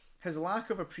 His lack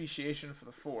of appreciation for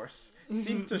the Force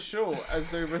seemed to show, as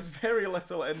there was very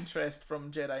little interest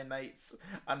from Jedi Knights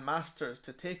and Masters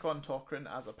to take on Tok'ra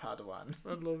as a Padawan.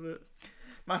 I love it.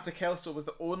 Master Kelso was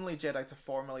the only Jedi to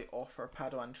formally offer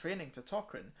Padawan training to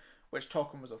Tok'ra, which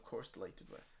Tok'ra was of course delighted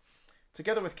with.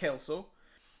 Together with Kelso,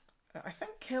 I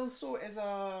think Kelso is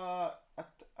a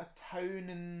town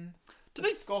in the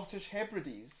Scottish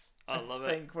Hebrides. I love it. I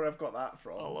think where I've got that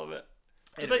from. I love it.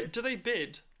 Anyway. Do they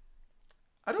bid?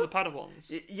 I don't. For the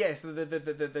Padawans. Yes, the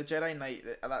Jedi Knight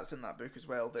that's in that book as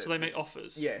well. So they make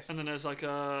offers. Yes, and then there's like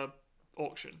a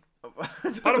auction.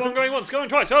 Padawan going once, going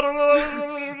twice.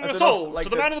 Sold like to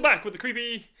the man in the back with the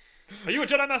creepy. Are you a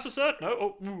Jedi Master, sir?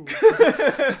 No.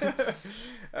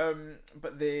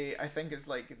 But I think it's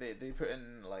like they put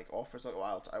in like offers like,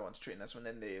 well, I want to train this one.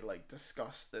 Then they like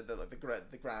discuss the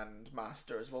Grand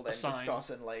Masters will then discuss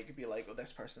and like be like, oh,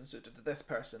 this person suited to this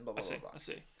person. Blah blah blah. I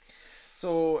see.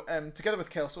 So, together with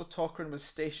Kelso, Tok'ra was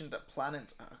stationed at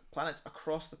planets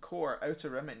across the core, Outer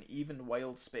Rim, and even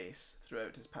wild space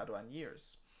throughout his Padawan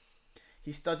years.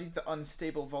 He studied the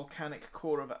unstable volcanic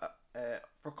core of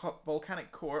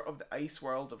the ice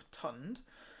world of Tund,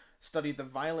 studied the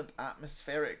violent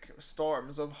atmospheric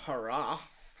storms of Harath,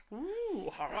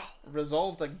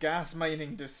 resolved a gas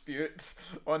mining dispute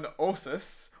on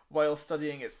Ossus while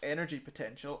studying its energy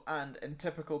potential, and, in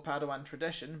typical Padawan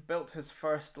tradition, built his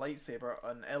first lightsaber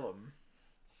on Ilum.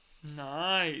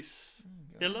 Nice.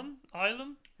 Ilum?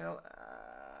 Ilum?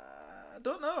 I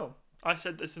don't know. I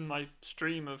said this in my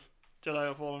stream of Jedi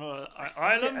of Fallen Order.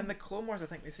 Ilum? In the Clone Wars, I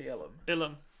think they say Ilum.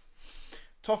 Ilum.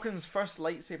 Tok'ra's first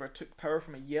lightsaber took power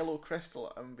from a yellow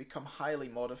crystal and would become highly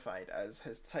modified as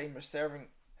his time serving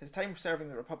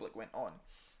the Republic went on,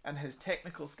 and his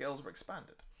technical skills were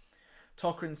expanded.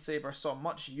 Tok'ra's saber saw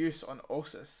much use on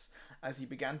Ossus as he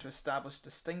began to establish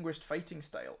distinguished fighting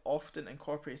style, often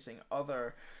incorporating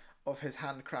other of his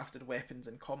handcrafted weapons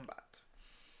in combat.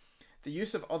 The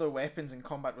use of other weapons in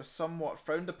combat was somewhat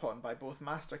frowned upon by both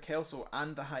Master Kelso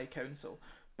and the High Council,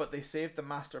 but they saved the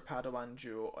Master-Padawan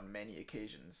duo on many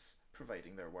occasions,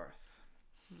 providing their worth.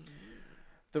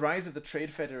 The rise of the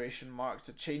Trade Federation marked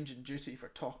a change in duty for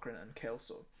Tok'ra and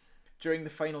Kelso. During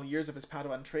the final years of his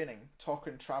Padawan training,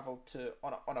 Tok'ra travelled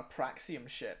on a Praxium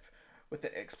ship with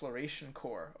the Exploration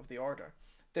Corps of the Order.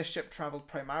 This ship travelled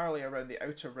primarily around the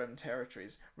Outer Rim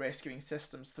territories, rescuing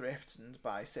systems threatened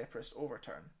by Separatist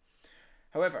overturn.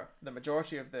 However, the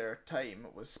majority of their time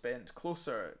was spent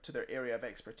closer to their area of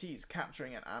expertise,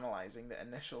 capturing and analysing the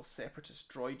initial Separatist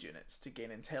droid units to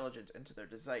gain intelligence into their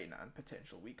design and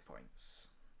potential weak points.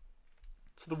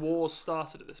 So the wars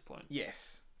started at this point?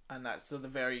 Yes. And that's so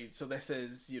this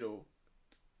is,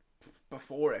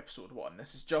 before episode 1.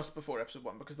 This is just before episode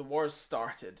 1 because the wars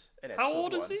started in episode 1. How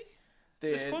old is he at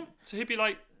this point? So he'd be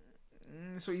like...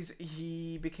 So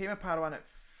he became a Padawan at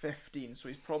 15, so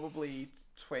he's probably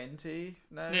 20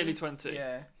 now. Nearly 20.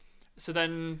 Yeah. So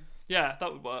then, yeah, that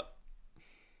would work.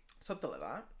 Something like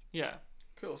that. Yeah.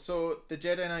 Cool. So the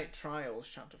Jedi Knight Trials,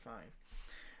 Chapter 5.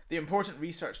 The important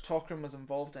research Tok'ra was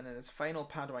involved in his final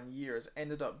Padawan years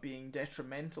ended up being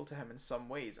detrimental to him in some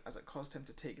ways, as it caused him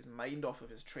to take his mind off of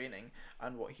his training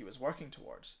and what he was working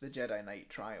towards, the Jedi Knight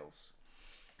Trials.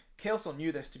 Kelso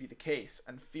knew this to be the case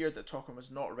and feared that Tok'ra was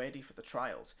not ready for the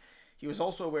trials. He was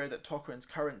also aware that Tokrin's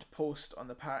current post on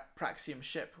the Praxium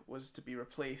ship was to be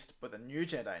replaced with a new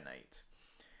Jedi Knight.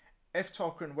 If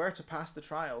Tokrin were to pass the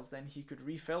trials, then he could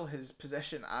refill his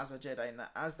position as this Jedi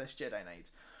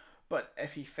Knight. But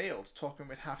if he failed, Tokrin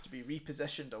would have to be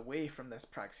repositioned away from this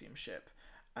Praxium ship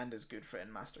and his good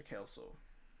friend Master Kelso.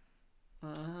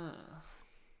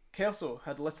 Kelso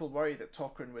had little worry that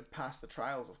Tokrin would pass the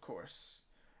trials, of course.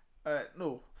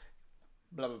 No.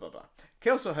 Blah, blah, blah, blah.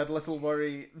 Kelso had little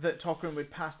worry that Tokrin would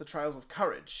pass the trials of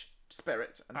courage,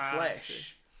 spirit, and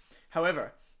flesh.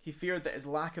 However, he feared that his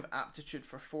lack of aptitude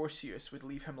for Force use would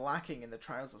leave him lacking in the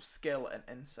trials of skill and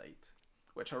insight,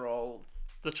 which are all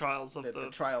the trials of the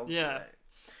trials. Yeah.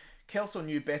 Kelso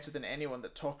knew better than anyone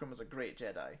that Tokrin was a great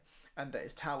Jedi, and that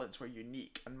his talents were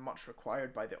unique and much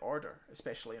required by the Order,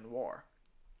 especially in war.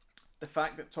 The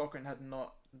fact that Tokrin had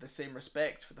not the same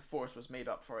respect for the Force was made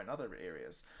up for in other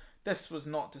areas. This was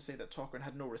not to say that Tokrin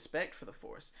had no respect for the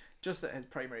Force, just that his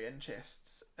primary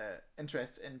interests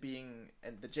in being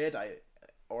in the Jedi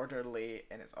Order lay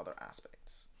in its other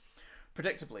aspects.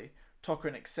 Predictably,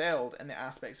 Tokrin excelled in the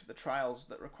aspects of the trials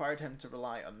that required him to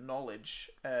rely on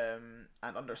knowledge and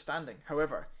understanding.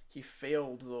 However, he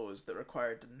failed those that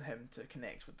required him to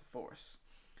connect with the Force.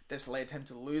 This led him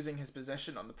to losing his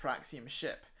position on the Praxium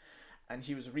ship, and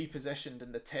he was repositioned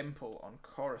in the temple on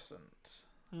Coruscant.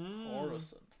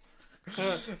 Coruscant.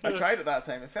 I tried it that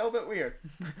time. It felt a bit weird.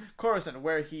 Coruscant,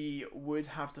 where he would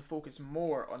have to focus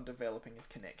more on developing his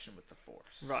connection with the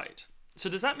Force. Right. So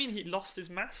does that mean he lost his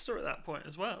master at that point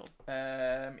as well?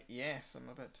 Yes, I'm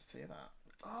about to say that.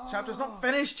 This chapter's not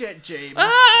finished yet, James. Ruined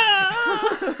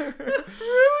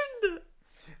it.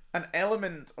 An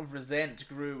element of resent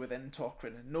grew within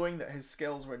Tokrin, knowing that his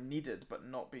skills were needed but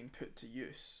not being put to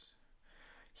use.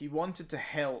 He wanted to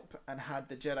help and had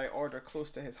the Jedi Order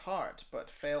close to his heart, but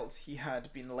felt he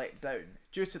had been let down.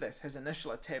 Due to this, his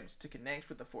initial attempts to connect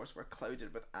with the Force were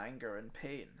clouded with anger and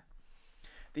pain.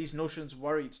 These notions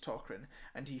worried Tokrin,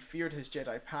 and he feared his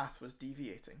Jedi path was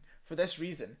deviating. For this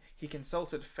reason, he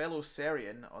consulted fellow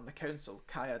Serian on the Council,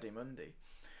 Ki-Adi-Mundi,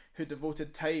 who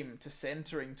devoted time to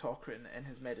centering Tokrin in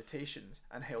his meditations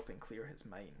and helping clear his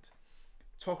mind.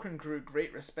 Tokrin grew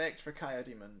great respect for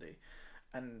Ki-Adi-Mundi,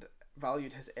 and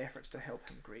valued his efforts to help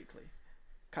him greatly.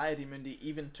 Ki-Adi-Mundi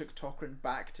even took Tokrin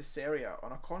back to Seria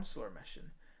on a consular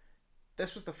mission.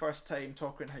 This was the first time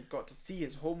Tokrin had got to see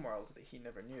his homeworld that he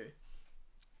never knew.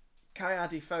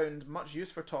 Ki-Adi found much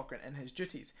use for Tokrin in his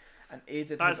duties and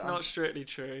aided That's not strictly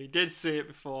true. He did see it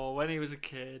before when he was a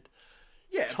kid.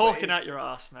 Yeah, talking at your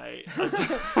ass, mate. He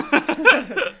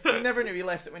never knew he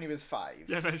left it when he was 5.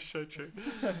 Yeah, that's so true.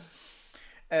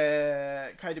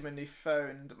 Ki-Adi-Mundi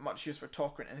found much use for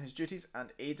Tokrin in his duties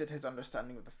and aided his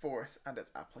understanding of the Force and its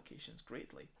applications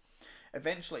greatly.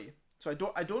 Eventually, so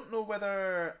I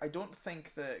don't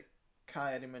think that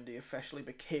Ki-Adi-Mundi officially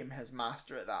became his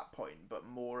master at that point, but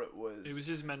more it was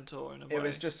his mentor in a way. It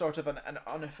was just sort of an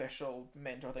unofficial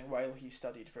mentor thing while he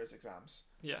studied for his exams.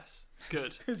 Yes,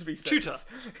 good. His resits.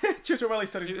 Tutor while he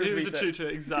studied for his resits. He was a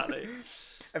tutor, exactly.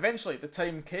 Eventually, the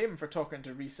time came for Tokrin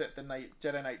to resit the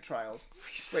Jedi Knight trials,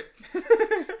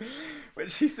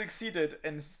 which he succeeded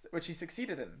in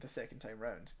the second time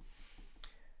round.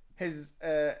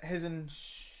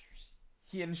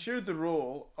 He ensured the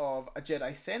role of a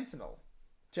Jedi Sentinel.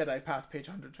 Jedi Path, page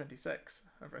 126,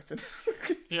 I've written.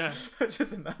 Yes. Which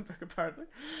is in that book, apparently.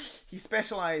 He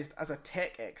specialised as a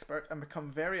tech expert and become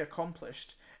very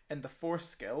accomplished in the Force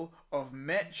skill of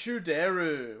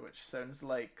Mechuderu, which sounds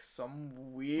like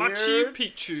some weird... Machu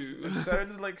Picchu. Which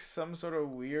sounds like some sort of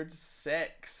weird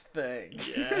sex thing.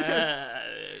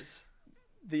 Yes.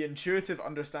 The intuitive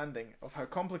understanding of how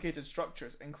complicated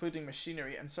structures, including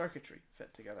machinery and circuitry,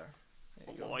 fit together.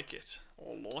 I like it.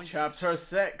 Chapter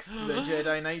 6, The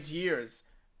Jedi Knight Years.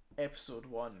 Episode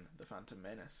 1, The Phantom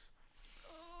Menace.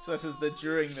 So this is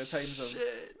during the times of...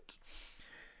 Shit.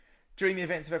 During the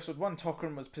events of Episode 1,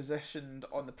 Tokrin was positioned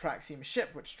on the Praxium ship,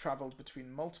 which travelled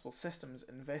between multiple systems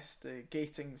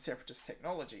investigating Separatist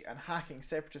technology and hacking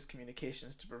Separatist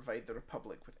communications to provide the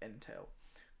Republic with intel.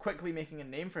 Quickly making a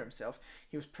name for himself,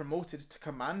 he was promoted to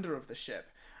commander of the ship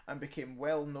and became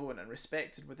well known and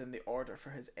respected within the Order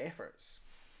for his efforts.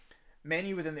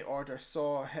 Many within the Order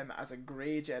saw him as a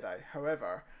Grey Jedi,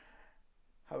 however,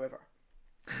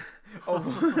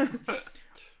 although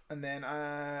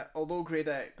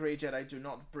Grey Jedi do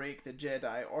not break the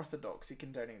Jedi orthodoxy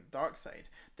concerning the dark side,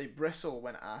 they bristle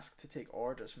when asked to take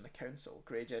orders from the Council.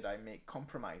 Grey Jedi make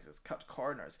compromises, cut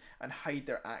corners, and hide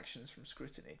their actions from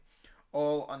scrutiny.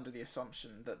 all under the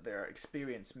assumption that their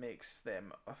experience makes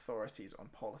them authorities on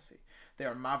policy. They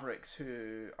are mavericks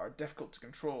who are difficult to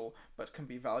control, but can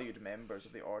be valued members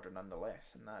of the Order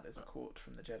nonetheless. And that is a quote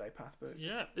from the Jedi Path book.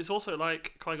 Yeah, it's also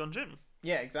like Qui-Gon Jinn.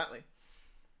 Yeah, exactly.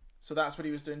 So that's what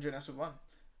he was doing during episode 1.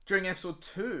 During episode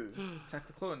 2, Attack of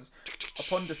the Clones,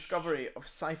 upon discovery of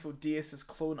Sifo Dyas'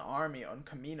 clone army on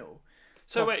Kamino.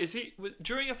 So wait,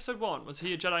 during episode 1, was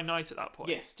he a Jedi Knight at that point?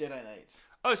 Yes, Jedi Knight.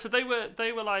 Oh, so they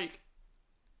were like.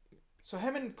 So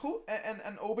him and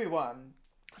Obi-Wan.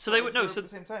 So they were no. at So the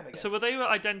same time, I guess. so were they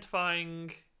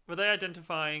identifying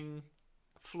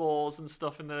flaws and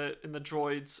stuff in the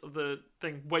droids of the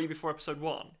thing way before episode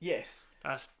 1? Yes.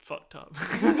 That's fucked up.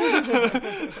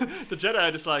 The Jedi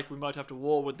are just like, we might have to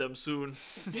war with them soon.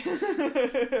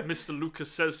 Mr.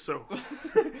 Lucas says so.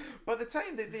 By the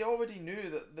time they already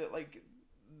knew that like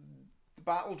the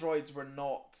battle droids were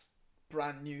not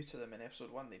brand new to them in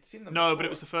episode 1. They'd seen them before. But it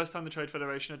was the first time the Trade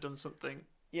Federation had done something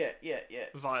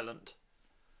violent.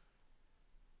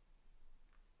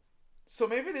 So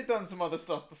maybe they'd done some other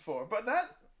stuff before, but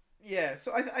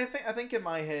so I think in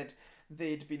my head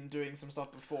they'd been doing some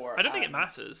stuff before. I don't think it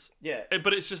matters. Yeah.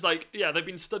 But it's just like, they've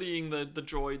been studying the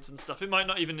droids and stuff. It might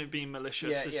not even have been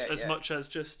malicious as much as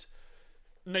just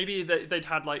maybe they'd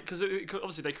had like, because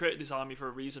obviously they created this army for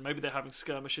a reason. Maybe they're having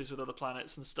skirmishes with other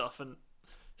planets and stuff, and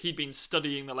he'd been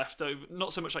studying the leftover,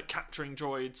 not so much like capturing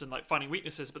droids and like finding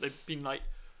weaknesses, but they've been like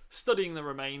studying the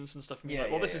remains and stuff, and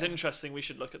being this is interesting, we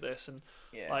should look at this. And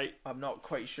like, I'm not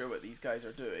quite sure what these guys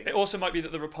are doing. It also might be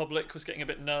that the Republic was getting a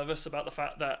bit nervous about the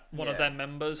fact that one of their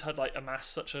members had like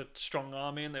amassed such a strong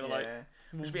army, and they were like,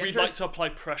 we'd like to apply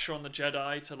pressure on the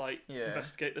Jedi to like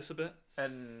investigate this a bit.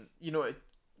 And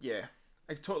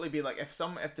it'd totally be like if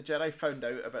the Jedi found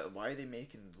out about why they're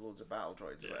making loads of battle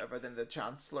droids or whatever, then the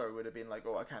Chancellor would have been like,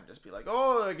 I can't just be like,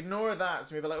 ignore that.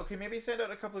 So maybe like, okay, maybe send out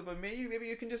a couple of, but maybe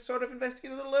you can just sort of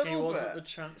investigate it a little bit. He wasn't the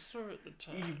Chancellor at the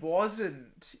time. He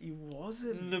wasn't.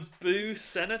 Naboo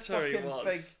Senator. Fucking he was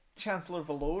big Chancellor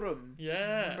Valorum.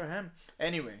 Yeah. Remember him?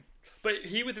 Anyway. But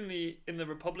he in the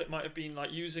Republic might have been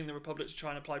like using the Republic to try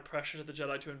and apply pressure to the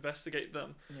Jedi to investigate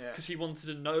them. Yeah. Because he wanted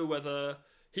to know whether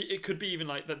it could be even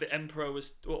like that the Emperor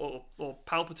was or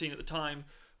Palpatine at the time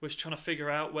was trying to figure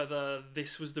out whether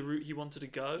this was the route he wanted to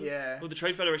go. Yeah. Well, the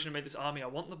Trade Federation had made this army. I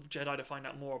want the Jedi to find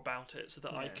out more about it so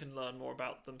that I can learn more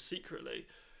about them secretly.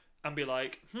 And be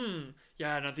like,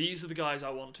 now these are the guys I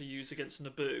want to use against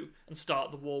Naboo and start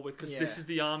the war with, because this is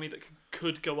the army that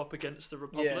could go up against the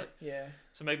Republic. Yeah.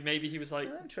 So maybe he was like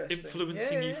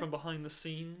influencing you from behind the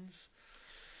scenes.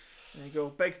 There you go.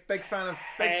 Big fan of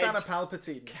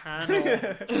Palpatine.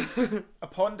 Canon.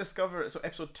 Upon discovery, so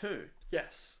episode 2.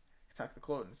 Yes. Attack of the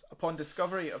Clones. Upon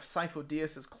discovery of Sifo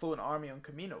Dyas' clone army on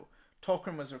Kamino,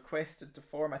 Tok'ra was requested to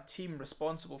form a team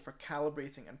responsible for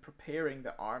calibrating and preparing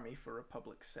the army for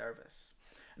Republic service.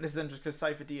 And this is interesting because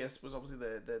Sifo Dyas was obviously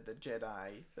the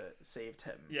Jedi that saved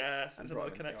him. Yes, there's another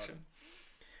connection.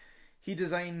 He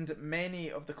designed many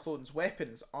of the clones'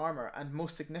 weapons, armor, and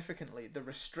most significantly, the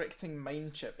restricting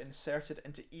mind chip inserted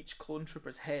into each clone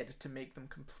trooper's head to make them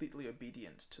completely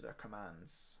obedient to their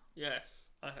commands. Yes,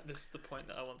 this is the point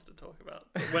that I wanted to talk about.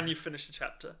 But when you finish the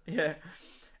chapter. Yeah.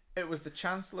 It was the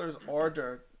Chancellor's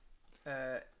order.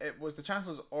 It was the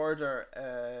Chancellor's order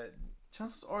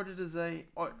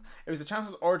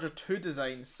to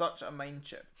design such a mind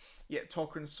chip. Yet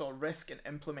Tok'ra saw risk in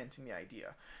implementing the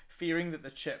idea, fearing that the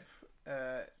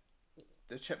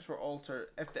chips were altered.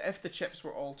 If the chips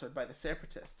were altered by the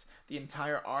Separatists, the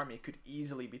entire army could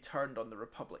easily be turned on the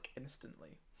Republic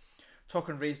instantly.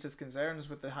 Tok'ra raised his concerns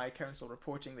with the High Council,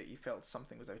 reporting that he felt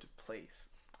something was out of place.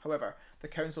 However, the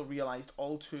Council realized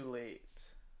all too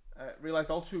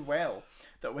well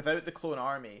that without the clone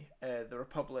army, the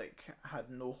Republic had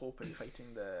no hope in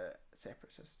fighting the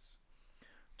Separatists.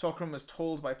 Tok'ra was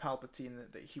told by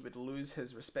Palpatine that he would lose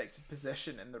his respected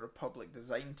position in the Republic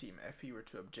design team if he were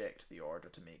to object to the order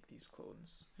to make these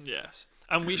clones. Yes.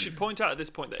 And we should point out at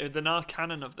this point that in our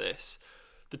canon of this,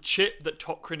 the chip that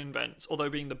Tok'ra invents, although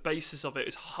being the basis of it,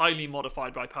 is highly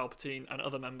modified by Palpatine and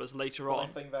other members later on. I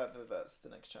think that's the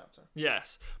next chapter.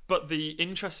 Yes. But the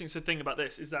interesting thing about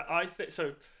this is that I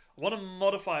want to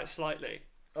modify it slightly.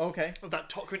 Okay. That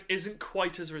Tok'ra isn't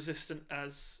quite as resistant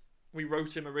as we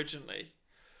wrote him originally.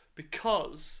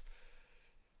 Because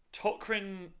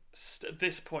Tok'ra at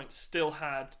this point still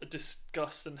had a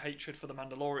disgust and hatred for the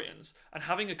Mandalorians, and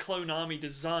having a clone army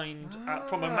designed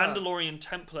from a Mandalorian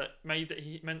template meant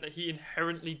that he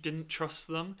inherently didn't trust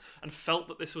them and felt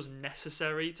that this was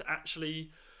necessary to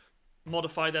actually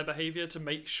modify their behavior to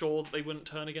make sure that they wouldn't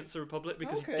turn against the Republic,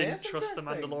 because he didn't trust the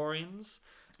Mandalorians.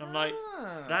 I'm like,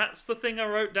 that's the thing I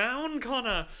wrote down,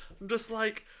 Connor. I'm just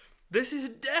like, this is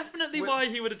definitely why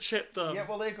he would have chipped them. Yeah,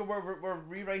 well, there you go. We're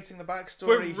rewriting the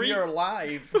backstory here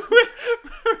live.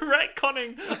 We're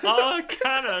retconning our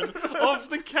canon of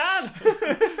the canon.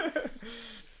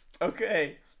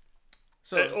 Okay.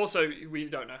 So also, we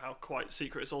don't know how quite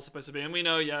secret it's all supposed to be, and we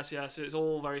know, yes, it's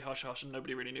all very hush hush, and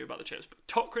nobody really knew about the chips. But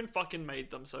Tok'rin fucking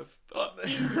made them, so fuck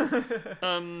you.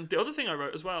 The other thing I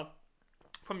wrote as well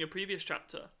from your previous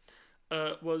chapter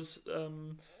was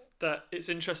that it's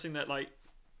interesting that like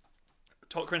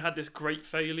Tok'rin had this great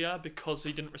failure because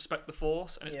he didn't respect the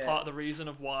Force, and it's part of the reason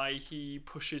of why he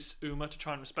pushes Uma to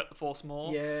try and respect the Force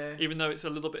more. Yeah. Even though it's a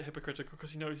little bit hypocritical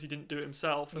because he knows he didn't do it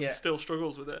himself and still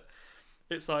struggles with it.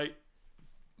 It's like,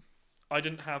 I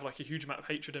didn't have like a huge amount of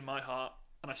hatred in my heart,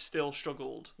 and I still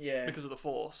struggled because of the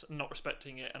Force and not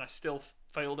respecting it, and I still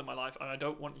failed in my life, and I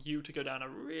don't want you to go down a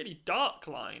really dark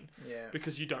line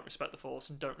because you don't respect the Force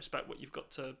and don't respect what you've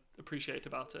got to appreciate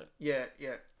about it. Yeah.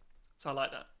 So I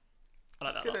like that.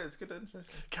 It's good. Interesting.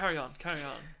 Carry on.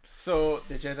 So,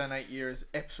 the Jedi Knight Years,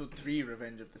 Episode 3,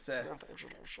 Revenge of the Sith.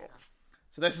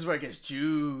 So this is where it gets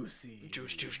juicy.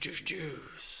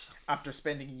 Juice. After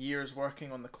spending years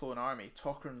working on the clone army,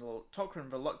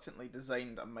 Tok'rin reluctantly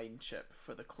designed a mind chip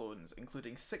for the clones,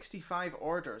 including 65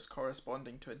 orders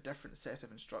corresponding to a different set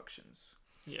of instructions.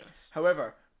 Yes.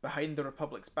 However, behind the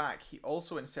Republic's back, he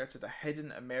also inserted a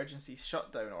hidden emergency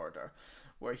shutdown order,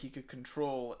 which he could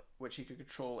control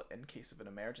in case of an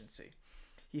emergency.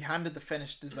 He handed the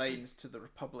finished designs to the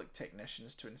Republic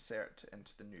technicians to insert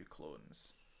into the new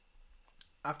clones.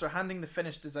 After handing the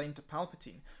finished design to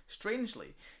Palpatine,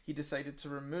 strangely, he decided to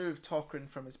remove Tok'rin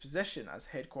from his position as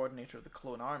head coordinator of the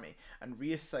clone army and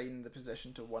reassign the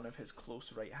position to one of his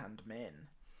close right-hand men.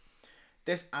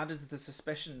 This added to the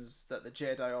suspicions that the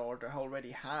Jedi Order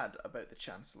already had about the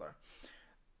Chancellor.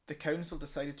 The Council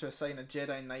decided to assign a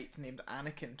Jedi Knight named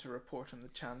Anakin to report on the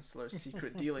Chancellor's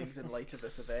secret dealings in light of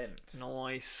this event.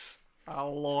 Nice. I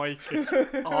like it.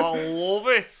 I love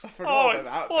it. I forgot about it's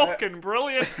that fucking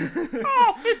brilliant.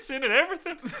 Fits in and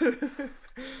everything. Fucking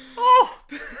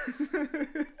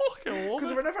love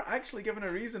Because it. we're never actually given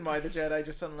a reason why the Jedi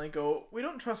just suddenly go, we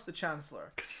don't trust the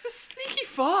Chancellor. Because he's a sneaky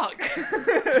fuck.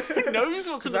 He knows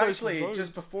what's in the actually,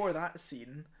 just before that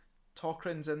scene,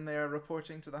 Tok'rin's in there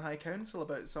reporting to the High Council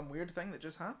about some weird thing that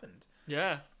just happened.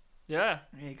 Yeah. There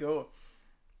you go.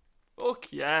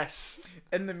 Fuck yes.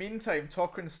 In the meantime,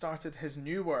 Tok'rin started his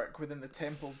new work within the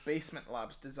Temple's basement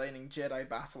labs, designing Jedi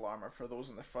battle armor for those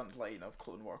on the front line of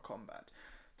Clone War combat.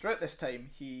 Throughout this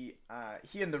time, he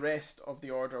and the rest of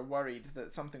the Order worried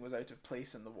that something was out of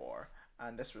place in the war,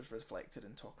 and this was reflected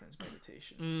in Tok'rin's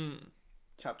meditations.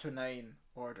 Chapter 9,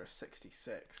 Order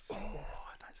 66. Oh,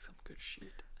 that's some good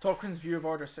shit. Tok'rin's view of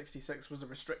Order 66 was a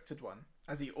restricted one,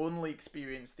 as he only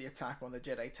experienced the attack on the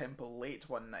Jedi Temple late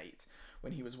one night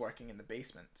when he was working in the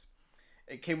basement.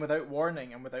 It came without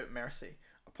warning and without mercy.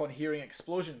 Upon hearing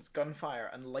explosions, gunfire,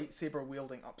 and lightsaber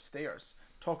wielding upstairs,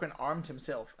 Tok'rin armed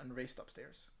himself and raced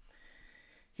upstairs.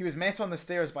 He was met on the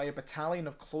stairs by a battalion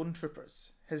of clone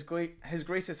troopers. His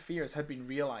greatest fears had been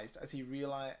realised as he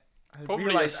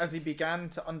as he began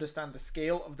to understand the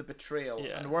scale of the betrayal,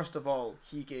 and worst of all,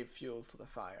 he gave fuel to the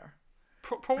fire.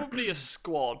 Probably a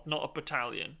squad, not a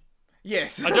battalion.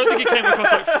 Yes. I don't think he came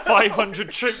across like 500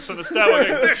 troops on the stairway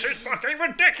going, this is fucking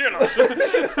ridiculous!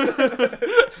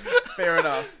 Fair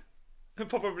enough.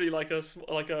 Probably like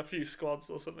a few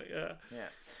squads or something, yeah.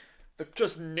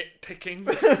 Just nitpicking.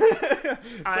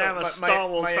 I am a Star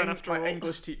Wars fan after all. My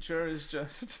English teacher is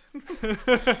just...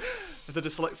 The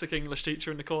dyslexic English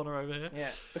teacher in the corner over here.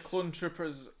 Yeah. The clone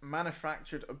troopers'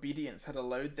 manufactured obedience had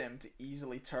allowed them to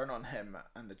easily turn on him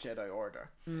and the Jedi Order.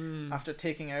 After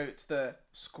taking out the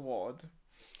squad...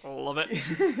 Love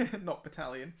it. Not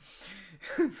battalion.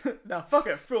 No, fuck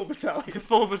it, full battalion.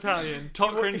 Full battalion.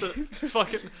 Tok'rin's a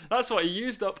fucking... That's what, he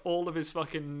used up all of his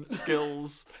fucking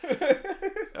skills.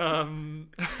 To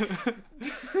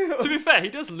be fair, he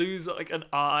does lose like an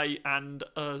eye and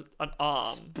an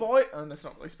arm. That's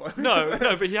not really spoilers. No,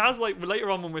 but he has like later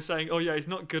on when we're saying, oh yeah, he's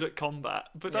not good at combat,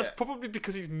 but that's probably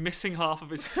because he's missing half of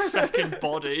his fucking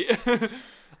body.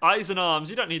 Eyes and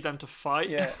arms, you don't need them to fight.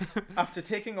 Yeah. After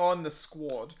taking on the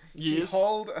squad, he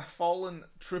hauled a fallen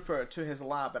trooper to his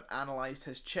lab and analysed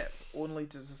his chip, only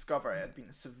to discover it had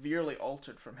been severely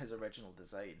altered from his original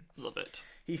design. Love it.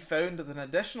 He found that an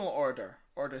additional order,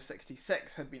 Order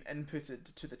 66, had been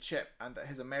inputted to the chip and that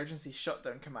his emergency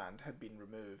shutdown command had been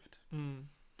removed.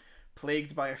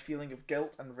 Plagued by a feeling of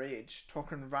guilt and rage,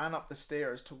 Tok'rin ran up the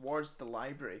stairs towards the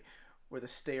library where the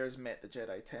stairs met the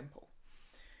Jedi Temple.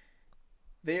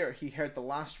 There, he heard the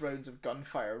last rounds of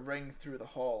gunfire ring through the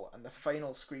hall and the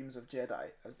final screams of Jedi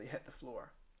as they hit the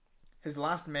floor. His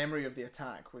last memory of the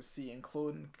attack was seeing a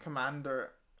clone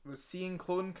commander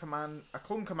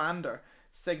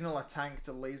signal a tank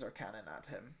to laser cannon at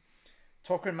him.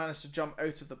 Tok'ra managed to jump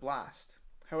out of the blast.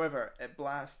 However, it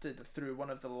blasted through one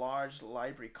of the large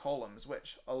library columns,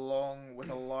 which, along with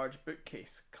a large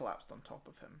bookcase, collapsed on top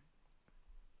of him.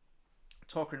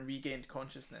 Tok'ra regained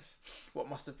consciousness, what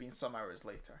must have been some hours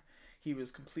later. He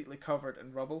was completely covered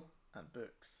in rubble and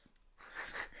books.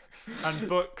 And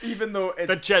books. Even though it's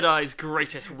the Jedi's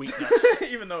greatest weakness.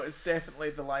 Even though it's definitely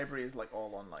the library is like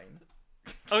all online.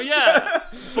 Oh yeah,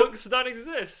 books don't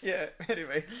exist. Yeah.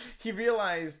 Anyway, he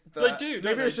realized that they do.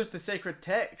 Maybe it's just the sacred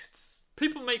texts.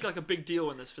 People make like a big deal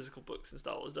when there's physical books in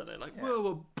Star Wars, don't they? Like, whoa,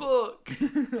 a book.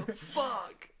 Oh,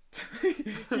 fuck.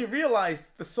 He realised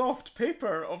the soft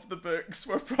paper of the books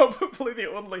were probably the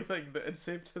only thing that had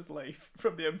saved his life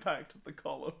from the impact of the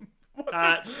column. What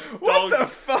the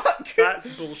fuck?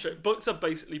 That's bullshit. Books are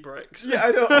basically bricks. Yeah,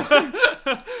 I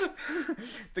know.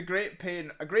 A great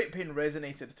pain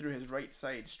resonated through his right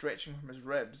side, stretching from his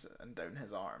ribs and down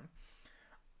his arm.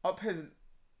 I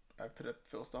put a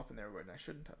full stop in there when I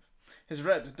shouldn't have. His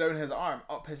ribs, down his arm,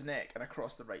 up his neck, and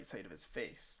across the right side of his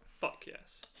face. Fuck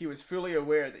yes. He was fully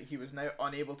aware that he was now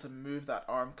unable to move that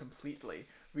arm completely,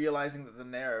 realising that the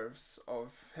nerves of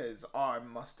his arm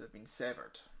must have been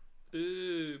severed.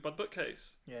 Ooh, by the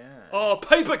bookcase. Yeah. Oh,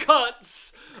 paper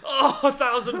cuts! Oh,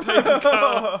 1,000 paper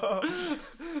cuts!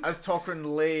 As Tok'ra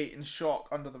lay in shock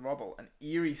under the rubble, an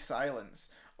eerie silence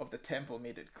of the temple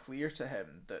made it clear to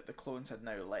him that the clones had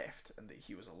now left and that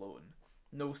he was alone.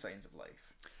 No signs of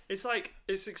life. It's like,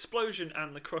 it's explosion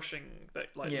and the crushing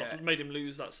that made him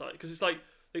lose that sight. Because it's like,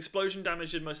 the explosion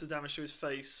did most of the damage to his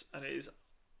face and his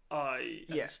eye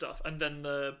and stuff. And then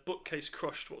the bookcase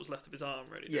crushed what was left of his arm,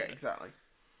 really. Yeah, exactly.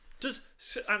 Just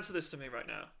answer this to me right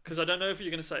now, because I don't know if you're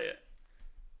going to say it.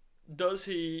 Does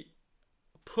he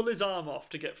pull his arm off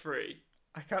to get free?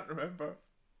 I can't remember.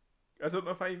 I don't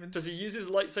know if I even... Does he use his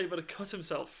lightsaber to cut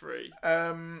himself free?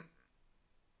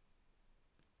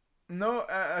 No,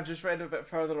 I've just read a bit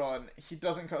further on. He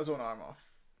doesn't cut his own arm off.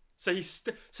 So he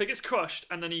gets crushed,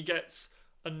 and then he gets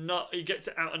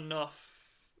it out enough.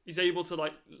 He's able to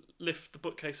like lift the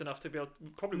bookcase enough to be able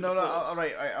to probably. No,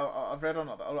 alright. I've read on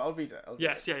that. I'll read it.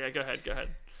 Yes, yeah. Go ahead.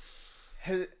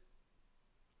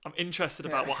 I'm interested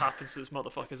about what happens to this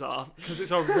motherfucker's arm because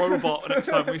it's a robot next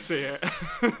time we see it.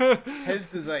 His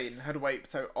design had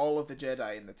wiped out all of the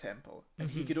Jedi in the temple,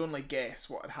 and he could only guess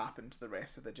what had happened to the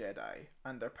rest of the Jedi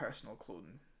and their personal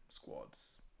clone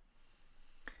squads.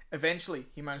 Eventually,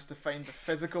 he managed to find the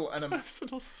physical and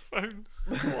personal phone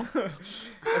squads.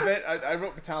 I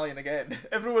wrote battalion again.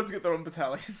 Everyone's got their own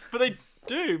battalion. But they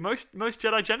do. Most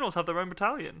Jedi generals have their own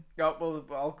battalion. Yeah,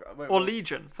 or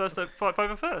Legion. First, five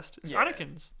over first. It's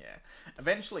Anakin's. Yeah.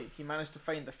 Eventually, he managed to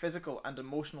find the physical and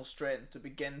emotional strength to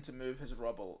begin to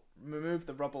remove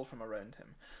the rubble from around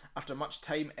him. After much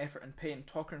time, effort, and pain,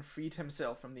 Tok'ra freed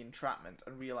himself from the entrapment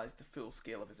and realised the full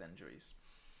scale of his injuries.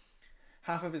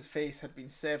 Half of his face had been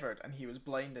severed and he was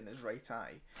blind in his right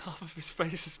eye. Half of his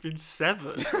face has been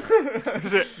severed?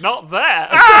 Is it not there?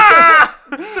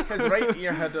 His right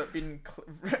ear had been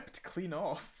ripped clean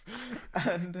off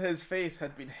and his face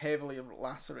had been heavily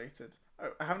lacerated.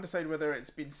 I haven't decided whether it's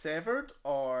been severed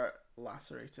or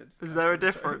lacerated. Is there a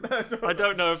difference? I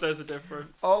don't know if there's a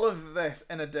difference. All of this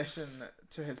in addition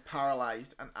to his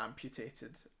paralysed and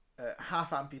amputated,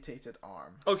 half amputated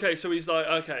arm. Okay, so he's like,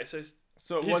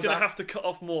 so he's going to have to cut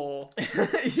off more. Yeah.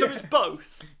 So it's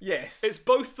both. Yes. It's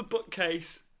both the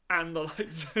bookcase and the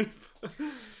lightsaber.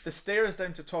 The stairs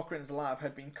down to Tok'ra's lab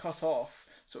had been cut off,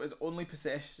 so his only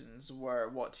possessions were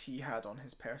what he had on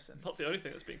his person. Not the only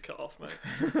thing that's been cut off, mate.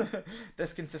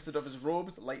 This consisted of his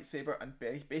robes, lightsaber, and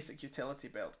basic utility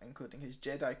belt, including his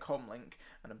Jedi comlink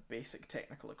and a basic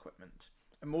technical equipment.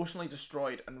 Emotionally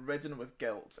destroyed and ridden with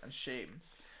guilt and shame,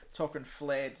 Tok'ra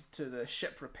fled to the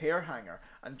ship repair hangar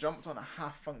and jumped on a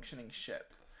half-functioning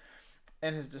ship.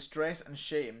 In his distress and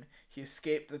shame, he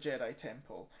escaped the Jedi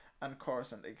Temple and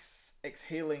Coruscant,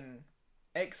 exiling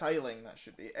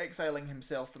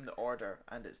himself from the Order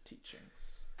and its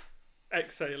teachings.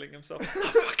 Exhaling himself. I'm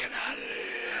fucking out of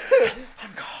here.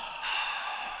 I'm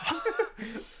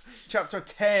gone. Chapter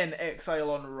 10,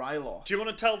 Exile on Ryloth. Do you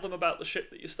want to tell them about the ship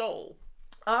that you stole?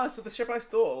 So the ship I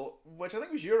stole, which I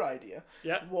think was your idea,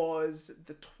 yeah, was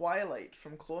the Twilight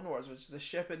from Clone Wars, which is the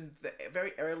ship in the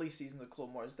very early seasons of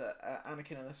Clone Wars that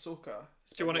Anakin and Ahsoka.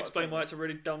 Do you want to explain why it's a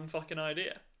really dumb fucking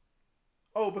idea?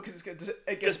 Oh, because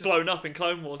it gets blown up in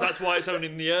Clone Wars. That's why it's only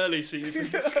in the early seasons,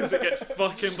 because it gets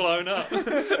fucking blown up.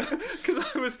 Because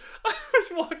I was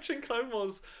watching Clone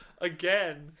Wars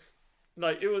again.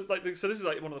 Like, it was like, so this is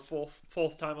like one of the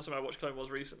fourth time or something I watched Clone Wars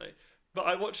recently. But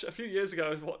I watched a few years ago. I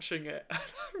was watching it, and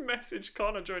I messaged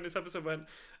Connor during this episode. Went,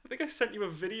 I think I sent you a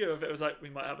video of it. I was like, we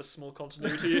might have a small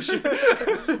continuity issue.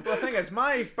 Well, the thing is,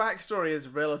 my backstory is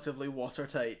relatively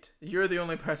watertight. You're the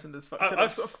only person that's fucked it up. I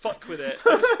fuck with it.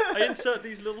 I insert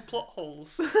these little plot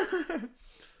holes.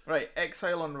 Right,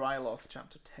 Exile on Ryloth,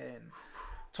 Chapter 10.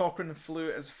 Tok'ran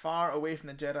flew as far away from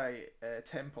the Jedi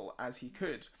Temple as he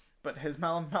could, but his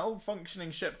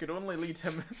malfunctioning ship could only lead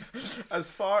him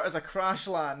as far as a crash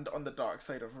land on the dark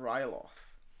side of Ryloth.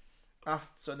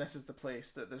 So this is the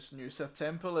place that this new Sith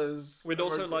temple is. We'd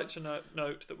also like to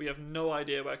note that we have no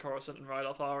idea where Coruscant and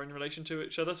Ryloth are in relation to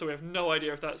each other, so we have no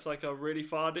idea if that's like a really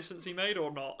far distance he made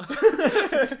or not.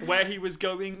 Where he was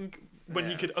going when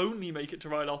he could only make it to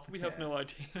Ryloth, we have no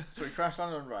idea. So he crashed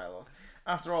landed on Ryloth.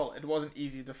 After all, it wasn't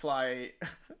easy to fly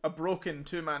a broken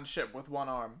two-man ship with one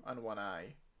arm and one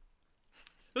eye.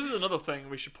 This is another thing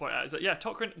we should point out, is that,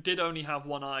 Tok'ran did only have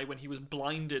one eye when he was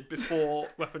blinded before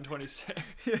Weapon 26.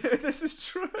 Yeah, this is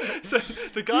true. So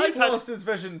the guy's lost his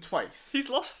vision twice. He's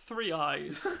lost 3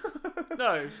 eyes.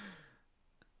 No.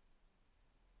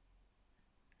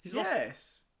 He's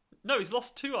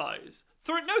lost 2 eyes.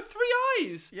 3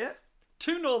 eyes! Yeah.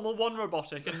 2 normal, 1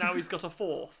 robotic, and now he's got a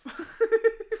 4th.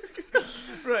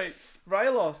 Right.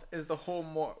 Ryloth is the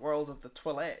home world of the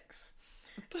Twi'leks.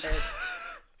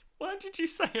 Why did you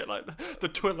say it like that? The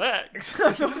Twi'leks?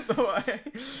 I don't know why.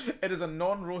 It is a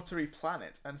non-rotary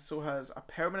planet, and so has a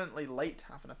permanently light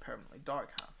half and a permanently dark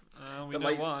half. We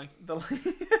know why.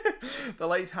 The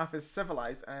light half is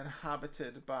civilized and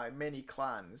inhabited by many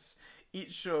clans,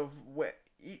 each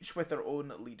with their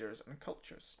own leaders and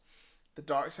cultures. The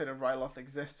dark side of Ryloth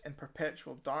exists in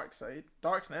perpetual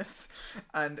darkness,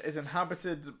 and is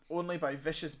inhabited only by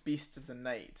vicious beasts of the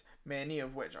night, many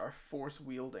of which are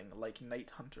force-wielding like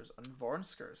night hunters and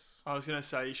Vornskers. I was going to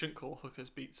say, you shouldn't call hookers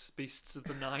beasts of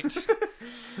the night.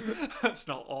 That's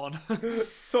not on.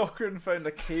 Tok'ran found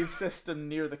a cave system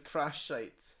near the crash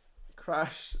site,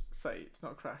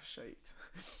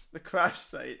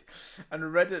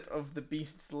 and rid it of the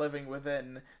beasts living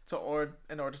within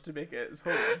in order to make it its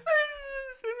home.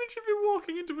 This image of you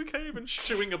walking into a cave and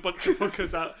shooing a bunch of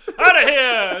hookers out. Out of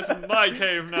here! It's my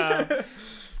cave now.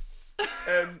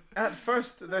 At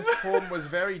first, this home was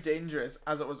very dangerous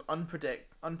as it was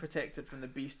unprotected from the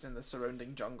beast in the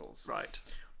surrounding jungles. Right.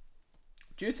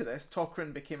 Due to this,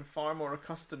 Tok'ran became far more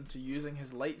accustomed to using his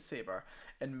lightsaber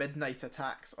in midnight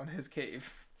attacks on his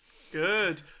cave.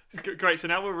 Good. Great, so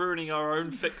now we're ruining our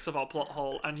own fix of our plot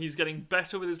hole, and he's getting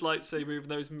better with his lightsaber even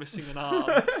though he's missing an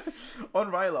arm. On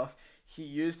Ryloth, he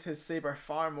used his saber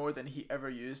far more than he ever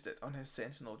used it on his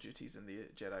sentinel duties in the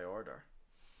Jedi Order.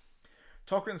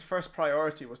 Tok'ran's first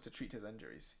priority was to treat his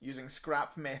injuries. Using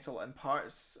scrap metal and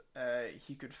parts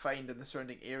he could find in the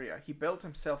surrounding area, he built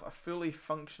himself a fully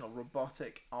functional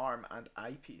robotic arm and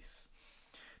eyepiece.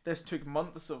 This took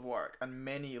months of work and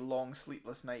many long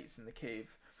sleepless nights in the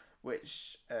cave,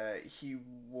 which he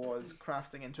was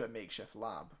crafting into a makeshift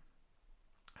lab.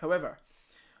 However,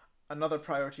 another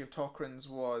priority of Tok'ran's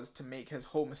was to make his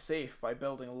home safe by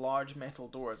building large metal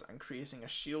doors and creating a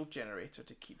shield generator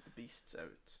to keep the beasts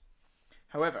out.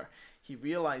 However, he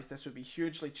realized this would be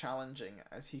hugely challenging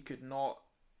as he could not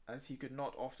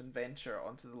often venture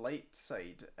onto the light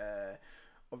side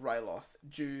of Ryloth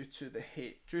due to the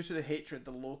hatred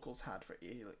the locals had for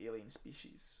alien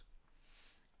species.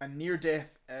 A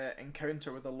near-death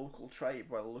encounter with a local tribe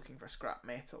while looking for scrap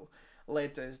metal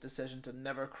led to his decision to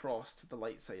never cross to the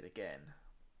light side again.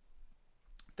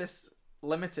 This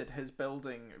limited his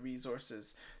building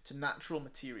resources to natural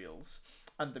materials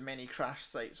and the many crash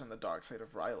sites on the dark side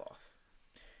of Ryloth.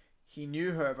 He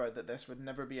knew, however, that this would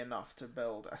never be enough to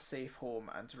build a safe home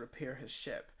and to repair his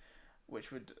ship,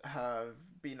 which would have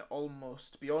been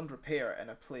almost beyond repair in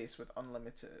a place with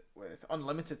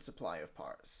unlimited supply of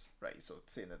parts. Right, so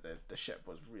saying that the ship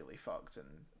was really fucked,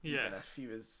 and even if he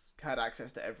had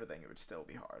access to everything, it would still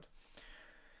be hard.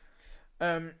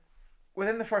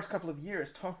 Within the first couple of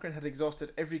years, Tok'ran had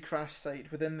exhausted every crash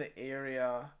site within the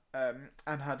area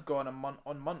and had gone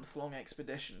on month-long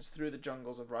expeditions through the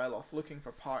jungles of Ryloth looking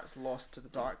for parts lost to the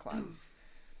Darklands.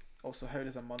 Also, how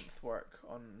does a month work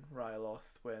on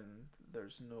Ryloth when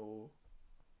there's no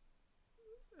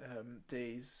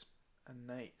days and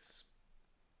nights?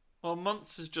 Well,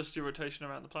 months is just your rotation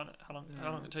around the planet. How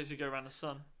long it takes you to go around the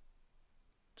sun?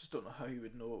 Just don't know how you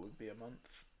would know it would be a month.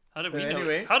 How do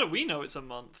we know it's a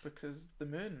month? Because the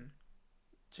moon.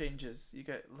 changes. You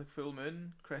get like full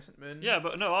moon, crescent moon. Yeah,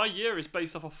 but no, our year is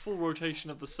based off a full rotation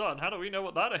of the sun. How do we know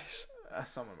what that is?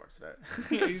 Someone worked it out.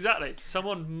 Yeah, exactly.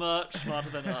 Someone much smarter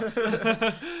than us.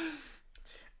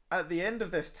 At the end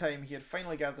of this time, he had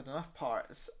finally gathered enough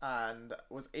parts and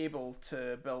was able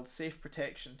to build safe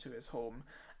protection to his home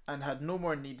and had no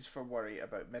more need for worry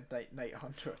about midnight night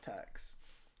hunter attacks.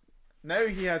 Now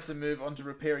he had to move on to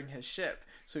repairing his ship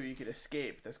so he could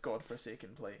escape this godforsaken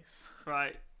place.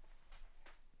 Right.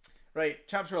 Right,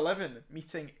 chapter 11,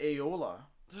 meeting Aola.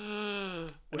 An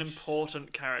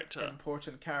important character.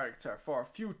 Important character for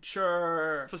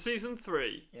future. For season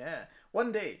 3. Yeah.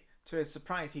 One day, to his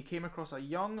surprise, he came across a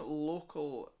young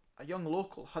local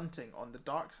hunting on the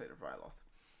dark side of Ryloth.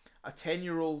 A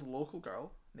 10-year-old local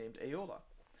girl named Aola.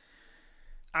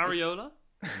 Areola?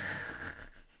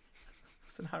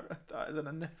 That isn't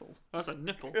a nipple. That's a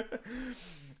nipple.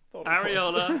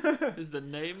 Areola is the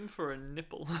name for a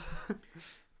nipple.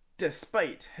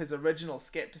 Despite his original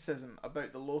skepticism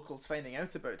about the locals finding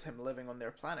out about him living on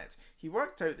their planet, he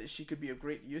worked out that she could be of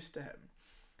great use to him.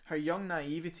 Her young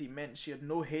naivety meant she had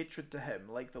no hatred to him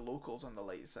like the locals on the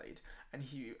light side, and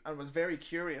was very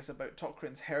curious about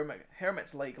Tokrin's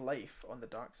hermit-like life on the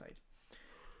dark side.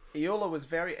 Aola was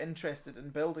very interested in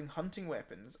building hunting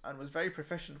weapons and was very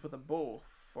proficient with a bow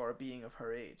for a being of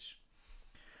her age.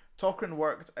 Tokrin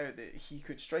worked out that he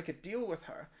could strike a deal with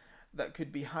her that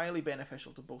could be highly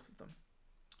beneficial to both of them.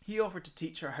 He offered to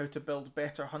teach her how to build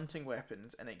better hunting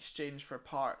weapons in exchange for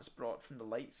parts brought from the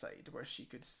light side,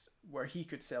 where he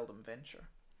could seldom venture.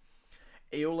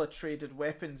 Aola traded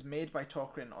weapons made by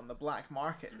Tokrin on the black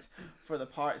market for the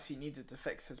parts he needed to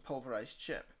fix his pulverized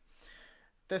ship.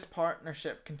 This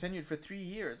partnership continued for 3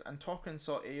 years, and Tokrin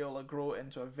saw Aola grow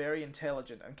into a very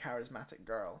intelligent and charismatic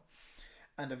girl,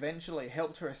 and eventually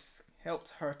helped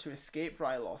her to escape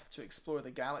Ryloth to explore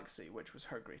the galaxy, which was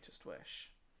her greatest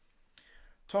wish.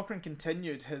 Tokrin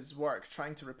continued his work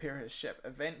trying to repair his ship,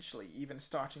 eventually even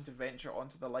starting to venture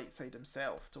onto the light side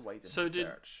himself to widen his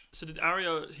search. So did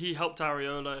Areola... He helped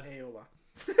Areola... Aola.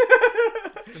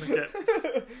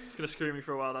 It's gonna screw me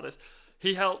for a while, that is.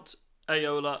 He helped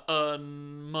Aola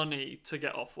earn money to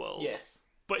get off-world. Yes.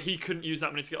 But he couldn't use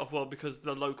that money to get off-world because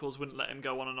the locals wouldn't let him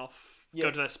go on and off, go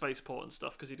to their spaceport and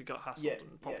stuff because he'd got hassled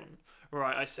and problem. Yeah.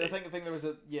 Right, I see. I think there was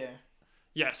a... Yeah.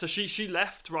 Yeah, so she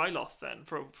left Ryloth then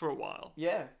for a while.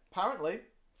 Yeah, apparently.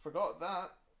 Forgot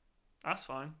that. That's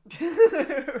fine.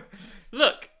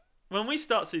 Look, when we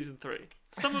start season 3,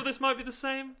 some of this might be the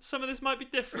same, some of this might be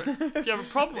different. If you have a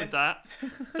problem with that,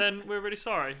 then we're really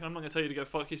sorry. I'm not going to tell you to go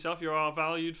fuck yourself. You're our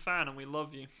valued fan and we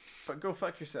love you. But go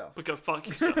fuck yourself.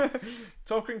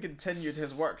 Tokrin continued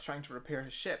his work trying to repair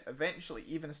his ship, eventually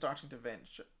even starting to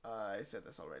venture... I said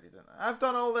this already, didn't I? I've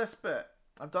done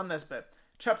this bit.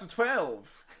 Chapter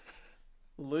 12.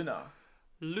 Luna.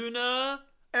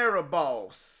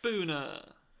 Erebos. Boona.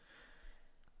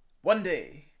 One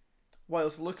day,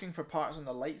 whilst looking for parts on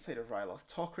the light side of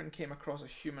Ryloth, Tokrin came across a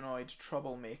humanoid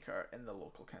troublemaker in the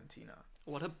local cantina.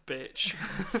 What a bitch.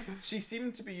 She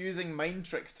seemed to be using mind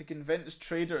tricks to convince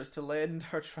traders to lend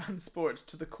her transport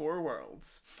to the core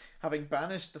worlds. Having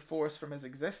banished the force from his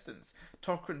existence,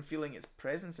 Tokrin feeling its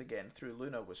presence again through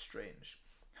Luna was strange.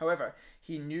 However,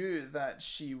 he knew that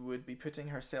she would be putting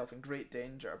herself in great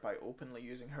danger by openly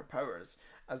using her powers,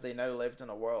 as they now lived in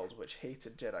a world which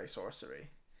hated Jedi sorcery.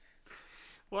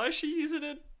 Why is she using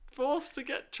a force to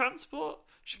get transport?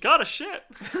 She got a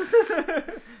ship.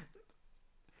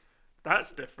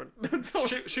 That's different.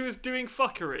 She was doing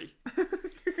fuckery.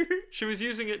 She was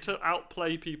using it to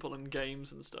outplay people in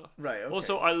games and stuff. Right, okay.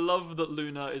 Also, I love that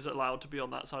Luna is allowed to be on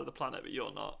that side of the planet, but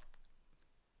you're not.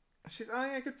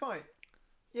 Yeah, good point.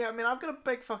 Yeah, I mean, I've got a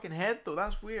big fucking head, though.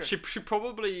 That's weird. She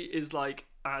probably is, like,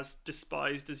 as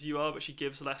despised as you are, but she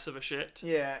gives less of a shit.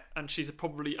 Yeah. And she's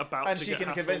probably about and to get get hassled. And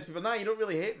she can convince people, no, you don't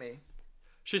really hate me.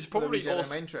 She's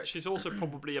also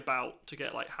probably about to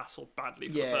get, like, hassled badly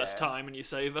for the first time, and you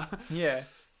save her. Yeah.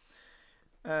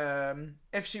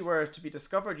 If she were to be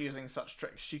discovered using such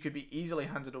tricks, she could be easily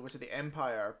handed over to the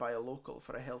Empire by a local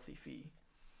for a healthy fee.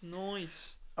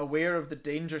 Nice. Aware of the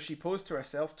danger she posed to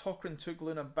herself, Tokrin took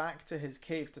Luna back to his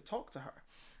cave to talk to her,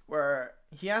 where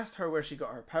he asked her where she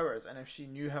got her powers and if she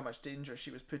knew how much danger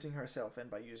she was putting herself in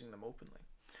by using them openly.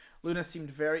 Luna seemed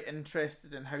very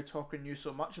interested in how Tokrin knew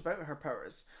so much about her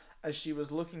powers, as she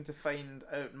was looking to find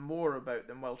out more about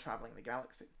them while travelling the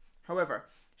galaxy. However,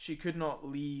 she could not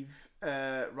leave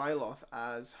Ryloth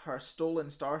as her stolen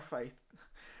starfighter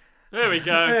There we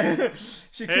go.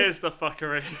 Here's the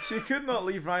fuckery. She could not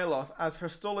leave Ryloth as her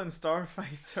stolen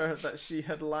starfighter that she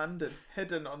had landed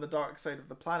hidden on the dark side of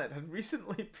the planet had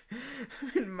recently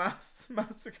been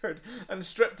massacred and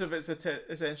stripped of its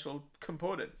essential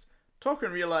components.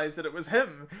 Tokrin realised that it was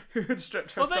him who had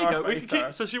stripped her starfighter. There you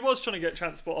go. So she was trying to get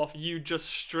transport off. You just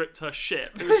stripped her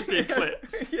ship. It was just the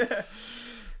Eclipse. Yeah.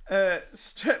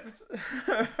 Stripped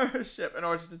her ship in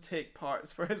order to take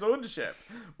parts for his own ship,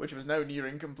 which was now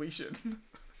nearing completion.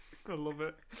 I love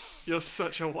it. You're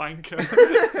such a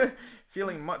wanker.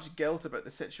 Feeling much guilt about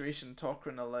the situation,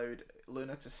 Tokrin allowed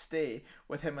Luna to stay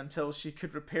with him until she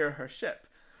could repair her ship,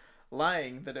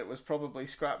 lying that it was probably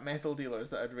scrap metal dealers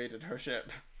that had raided her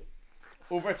ship.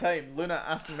 Over time, Luna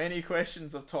asked many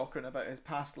questions of Tokrin about his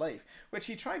past life, which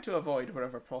he tried to avoid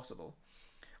wherever possible.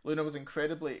 Luna was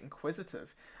incredibly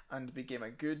inquisitive and became a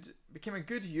good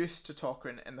use to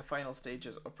Tokrin in the final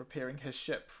stages of preparing his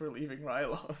ship for leaving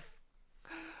Ryloth.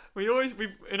 We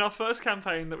in our first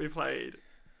campaign that we played,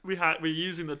 we were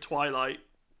using the Twilight,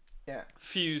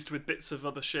 fused with bits of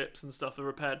other ships and stuff, the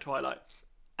repaired Twilight,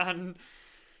 and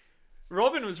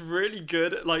Robin was really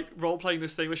good at like role playing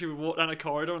this thing where she would walk down a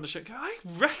corridor on the ship. I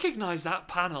recognise that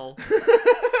panel.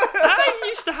 I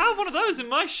used to have one of those in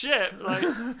my ship. Like,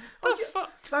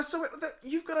 fuck? That's so.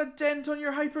 You've got a dent on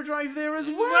your hyperdrive there as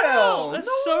well. That's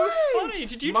so funny.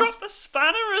 Did you drop a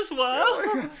spanner as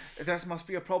well? This must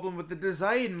be a problem with the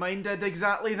design. Mine did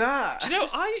exactly that. Do you know,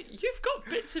 you've got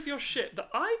bits of your ship that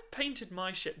I've painted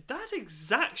my ship that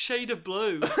exact shade of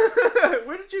blue.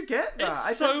 Where did you get that? It's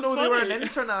I so didn't know funny. they were an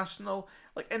international,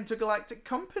 like intergalactic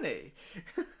company.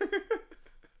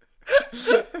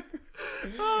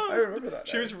 I remember that.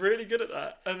 She was really good at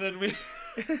that, and then we.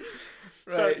 Right.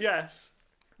 So yes,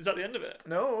 is that the end of it?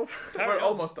 No, we're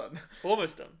almost done.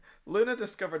 Almost done. Luna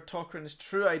discovered Tokrin's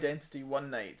true identity one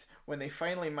night when they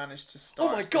finally managed to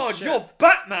start. Oh my god, ship. you're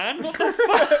Batman! What the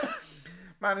fuck?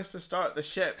 Managed to start the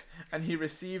ship, and he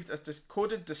received a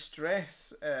coded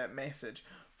distress message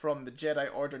from the Jedi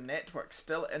Order network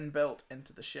still inbuilt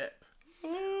into the ship.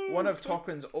 One of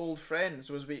Tokrin's old friends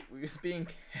was being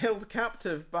held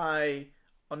captive by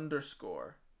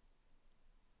 _.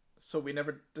 So we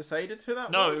never decided who that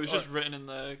was? No, it was just written in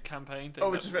the campaign thing. Oh,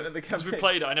 it was just written in the campaign. Because we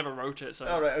played it, I never wrote it. So.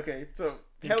 Oh, right, okay. So,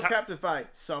 held captive by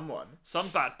someone. Some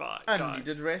bad guy. And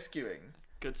needed rescuing.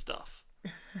 Good stuff.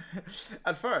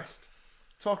 At first,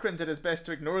 Tokrin did his best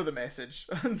to ignore the message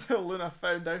until Luna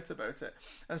found out about it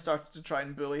and started to try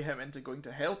and bully him into going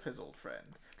to help his old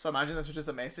friend. So imagine this was just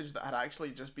a message that had actually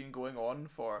just been going on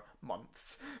for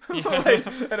months. And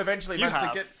eventually managed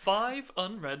to get 5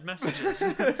 unread messages.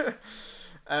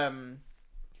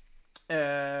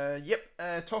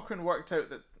 Tokrin worked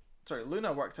out that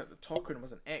Luna worked out that Tokrin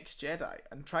was an ex-Jedi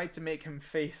and tried to make him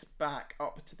face back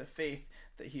up to the faith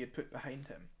that he had put behind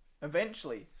him.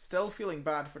 Eventually, still feeling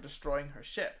bad for destroying her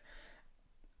ship,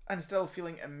 and still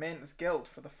feeling immense guilt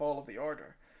for the fall of the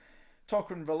Order,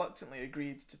 Tokrin reluctantly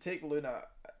agreed to take Luna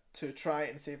to try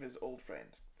and save his old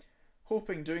friend,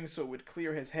 hoping doing so would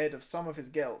clear his head of some of his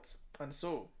guilt, and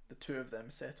so the two of them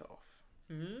set off.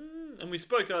 And we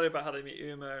spoke earlier about how they meet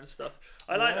Uma and stuff.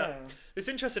 I like that. It's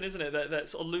interesting, isn't it, that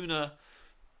sort of Luna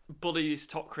bullies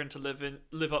Tokrin to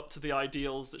live up to the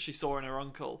ideals that she saw in her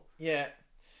uncle. Yeah.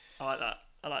 I like that.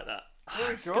 There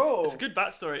we It's go. it's a good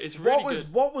backstory. It's really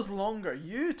good. What was longer?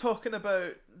 You talking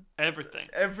about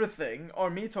everything, or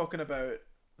me talking about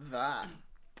that?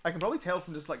 I can probably tell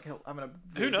from just like having a.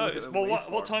 Who knows? Well,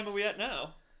 what time are we at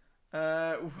now?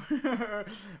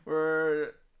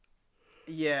 We're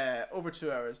over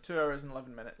 2 hours. 2 hours and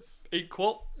 11 minutes.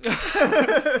 Equal.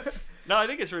 No, I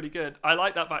think it's really good. I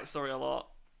like that backstory a lot.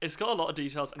 It's got a lot of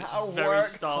details and it's very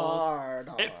Star Wars.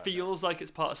 It feels like it's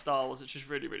part of Star Wars, which is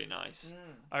really, really nice.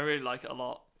 I really like it a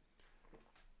lot.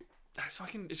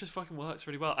 It just fucking works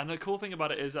really well. And the cool thing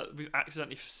about it is that we've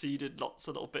accidentally seeded lots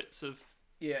of little bits of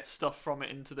stuff from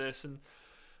it into this, and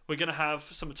we're gonna have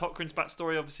some of Tokrin's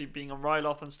backstory, obviously being on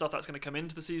Ryloth and stuff. That's gonna come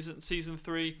into the season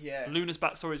 3. Yeah. Luna's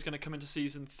backstory is gonna come into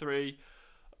season 3.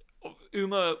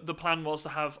 Uma, the plan was to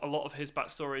have a lot of his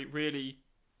backstory really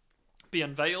be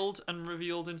unveiled and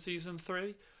revealed in season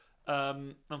 3.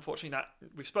 Unfortunately, that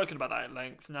we've spoken about that at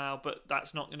length now, but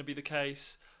that's not going to be the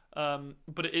case.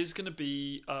 But it is going to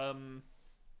be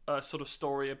a sort of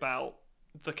story about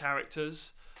the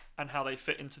characters and how they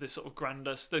fit into this sort of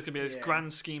grander. There's going to be this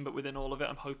grand scheme, but within all of it,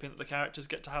 I'm hoping that the characters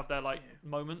get to have their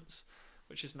moments,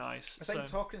 which is nice. I think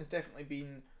Tokrin's definitely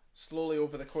been slowly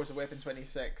over the course of Weapon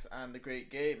 26 and the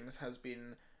Great Games has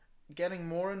been getting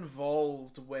more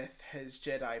involved with his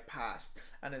Jedi past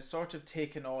and has sort of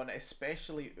taken on,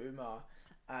 especially Uma,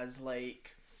 as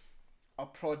like a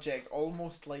project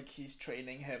almost like he's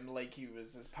training him like he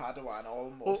was his Padawan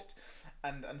almost.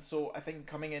 And so I think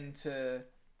coming into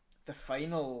the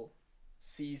final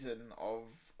season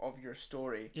of your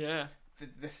story,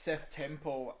 the Sith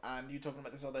temple and you talking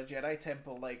about this other Jedi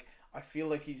temple, like I feel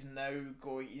like he's now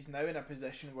in a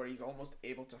position where he's almost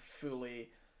able to fully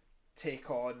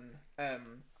take on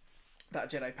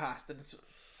that Jedi past and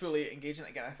fully engage in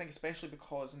it again. I think especially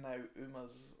because now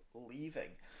Uma's leaving,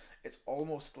 it's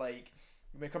almost like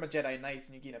you become a Jedi Knight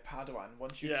and you gain a Padawan.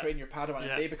 Once you train your Padawan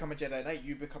and they become a Jedi Knight,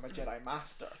 you become a Jedi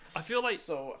Master. I feel like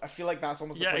that's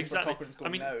almost the place where Tolkien's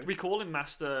going now. We call him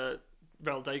Master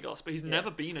Rel Dagos, but he's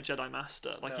never been a Jedi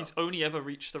Master. Like he's only ever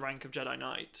reached the rank of Jedi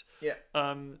Knight. Yeah.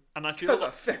 And I feel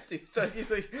like 50.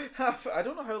 He's like half. I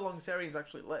don't know how long Serians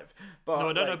actually live. But no,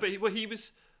 I don't know. But he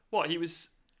was what? He was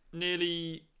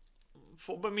nearly.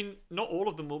 But I mean, not all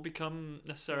of them will become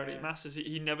necessarily masters.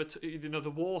 He never.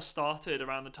 The war started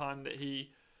around the time that he,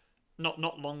 not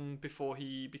long before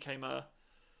he became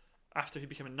after he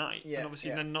became a knight. And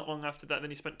obviously, then not long after that, then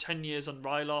he spent 10 years on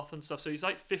Ryloth and stuff. So he's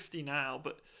like 50 now,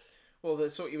 but. Well,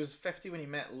 so he was 50 when he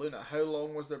met Luna. How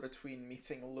long was there between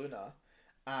meeting Luna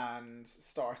and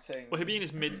starting? Well, he'll be in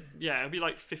his mid. Yeah, he'll be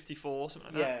like 54,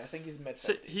 something like that. Yeah, I think he's mid.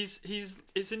 So he's.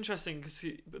 It's interesting because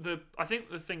I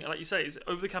think the thing, like you say, is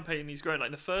over the campaign he's grown. Like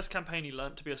in the first campaign, he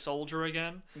learnt to be a soldier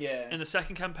again. Yeah. In the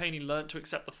second campaign, he learnt to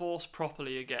accept the Force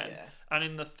properly again. Yeah. And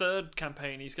in the third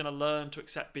campaign, he's going to learn to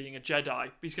accept being a Jedi.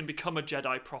 He's going to become a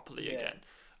Jedi properly again,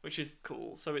 which is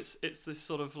cool. So it's this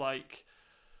sort of like.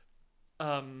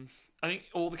 I think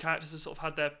all the characters have sort of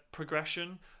had their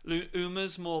progression.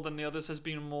 Uma's more than the others has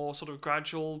been a more sort of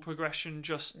gradual progression,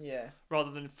 rather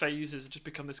than phases. It's just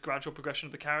become this gradual progression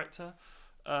of the character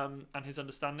and his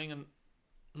understanding. And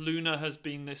Luna has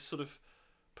been this sort of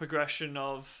progression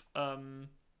of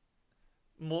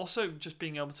more so just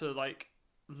being able to like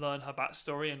learn her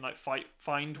backstory and like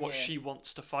find what she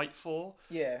wants to fight for.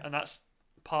 Yeah, and that's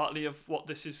partly of what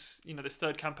this is. This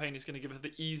third campaign is going to give her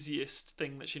the easiest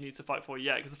thing that she needs to fight for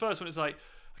because the first one is like,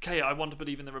 okay, I want to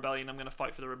believe in the rebellion, I'm going to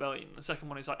fight for the rebellion. The second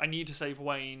one is like, I need to save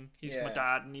Wayne, he's my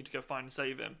dad, I need to go find and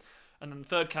save him. And then the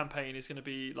third campaign is going to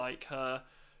be like her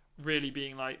really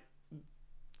being like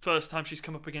first time she's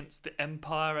come up against the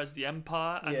Empire as the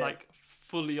Empire and like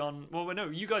fully on, well, no,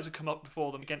 you guys have come up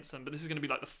before them against them, but this is going to be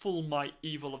like the full might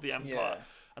evil of the Empire.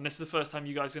 And this is the first time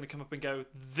you guys are going to come up and go,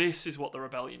 this is what the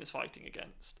rebellion is fighting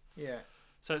against. Yeah.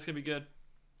 So it's going to be good.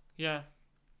 Yeah.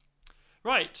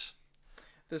 Right.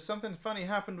 There's something funny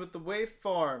happened with the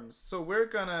waveforms. So we're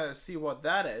going to see what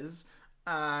that is.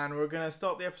 And we're going to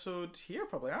stop the episode here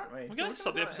probably, aren't we? We're going to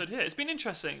stop the episode here. It's been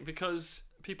interesting because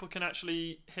people can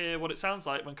actually hear what it sounds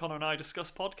like when Connor and I discuss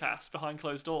podcasts behind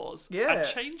closed doors and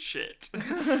change shit. But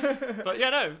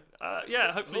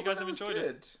hopefully you guys have enjoyed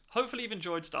it. Hopefully you've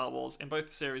enjoyed Star Wars in both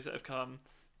the series that have come.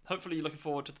 Hopefully you're looking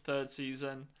forward to the third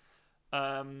season.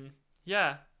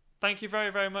 Thank you very,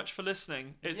 very much for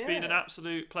listening. It's been an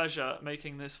absolute pleasure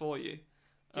making this for you.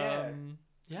 And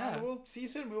we'll see you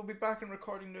soon. We'll be back and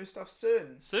recording new stuff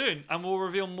soon. And we'll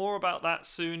reveal more about that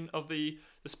soon, of the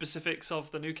specifics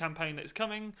of the new campaign that's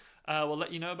coming. We'll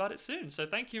let you know about it soon. So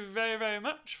thank you very, very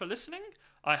much for listening.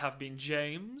 I have been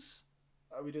James.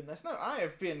 Are we doing this now? I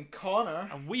have been Connor.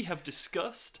 And we have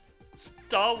discussed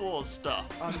Star Wars stuff.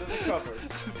 Under the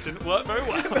covers. Didn't work very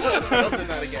well. I'll do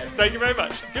that again. Thank you very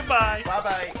much. Goodbye.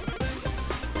 Bye-bye.